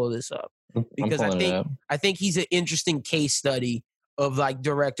just pull this up. Because I think he's an interesting case study of like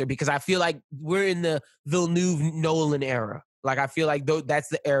director, because I feel like we're in the Villeneuve Nolan era. Like, I feel like that's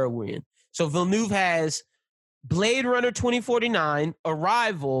the era we're in. So Villeneuve has Blade Runner 2049,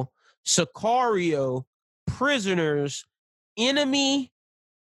 Arrival, Sicario, Prisoners, Enemy,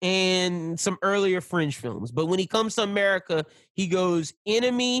 and some earlier French films. But when he comes to America, he goes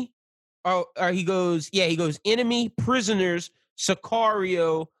Enemy, or he goes Enemy, Prisoners,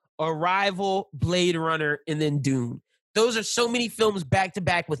 Sicario, Arrival, Blade Runner, and then Dune. Those are so many films back to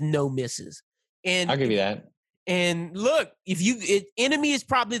back with no misses. And I'll give you that. And look, Enemy is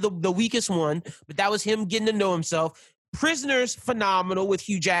probably the weakest one, but that was him getting to know himself. Prisoners, phenomenal with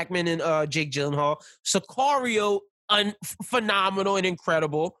Hugh Jackman and Jake Gyllenhaal. Sicario, phenomenal and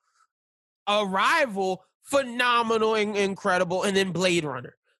incredible. Arrival, phenomenal and incredible. And then Blade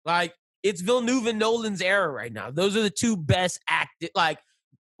Runner. Like, it's Villeneuve and Nolan's era right now. Those are the two best acted. Like,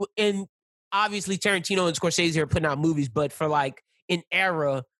 and obviously Tarantino and Scorsese are putting out movies, but for like an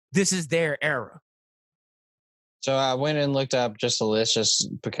era, this is their era. So I went and looked up just a list just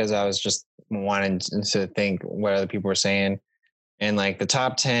because I was just wanting to think what other people were saying. And like the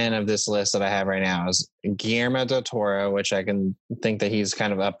top 10 of this list that I have right now is Guillermo del Toro, which I can think that he's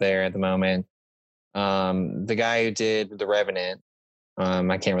kind of up there at the moment. The guy who did The Revenant,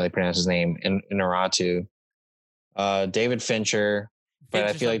 I can't really pronounce his name, Inarritu. David Fincher, but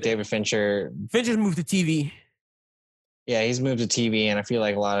I feel like David Fincher's moved to TV. Yeah, he's moved to TV, and I feel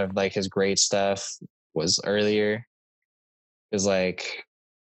like a lot of like his great stuff was earlier. Because like,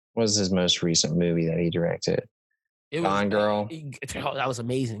 what was his most recent movie that he directed? Gone Girl. That was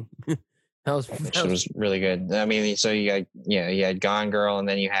amazing. that was really good. I mean, so you had Gone Girl, and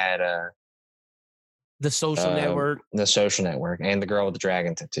then you had The Social Network, and The Girl with the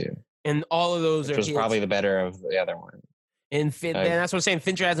Dragon Tattoo, and all of those was probably the better of the other one. And that's what I'm saying.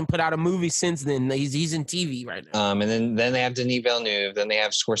 Fincher hasn't put out a movie since then. He's in TV right now. And then they have Denis Villeneuve. Then they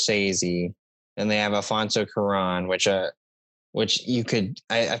have Scorsese. Then they have Alfonso Cuarón, which you could.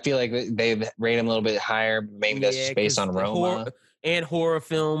 I feel like they rate him a little bit higher. Maybe that's just based on Roma and horror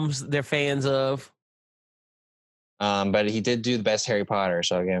films they're fans of. But he did do the best Harry Potter,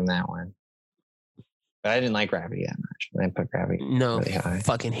 so I'll give him that one. But I didn't like Gravity that much. I didn't put Gravity really high.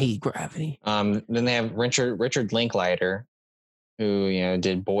 Fucking hate Gravity. Then they have Richard Linklater, who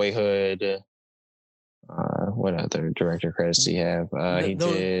did Boyhood. What other director credits do you have? He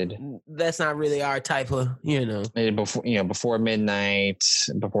did. That's not really our type of, He did Before Midnight,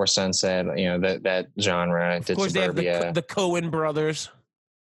 Before Sunset. That genre. Of course, they have the Coen brothers.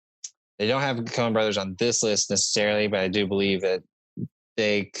 They don't have the Coen brothers on this list necessarily, but I do believe that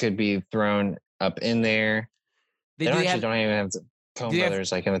they could be thrown up in there. They don't even have the Coen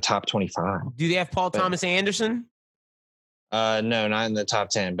brothers like in the top 25. Do they have Paul Thomas Anderson? No, not in the top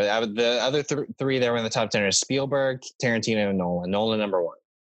 10. But the other three that were in the top 10 are Spielberg, Tarantino, and Nolan. Nolan number 1.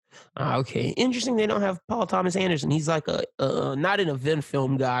 Okay, interesting. They don't have Paul Thomas Anderson. He's like a not an event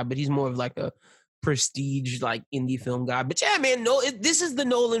film guy, but he's more of like a prestige like indie film guy. But yeah, man, this is the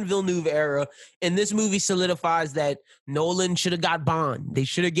Nolan Villeneuve era, and this movie solidifies that Nolan should have got Bond. They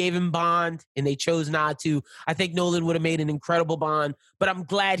should have gave him Bond, and they chose not to. I think Nolan would have made an incredible Bond, but I'm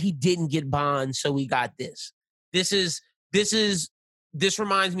glad he didn't get Bond, so we got this. This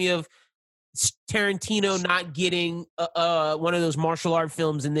reminds me of Tarantino not getting one of those martial art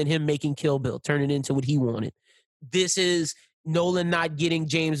films and then him making Kill Bill, turn it into what he wanted. This is Nolan not getting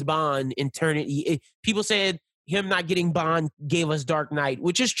James Bond and people said him not getting Bond gave us Dark Knight,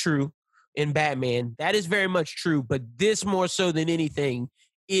 which is true in Batman. That is very much true. But this more so than anything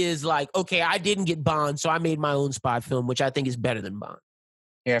is like, okay, I didn't get Bond, so I made my own spy film, which I think is better than Bond.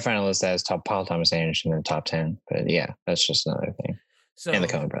 Yeah, I found a list that has Paul Thomas Anderson in the top 10. But yeah, that's just another thing. So, and the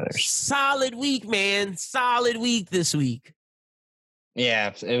Coen brothers. Solid week, man. Solid week this week.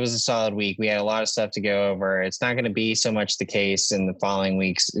 Yeah, it was a solid week. We had a lot of stuff to go over. It's not going to be so much the case in the following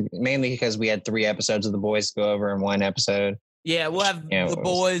weeks, mainly because we had 3 episodes of The Boys to go over in one episode. Yeah, we'll have The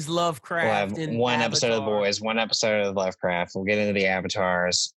Boys, Lovecraft. We'll have one episode of The Boys, one episode of Lovecraft. We'll get into the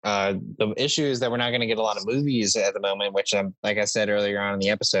Avatars. The issue is that we're not going to get a lot of movies at the moment, which, like I said earlier on in the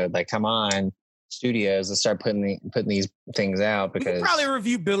episode, like, come on, studios, let's start putting these things out. Because we can probably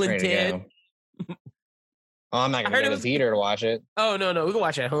review Bill and Ted. I'm not going to go to theater to watch it. Oh, no. We can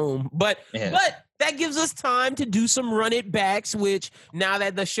watch it at home. But that gives us time to do some run it backs, which now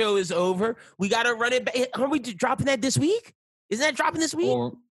that the show is over, we got to run it back. Are we dropping that this week? Isn't that dropping this week?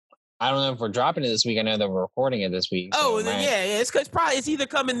 Well, I don't know if we're dropping it this week. I know that we're recording it this week. Oh, so, then, yeah. It's either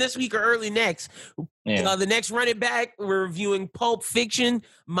coming this week or early next. Yeah. The next Run It Back, we're reviewing Pulp Fiction.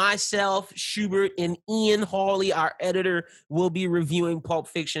 Myself, Schubert, and Ian Hawley, our editor, will be reviewing Pulp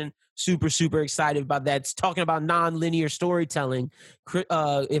Fiction. Super, super excited about that. It's talking about non-linear storytelling.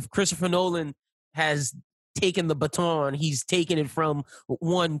 If Christopher Nolan has taken the baton, he's taken it from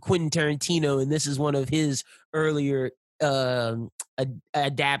one Quentin Tarantino, and this is one of his earlier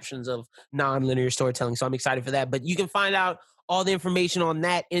adaptions of non-linear storytelling. So I'm excited for that. But you can find out all the information on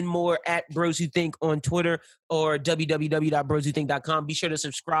that and more at Bros Who Think on Twitter or www.broswhothink.com. Be sure to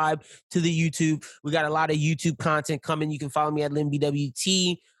subscribe to the YouTube. We got a lot of YouTube content coming. You can follow me at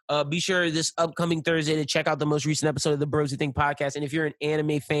LinBWT. Be sure this upcoming Thursday to check out the most recent episode of the Bros Who Think podcast. And if you're an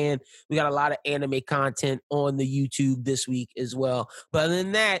anime fan, we got a lot of anime content on the YouTube this week as well. But other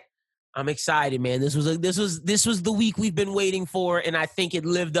than that, I'm excited, man. This was the week we've been waiting for, and I think it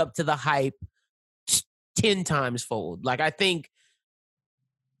lived up to the hype 10 times fold. Like, I think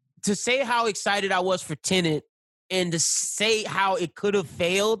to say how excited I was for Tenet and to say how it could have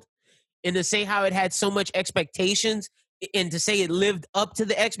failed and to say how it had so much expectations and to say it lived up to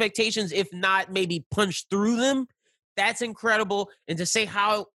the expectations, if not maybe punched through them, that's incredible. And to say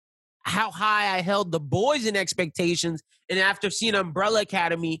how how high I held The Boys in expectations. And after seeing Umbrella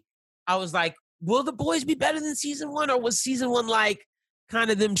Academy, I was like, will The Boys be better than season 1? Or was season 1 like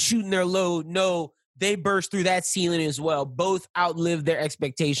kind of them shooting their load? No, they burst through that ceiling as well. Both outlived their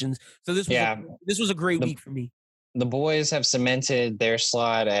expectations. So this was a great week for me. The Boys have cemented their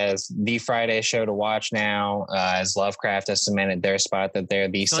slot as the Friday show to watch now, as Lovecraft has cemented their spot that they're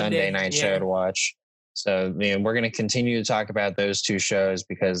the Sunday night show to watch. So we're going to continue to talk about those two shows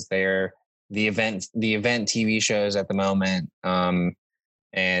because they're the event TV shows at the moment.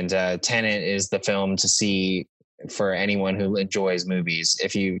 And Tenet is the film to see for anyone who enjoys movies.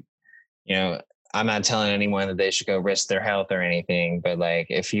 If I'm not telling anyone that they should go risk their health or anything, but like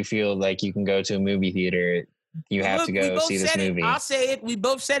if you feel like you can go to a movie theater, you have to go see this movie. I'll say it. We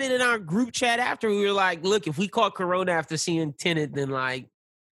both said it in our group chat after. We were like, look, if we caught Corona after seeing Tenet, then like,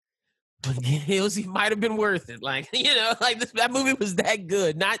 it might have been worth it. Like, that movie was that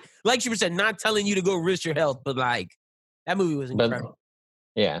good. Not, like you said, not telling you to go risk your health, but like, that movie was incredible.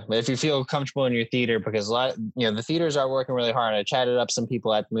 But if you feel comfortable in your theater, because a lot, the theaters are working really hard. I chatted up some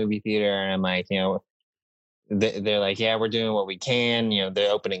people at the movie theater and I'm like, they're like, yeah, we're doing what we can.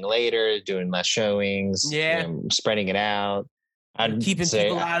 They're opening later, doing less showings, spreading it out. Keeping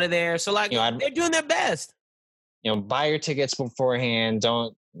people out of there. So like, they're doing their best. Buy your tickets beforehand.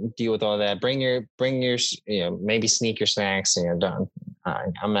 Don't deal with all that. Bring your, maybe sneak your snacks. Don't.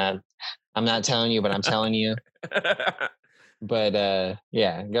 I'm not telling you, but I'm telling you. But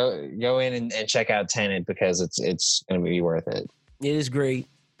go in and check out Tenet because it's going to be worth it. It is great.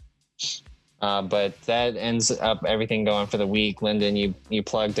 But that ends up everything going for the week. Lyndon, you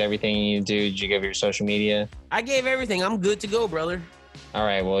plugged everything you do. Did you give your social media? I gave everything. I'm good to go, brother. All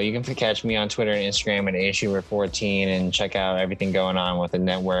right. Well, you can catch me on Twitter and Instagram at AShooter14 and check out everything going on with the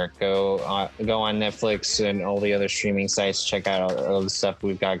network. Go on Netflix and all the other streaming sites. Check out all the stuff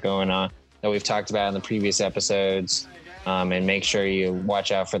we've got going on that we've talked about in the previous episodes. And make sure you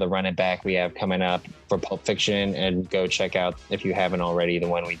watch out for the Run It Back we have coming up for Pulp Fiction, and go check out, if you haven't already, the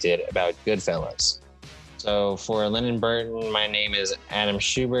one we did about Goodfellas. So for Lyndon Burton, my name is Adam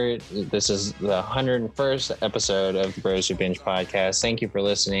Schubert. This is the 101st episode of the Bros Who Binge podcast. Thank you for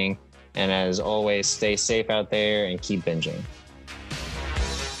listening. And as always, stay safe out there and keep binging.